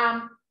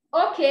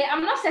 okay,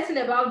 I'm not certain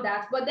about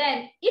that, but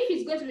then if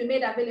it's going to be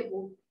made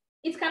available,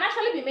 it can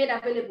actually be made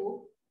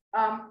available.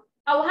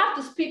 I will have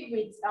to speak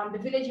with the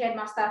village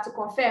headmaster to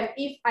confirm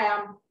if I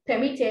am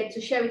permitted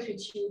to share it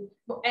with you.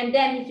 And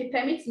then if he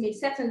permits me,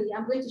 certainly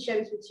I'm going to share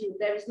it with you.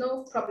 There is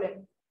no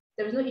problem.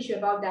 There is no issue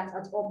about that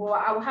at all, but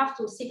I will have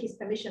to seek his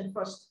permission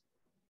first.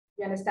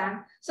 You understand?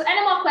 So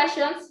any more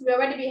questions? We're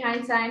already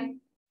behind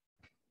time.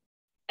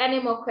 Any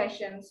more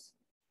questions?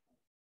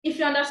 If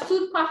you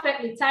understood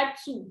perfectly, type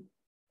 2.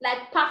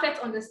 Like perfect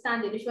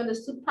understanding. If you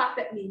understood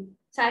perfectly,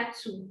 type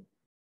 2.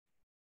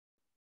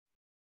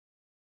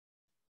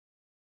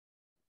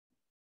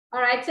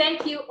 All right,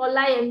 thank you,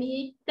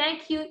 Olayemi.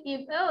 Thank you,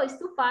 Eve. Oh, it's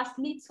too fast,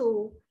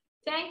 little.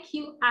 Thank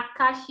you,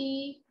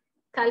 Akashi,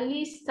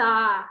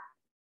 Kalista,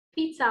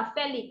 Peter,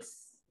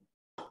 Felix,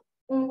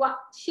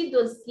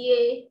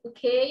 Shidozie,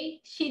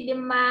 okay,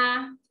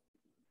 Shidima.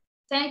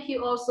 Thank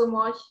you all so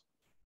much.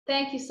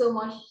 Thank you so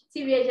much.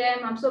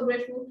 TVHM, I'm so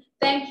grateful.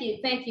 Thank you,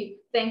 thank you,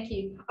 thank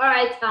you. All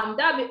right,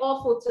 that'll be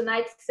all for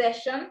tonight's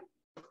session.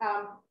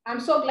 I'm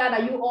so glad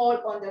that you all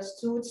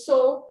understood.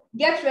 So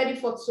get ready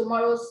for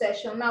tomorrow's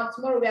session. Now,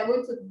 tomorrow we are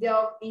going to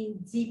delve in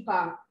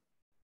deeper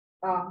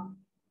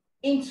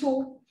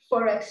into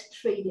Forex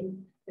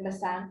trading,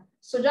 understand?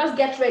 So just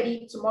get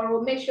ready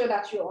tomorrow. Make sure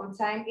that you're on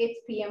time, 8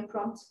 p.m.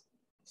 prompt.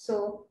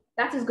 So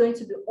that is going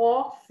to be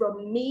all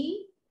from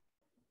me.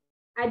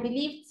 I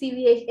believe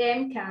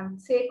TVHM can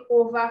take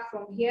over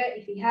from here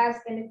if he has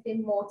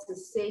anything more to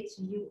say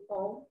to you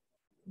all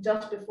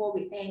just before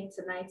we end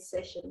tonight's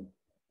session.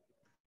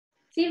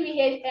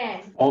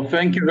 TVHM. Oh,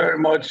 thank you very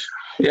much.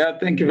 Yeah,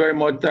 thank you very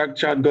much, Tag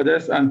Chat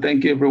Goddess, and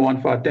thank you everyone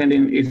for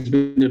attending. It's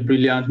been a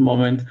brilliant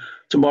moment.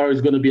 Tomorrow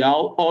is going to be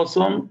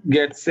awesome.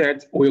 Get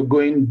set. We're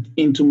going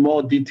into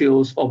more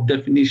details of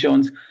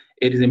definitions.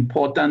 It is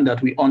important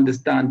that we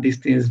understand these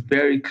things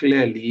very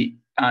clearly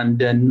and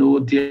then know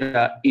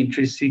their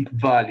intrinsic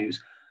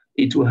values.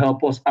 It will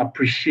help us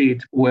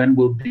appreciate when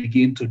we'll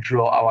begin to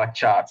draw our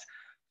charts.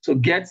 So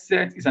get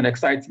set. It's an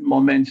exciting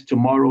moment.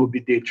 Tomorrow will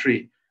be day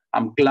 3.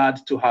 I'm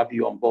glad to have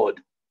you on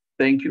board.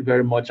 Thank you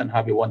very much and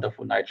have a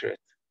wonderful night rest.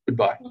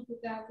 Goodbye. Thank you,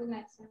 God. Good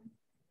night, sir.